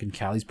 Like fucking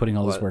Callie's putting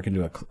all this work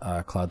into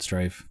a Cloud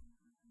Strife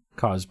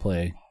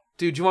cosplay.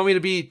 Dude, do you want me to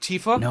be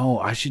Tifa? No,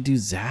 I should do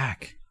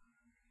Zack.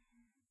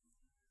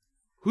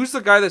 Who's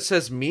the guy that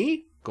says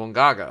me?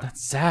 Gongaga.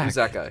 That's Zack. Who's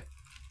that guy?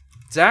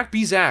 Zack,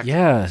 be Zack.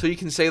 Yeah. So you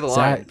can say the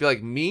Zack. line. Be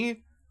like,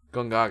 me,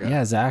 Gongaga.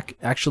 Yeah, Zack.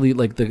 Actually,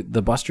 like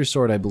the Buster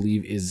Sword, I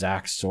believe, is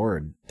Zack's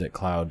sword that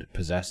Cloud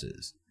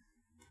possesses.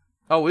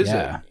 Oh, is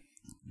it?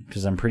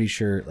 Because I'm pretty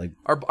sure, like...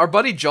 Our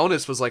buddy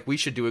Jonas was like, we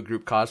should do a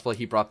group cosplay.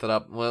 He brought that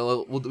up.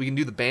 Well, we can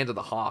do the Band of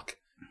the Hawk.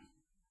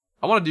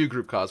 I want to do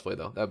group cosplay,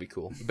 though. That'd be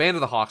cool. The Band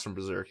of the Hawks from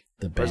Berserk.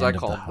 Or as I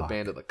call it, the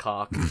Band of the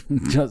Cock.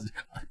 That's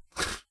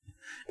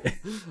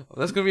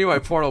going to be my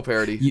porno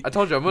parody. I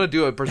told you, I'm going to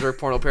do a Berserk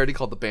porno parody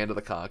called the Band of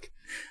the Cock.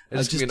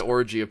 It's going to be an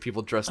orgy of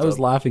people dressed up. I was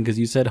laughing because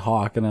you said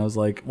hawk, and I was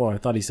like, well, I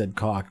thought he said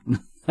cock.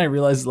 I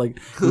realized like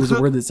it was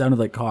a word that sounded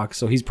like cock,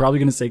 so he's probably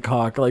going to say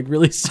cock like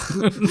really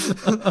soon.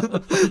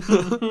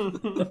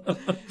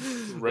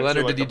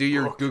 Leonard, did you do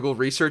your Google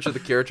research of the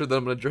character that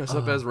I'm going to dress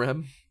up as,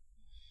 Rem?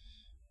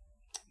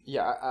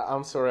 Yeah,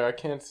 I'm sorry, I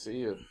can't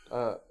see it.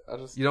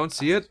 You don't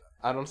see it?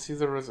 I don't see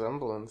the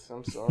resemblance.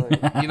 I'm sorry.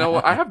 You know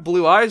what? I have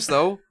blue eyes,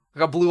 though. I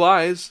got blue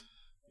eyes.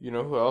 You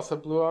know who else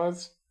had blue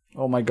eyes?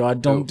 Oh my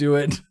god, don't do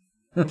it.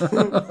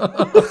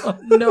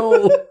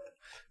 No.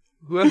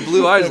 Who had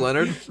blue eyes,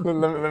 Leonard?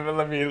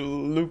 Let me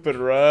loop it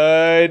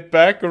right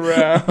back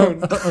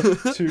around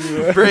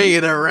to bring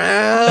it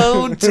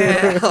around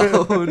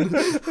town.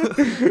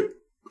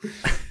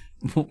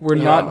 We're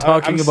not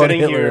talking about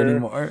Hitler here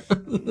anymore. No,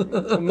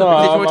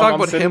 can we talk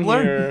about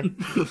Himmler?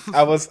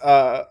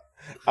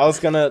 I was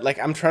gonna, like,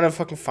 I'm trying to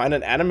fucking find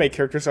an anime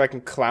character so I can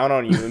clown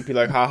on you and be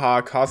like,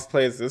 haha,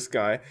 cosplay as this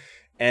guy.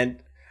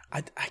 And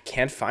I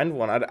can't find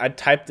one. I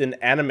typed in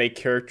anime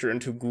character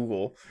into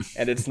Google,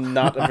 and it's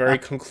not a very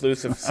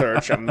conclusive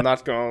search, I'm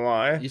not gonna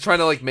lie. You trying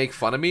to, like, make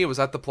fun of me? Was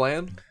that the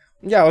plan?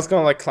 Yeah, I was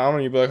gonna, like, clown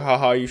on you, be like,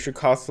 haha, you should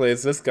cosplay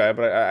as this guy,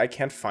 but I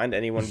can't find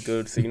anyone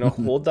good. So,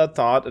 hold that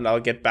thought, and I'll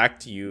get back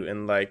to you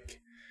in,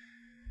 like,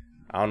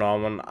 I don't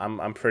know,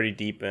 I'm pretty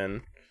deep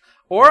in.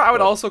 Or I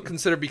would also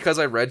consider, because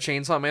I read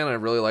Chainsaw Man and I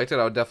really liked it,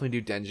 I would definitely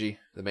do Denji,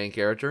 the main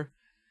character.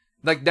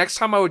 Like, next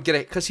time I would get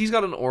it, because he's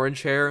got an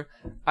orange hair.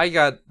 I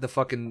got the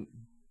fucking...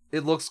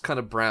 It looks kind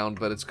of brown,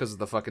 but it's because of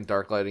the fucking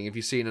dark lighting. If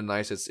you see it in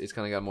nice, it's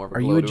kind of got more of a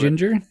glow. Are you a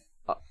ginger?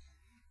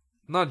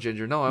 Not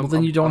ginger, no. Well,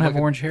 then you don't have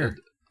orange hair.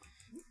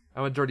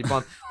 I'm a dirty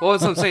blonde. Well,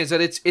 that's what I'm saying, is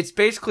that it's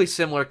basically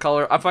similar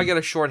color. If I get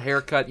a short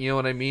haircut, you know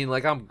what I mean?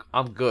 Like, I'm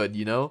good,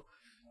 you know?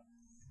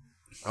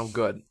 I'm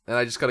good. And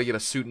I just got to get a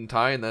suit and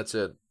tie, and that's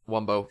it.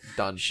 Wumbo,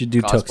 done. You should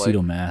do cosplay.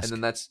 Tuxedo Mask. And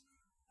then that's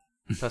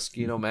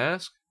Tuxedo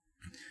Mask.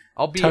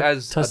 I'll be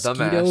as a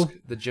dumbass,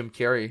 the Jim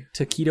Carrey.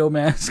 Tuxedo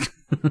Mask.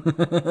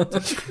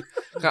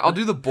 I'll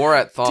do the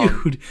Borat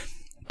thong.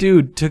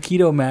 Dude,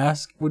 Tuxedo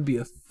Mask would be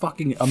a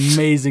fucking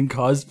amazing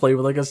cosplay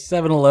with like a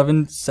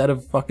 7-Eleven set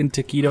of fucking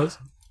taquitos.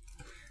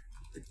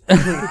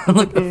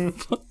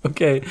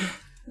 Okay.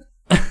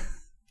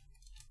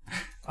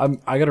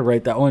 I gotta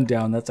write that one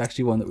down. That's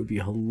actually one that would be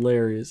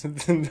hilarious.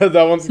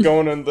 That one's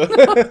going in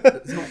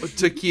the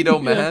Tuxedo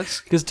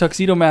Mask. Because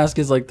Tuxedo Mask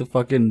is like the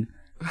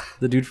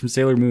dude from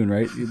Sailor Moon,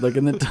 right? Like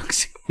in the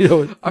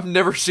tuxedo. I've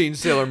never seen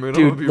Sailor Moon.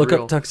 Dude, look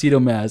up Tuxedo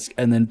Mask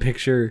and then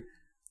picture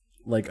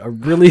like a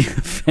really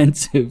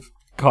offensive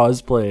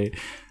cosplay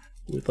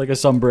with like a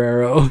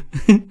sombrero.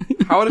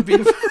 How would it be?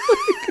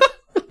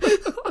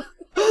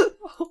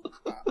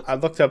 I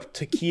looked up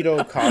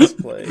taquito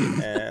cosplay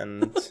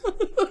and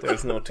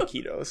there's no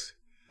taquitos.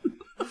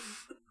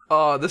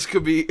 Oh, this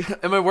could be...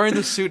 Am I wearing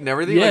the suit and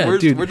everything? Yeah, like,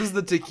 dude. Where does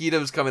the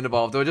taquitos come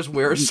involved? Do I just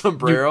wear a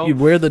sombrero? You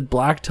wear the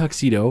black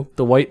tuxedo,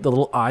 the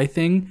little eye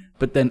thing,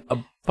 but then a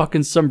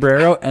fucking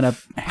sombrero and a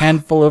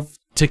handful of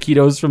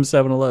taquitos from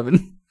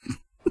 7-Eleven.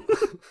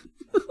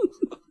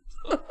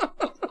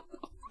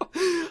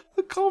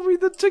 Call me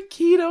the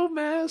taquito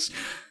mask.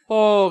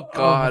 Oh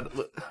God,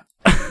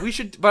 we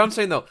should. But I'm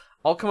saying though,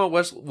 I'll come out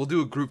west. We'll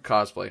do a group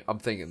cosplay. I'm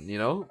thinking,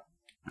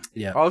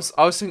 Yeah. I was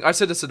thinking. I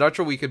said to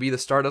Siddhartha, we could be the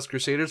Stardust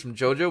Crusaders from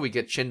JoJo. We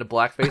get Chin to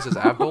blackface as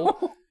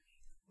Abdul.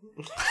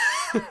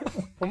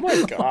 Oh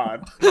my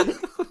god.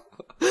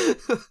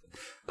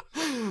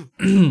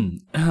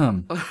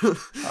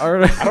 All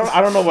right.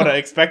 I don't know what I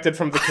expected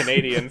from the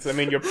Canadians. I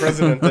mean, your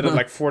president did it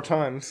like 4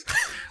 times.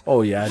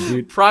 Oh yeah,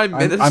 dude. Prime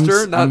I'm-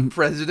 Minister, not I'm-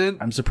 President.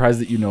 I'm surprised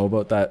that you know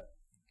about that.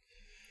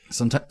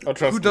 Sometimes, Oh,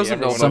 trust Who me, doesn't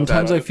know everyone about knows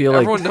sometimes about I it. feel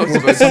like Everyone knows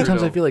about sometimes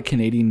I Trudeau. feel like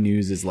Canadian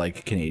news is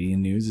like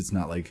Canadian news. It's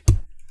not like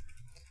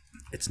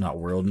it's not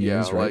world news, Yeah,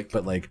 right? like-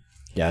 But like,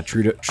 yeah,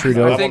 Trudeau,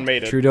 That think- one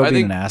made it. Trudeau I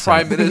being think an ass.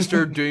 Prime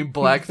Minister doing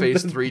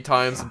blackface 3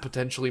 times and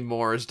potentially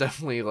more is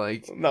definitely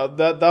like. No,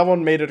 that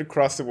one made it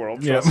across the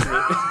world. Yeah.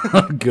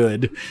 Trust me.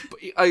 Good.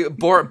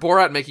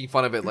 Borat making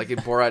fun of it, like in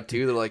Borat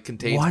 2, they're like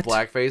contains What?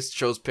 blackface,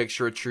 shows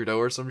picture of Trudeau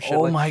or some shit.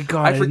 Oh like, my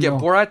god! I forget didn't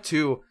know. Borat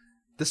 2.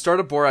 The start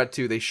of Borat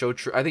 2, they show.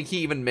 I think he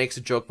even makes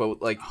a joke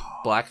about like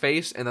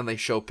blackface, and then they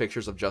show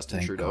pictures of Justin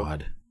Thank Trudeau.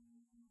 God.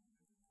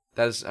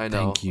 That is, I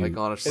know. Thank you, Like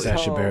honestly,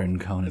 Sacha how- Baron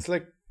Cohen. It's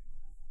like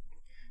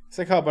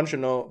how a bunch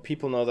of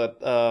people know that.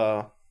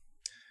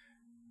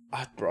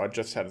 Bro, I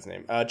just had his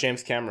name.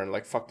 James Cameron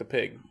like fucked a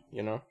pig.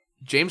 You know,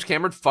 James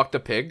Cameron fucked a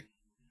pig.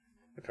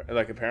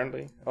 like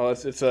apparently. Oh,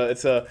 it's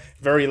a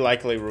very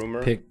likely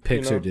rumor.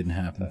 Pixar you know? didn't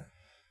happen.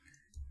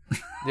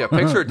 Yeah,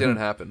 picture it didn't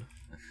happen.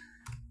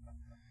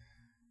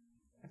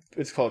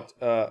 It's called.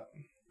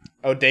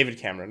 David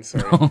Cameron.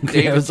 Sorry.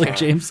 Okay, I was like, Cameron.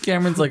 James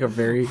Cameron's like a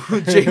very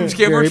James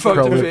Cameron very fucked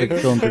a prolific pig.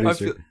 film I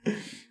producer. feel,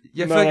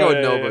 I feel like I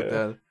would know about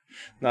that.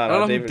 No, I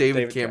don't know who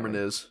David Cameron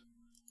is.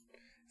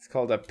 It's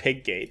called a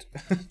Piggate.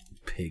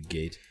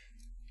 Piggate.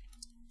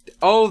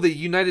 Oh, the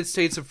United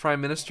States of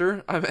Prime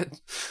Minister. I meant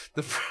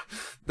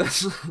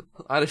that's.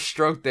 I had a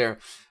stroke there.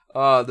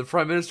 The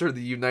Prime Minister of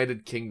the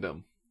United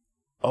Kingdom.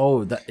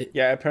 Oh,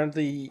 Yeah,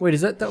 apparently. wait,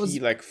 is that was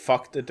he like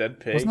fucked a dead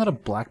pig? wasn't that a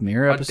Black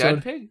Mirror A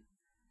episode? dead pig.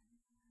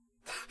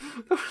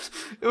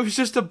 It was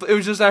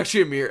just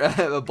actually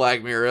a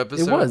Black Mirror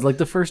episode. It was like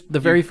the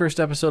very first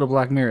episode of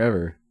Black Mirror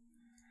ever.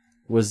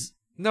 Was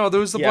No, there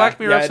was the Yeah, Black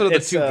Mirror yeah, episode of the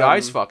it's, 2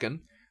 guys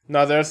fucking.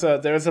 No, there's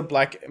a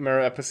Black Mirror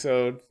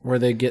episode where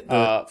they get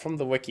the from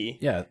the wiki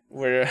yeah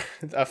where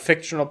a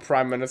fictional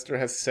prime minister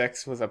has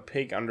sex with a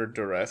pig under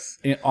duress.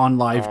 on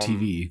live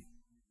TV,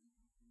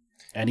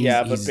 and he's,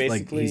 yeah, but he's like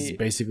basically- he's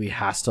basically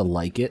has to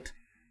like it,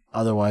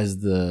 otherwise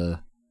this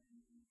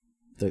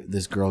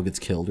girl gets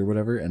killed or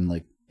whatever, and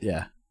like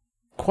yeah,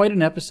 quite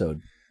an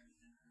episode.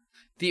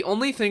 The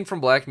only thing from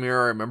Black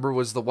Mirror I remember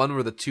was the one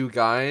where the 2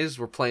 guys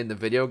were playing the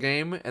video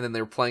game, and then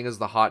they were playing as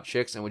the hot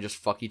chicks and would just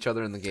fuck each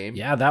other in the game.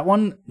 Yeah, that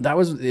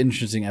was an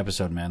interesting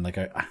episode, man. Like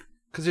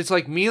Because it's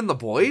like me and the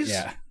boys.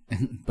 yeah,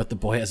 but the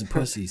boy has a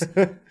pussies.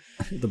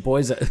 The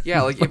boys.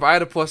 Yeah, like if I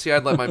had a pussy,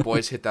 I'd let my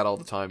boys hit that all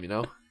the time, you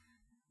know?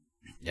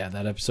 Yeah,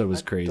 that episode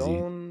was crazy.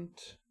 Don't...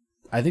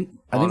 I think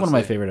one of my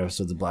Honestly. favorite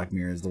episodes of Black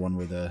Mirror is the one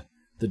where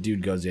the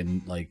dude goes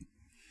in, like,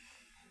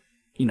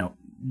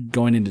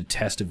 going in to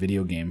test a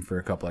video game for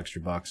a couple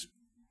extra bucks,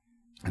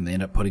 and they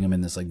end up putting him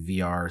in this like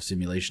VR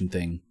simulation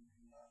thing,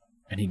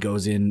 and he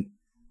goes in,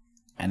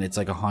 and it's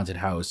like a haunted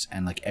house,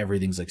 and like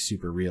everything's like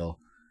super real,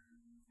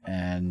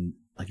 and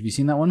like, have you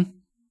seen that one?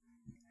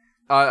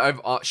 I've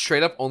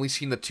straight up only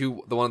seen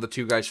the one of the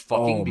 2 guys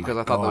fucking Oh because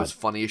my I thought that God. was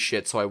funny as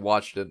shit, so I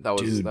watched it. That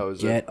was Dude, that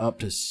was get it. up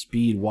to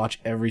speed. Watch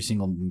every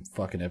single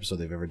fucking episode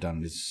they've ever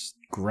done. It's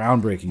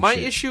groundbreaking. My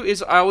shit. issue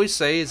is I always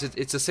say is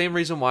it's the same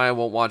reason why I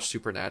won't watch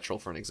Supernatural,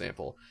 for an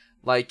example.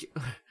 Like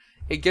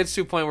it gets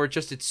to a point where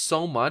it's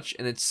so much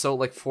and it's so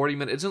like 40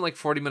 minutes. Isn't it like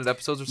 40-minute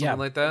episodes or something Yeah,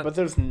 like that? But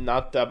there's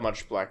not that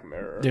much Black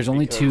Mirror. There's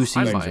only 2 because-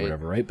 seasons might. or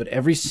whatever, right? But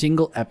every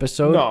single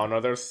episode.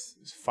 No, there's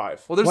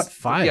 5. Well, there's What,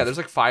 5? Yeah, there's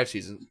like 5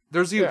 seasons.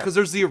 There's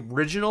there's the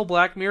original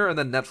Black Mirror, and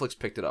then Netflix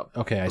picked it up.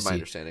 Okay, I from my see.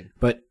 understanding.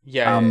 But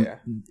Yeah.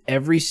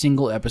 every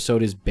single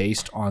episode is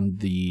based on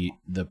the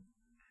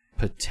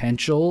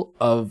potential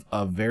of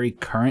a very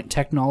current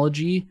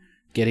technology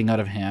getting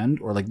out of hand,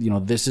 or like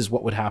this is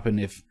what would happen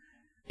if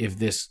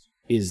this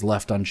is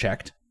left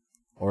unchecked,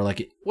 or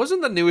like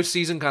Wasn't the newest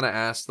season kind of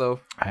ass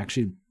though? I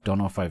actually don't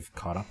know if I've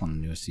caught up on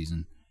the newest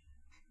season.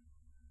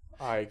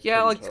 Yeah,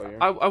 couldn't like tell you.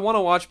 I want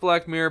to watch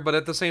Black Mirror, but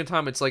at the same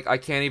time, it's like I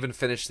can't even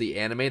finish the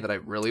anime that I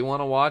really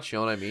want to watch. You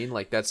know what I mean?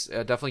 Like that's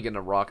definitely getting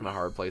a rock and a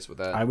hard place with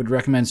that. I would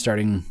recommend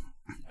starting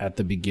at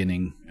the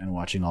beginning and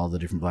watching all the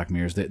different Black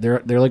Mirrors. They're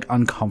like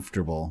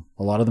uncomfortable.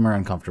 A lot of them are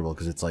uncomfortable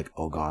because it's like,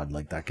 oh god,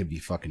 like that could be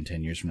fucking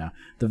 10 years from now.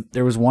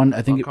 There was one,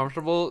 I think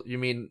Uncomfortable? You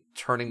mean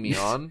turning me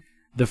on?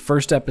 the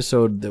first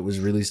episode that was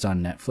released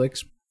on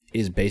Netflix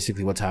is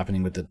basically what's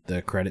happening with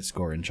the credit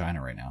score in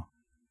China right now.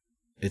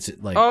 It's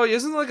like Oh,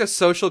 isn't it like a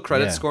social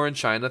credit Yeah. score in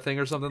China thing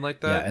or something like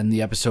yeah, that? and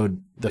the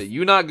episode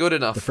You not good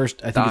enough. the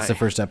first I think it's the Die.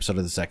 first episode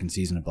of the second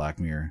season of Black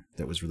Mirror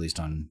that was released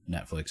on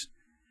Netflix.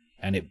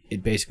 And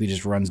it basically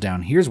just runs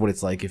down, here's what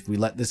it's like if we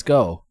let this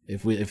go,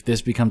 if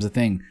this becomes a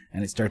thing,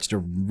 and it starts to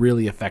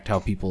really affect how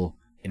people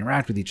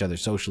interact with each other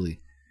socially,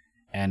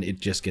 and it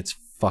just gets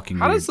fucking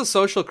How weird. does the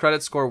social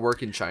credit score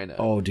work in China?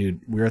 Oh,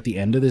 dude, we're at the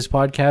end of this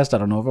podcast. I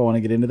don't know if I want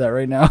to get into that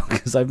right now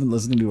because I've been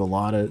listening to a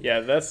lot of. Yeah,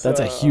 that's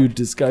a huge That's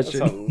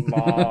discussion. a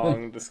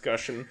long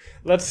discussion.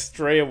 Let's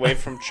stray away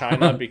from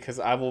China because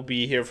I will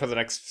be here for the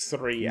next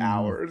 3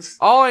 hours.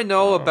 All I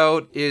know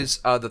about is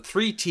the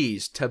 3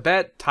 T's: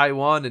 Tibet,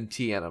 Taiwan, and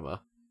Tiananmen.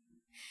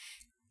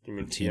 You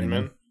mean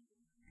Tiananmen?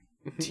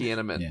 Tiananmen?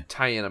 Tiananmen. Yeah.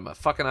 Tiananmen.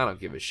 Fucking I don't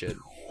give a shit.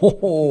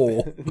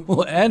 Oh,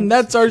 and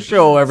that's our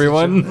show,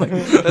 everyone.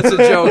 That's a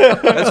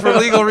joke. That's for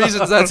legal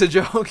reasons. That's a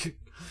joke.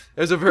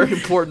 It's a very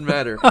important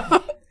matter.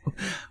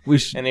 We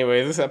should.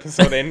 Anyway, this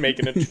episode ain't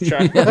making it to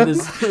China.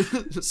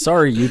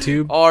 Sorry,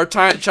 YouTube. All our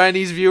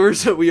Chinese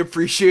viewers, we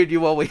appreciate you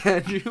while we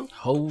had you.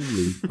 Holy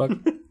fuck.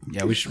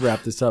 Yeah, we should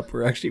wrap this up.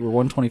 We're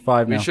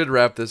 125 now. We should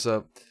wrap this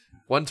up.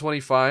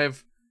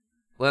 125.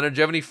 Leonard, do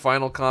you have any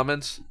final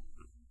comments?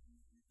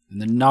 And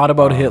they're not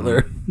about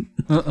Hitler.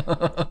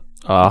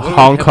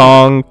 Hong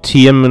Kong,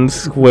 Tiananmen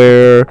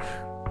Square,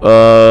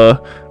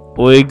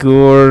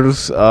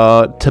 Uyghurs,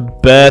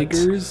 Tibet,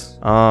 Tigers?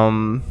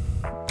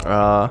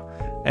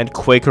 and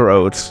Quaker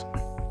Oats.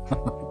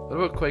 What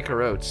about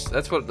Quaker Oats?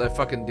 That's what I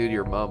fucking do to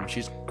your mom.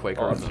 She's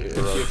Quaker Oats.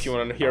 If you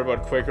want to hear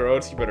about Quaker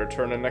Oats, you better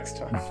turn in next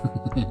time.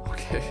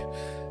 Okay.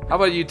 How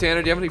about you,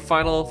 Tanner? Do you have any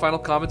final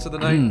comments of the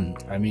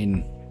night? I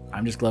mean,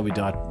 I'm just glad we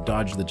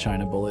dodged the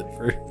China bullet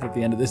for at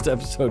the end of this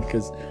episode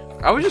because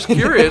I was just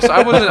curious.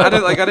 I didn't want to I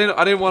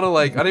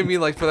didn't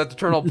mean for that to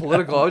turn all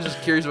political. I was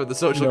just curious about the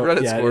social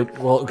credit score.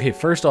 Well, okay.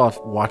 First off,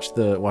 watch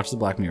the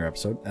Black Mirror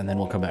episode, and then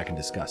we'll come back and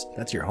discuss.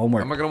 That's your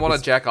homework. Am I gonna want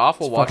to jack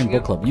off while It's fucking watching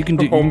book it? club. You can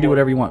do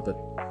whatever you want, but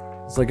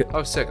it's like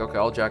Oh, sick. Okay,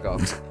 I'll jack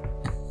off.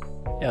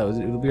 yeah,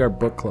 it'll be our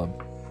book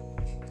club.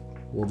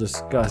 We'll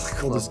discuss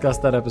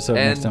that episode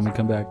next And- time we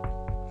come back.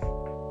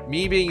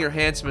 Me being your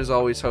handsome as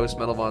always host,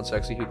 Metal Von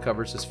Sexy, who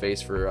covers his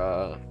face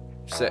for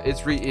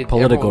Political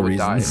everyone would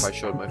die reasons. if I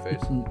showed my face.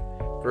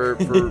 For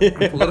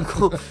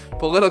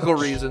political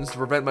reasons, to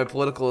prevent my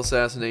political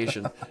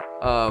assassination.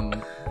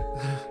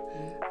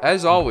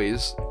 As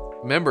always,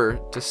 remember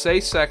to stay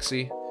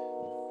sexy,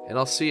 and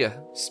I'll see ya,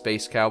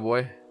 space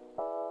cowboy.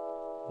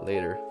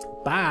 Later.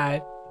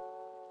 Bye.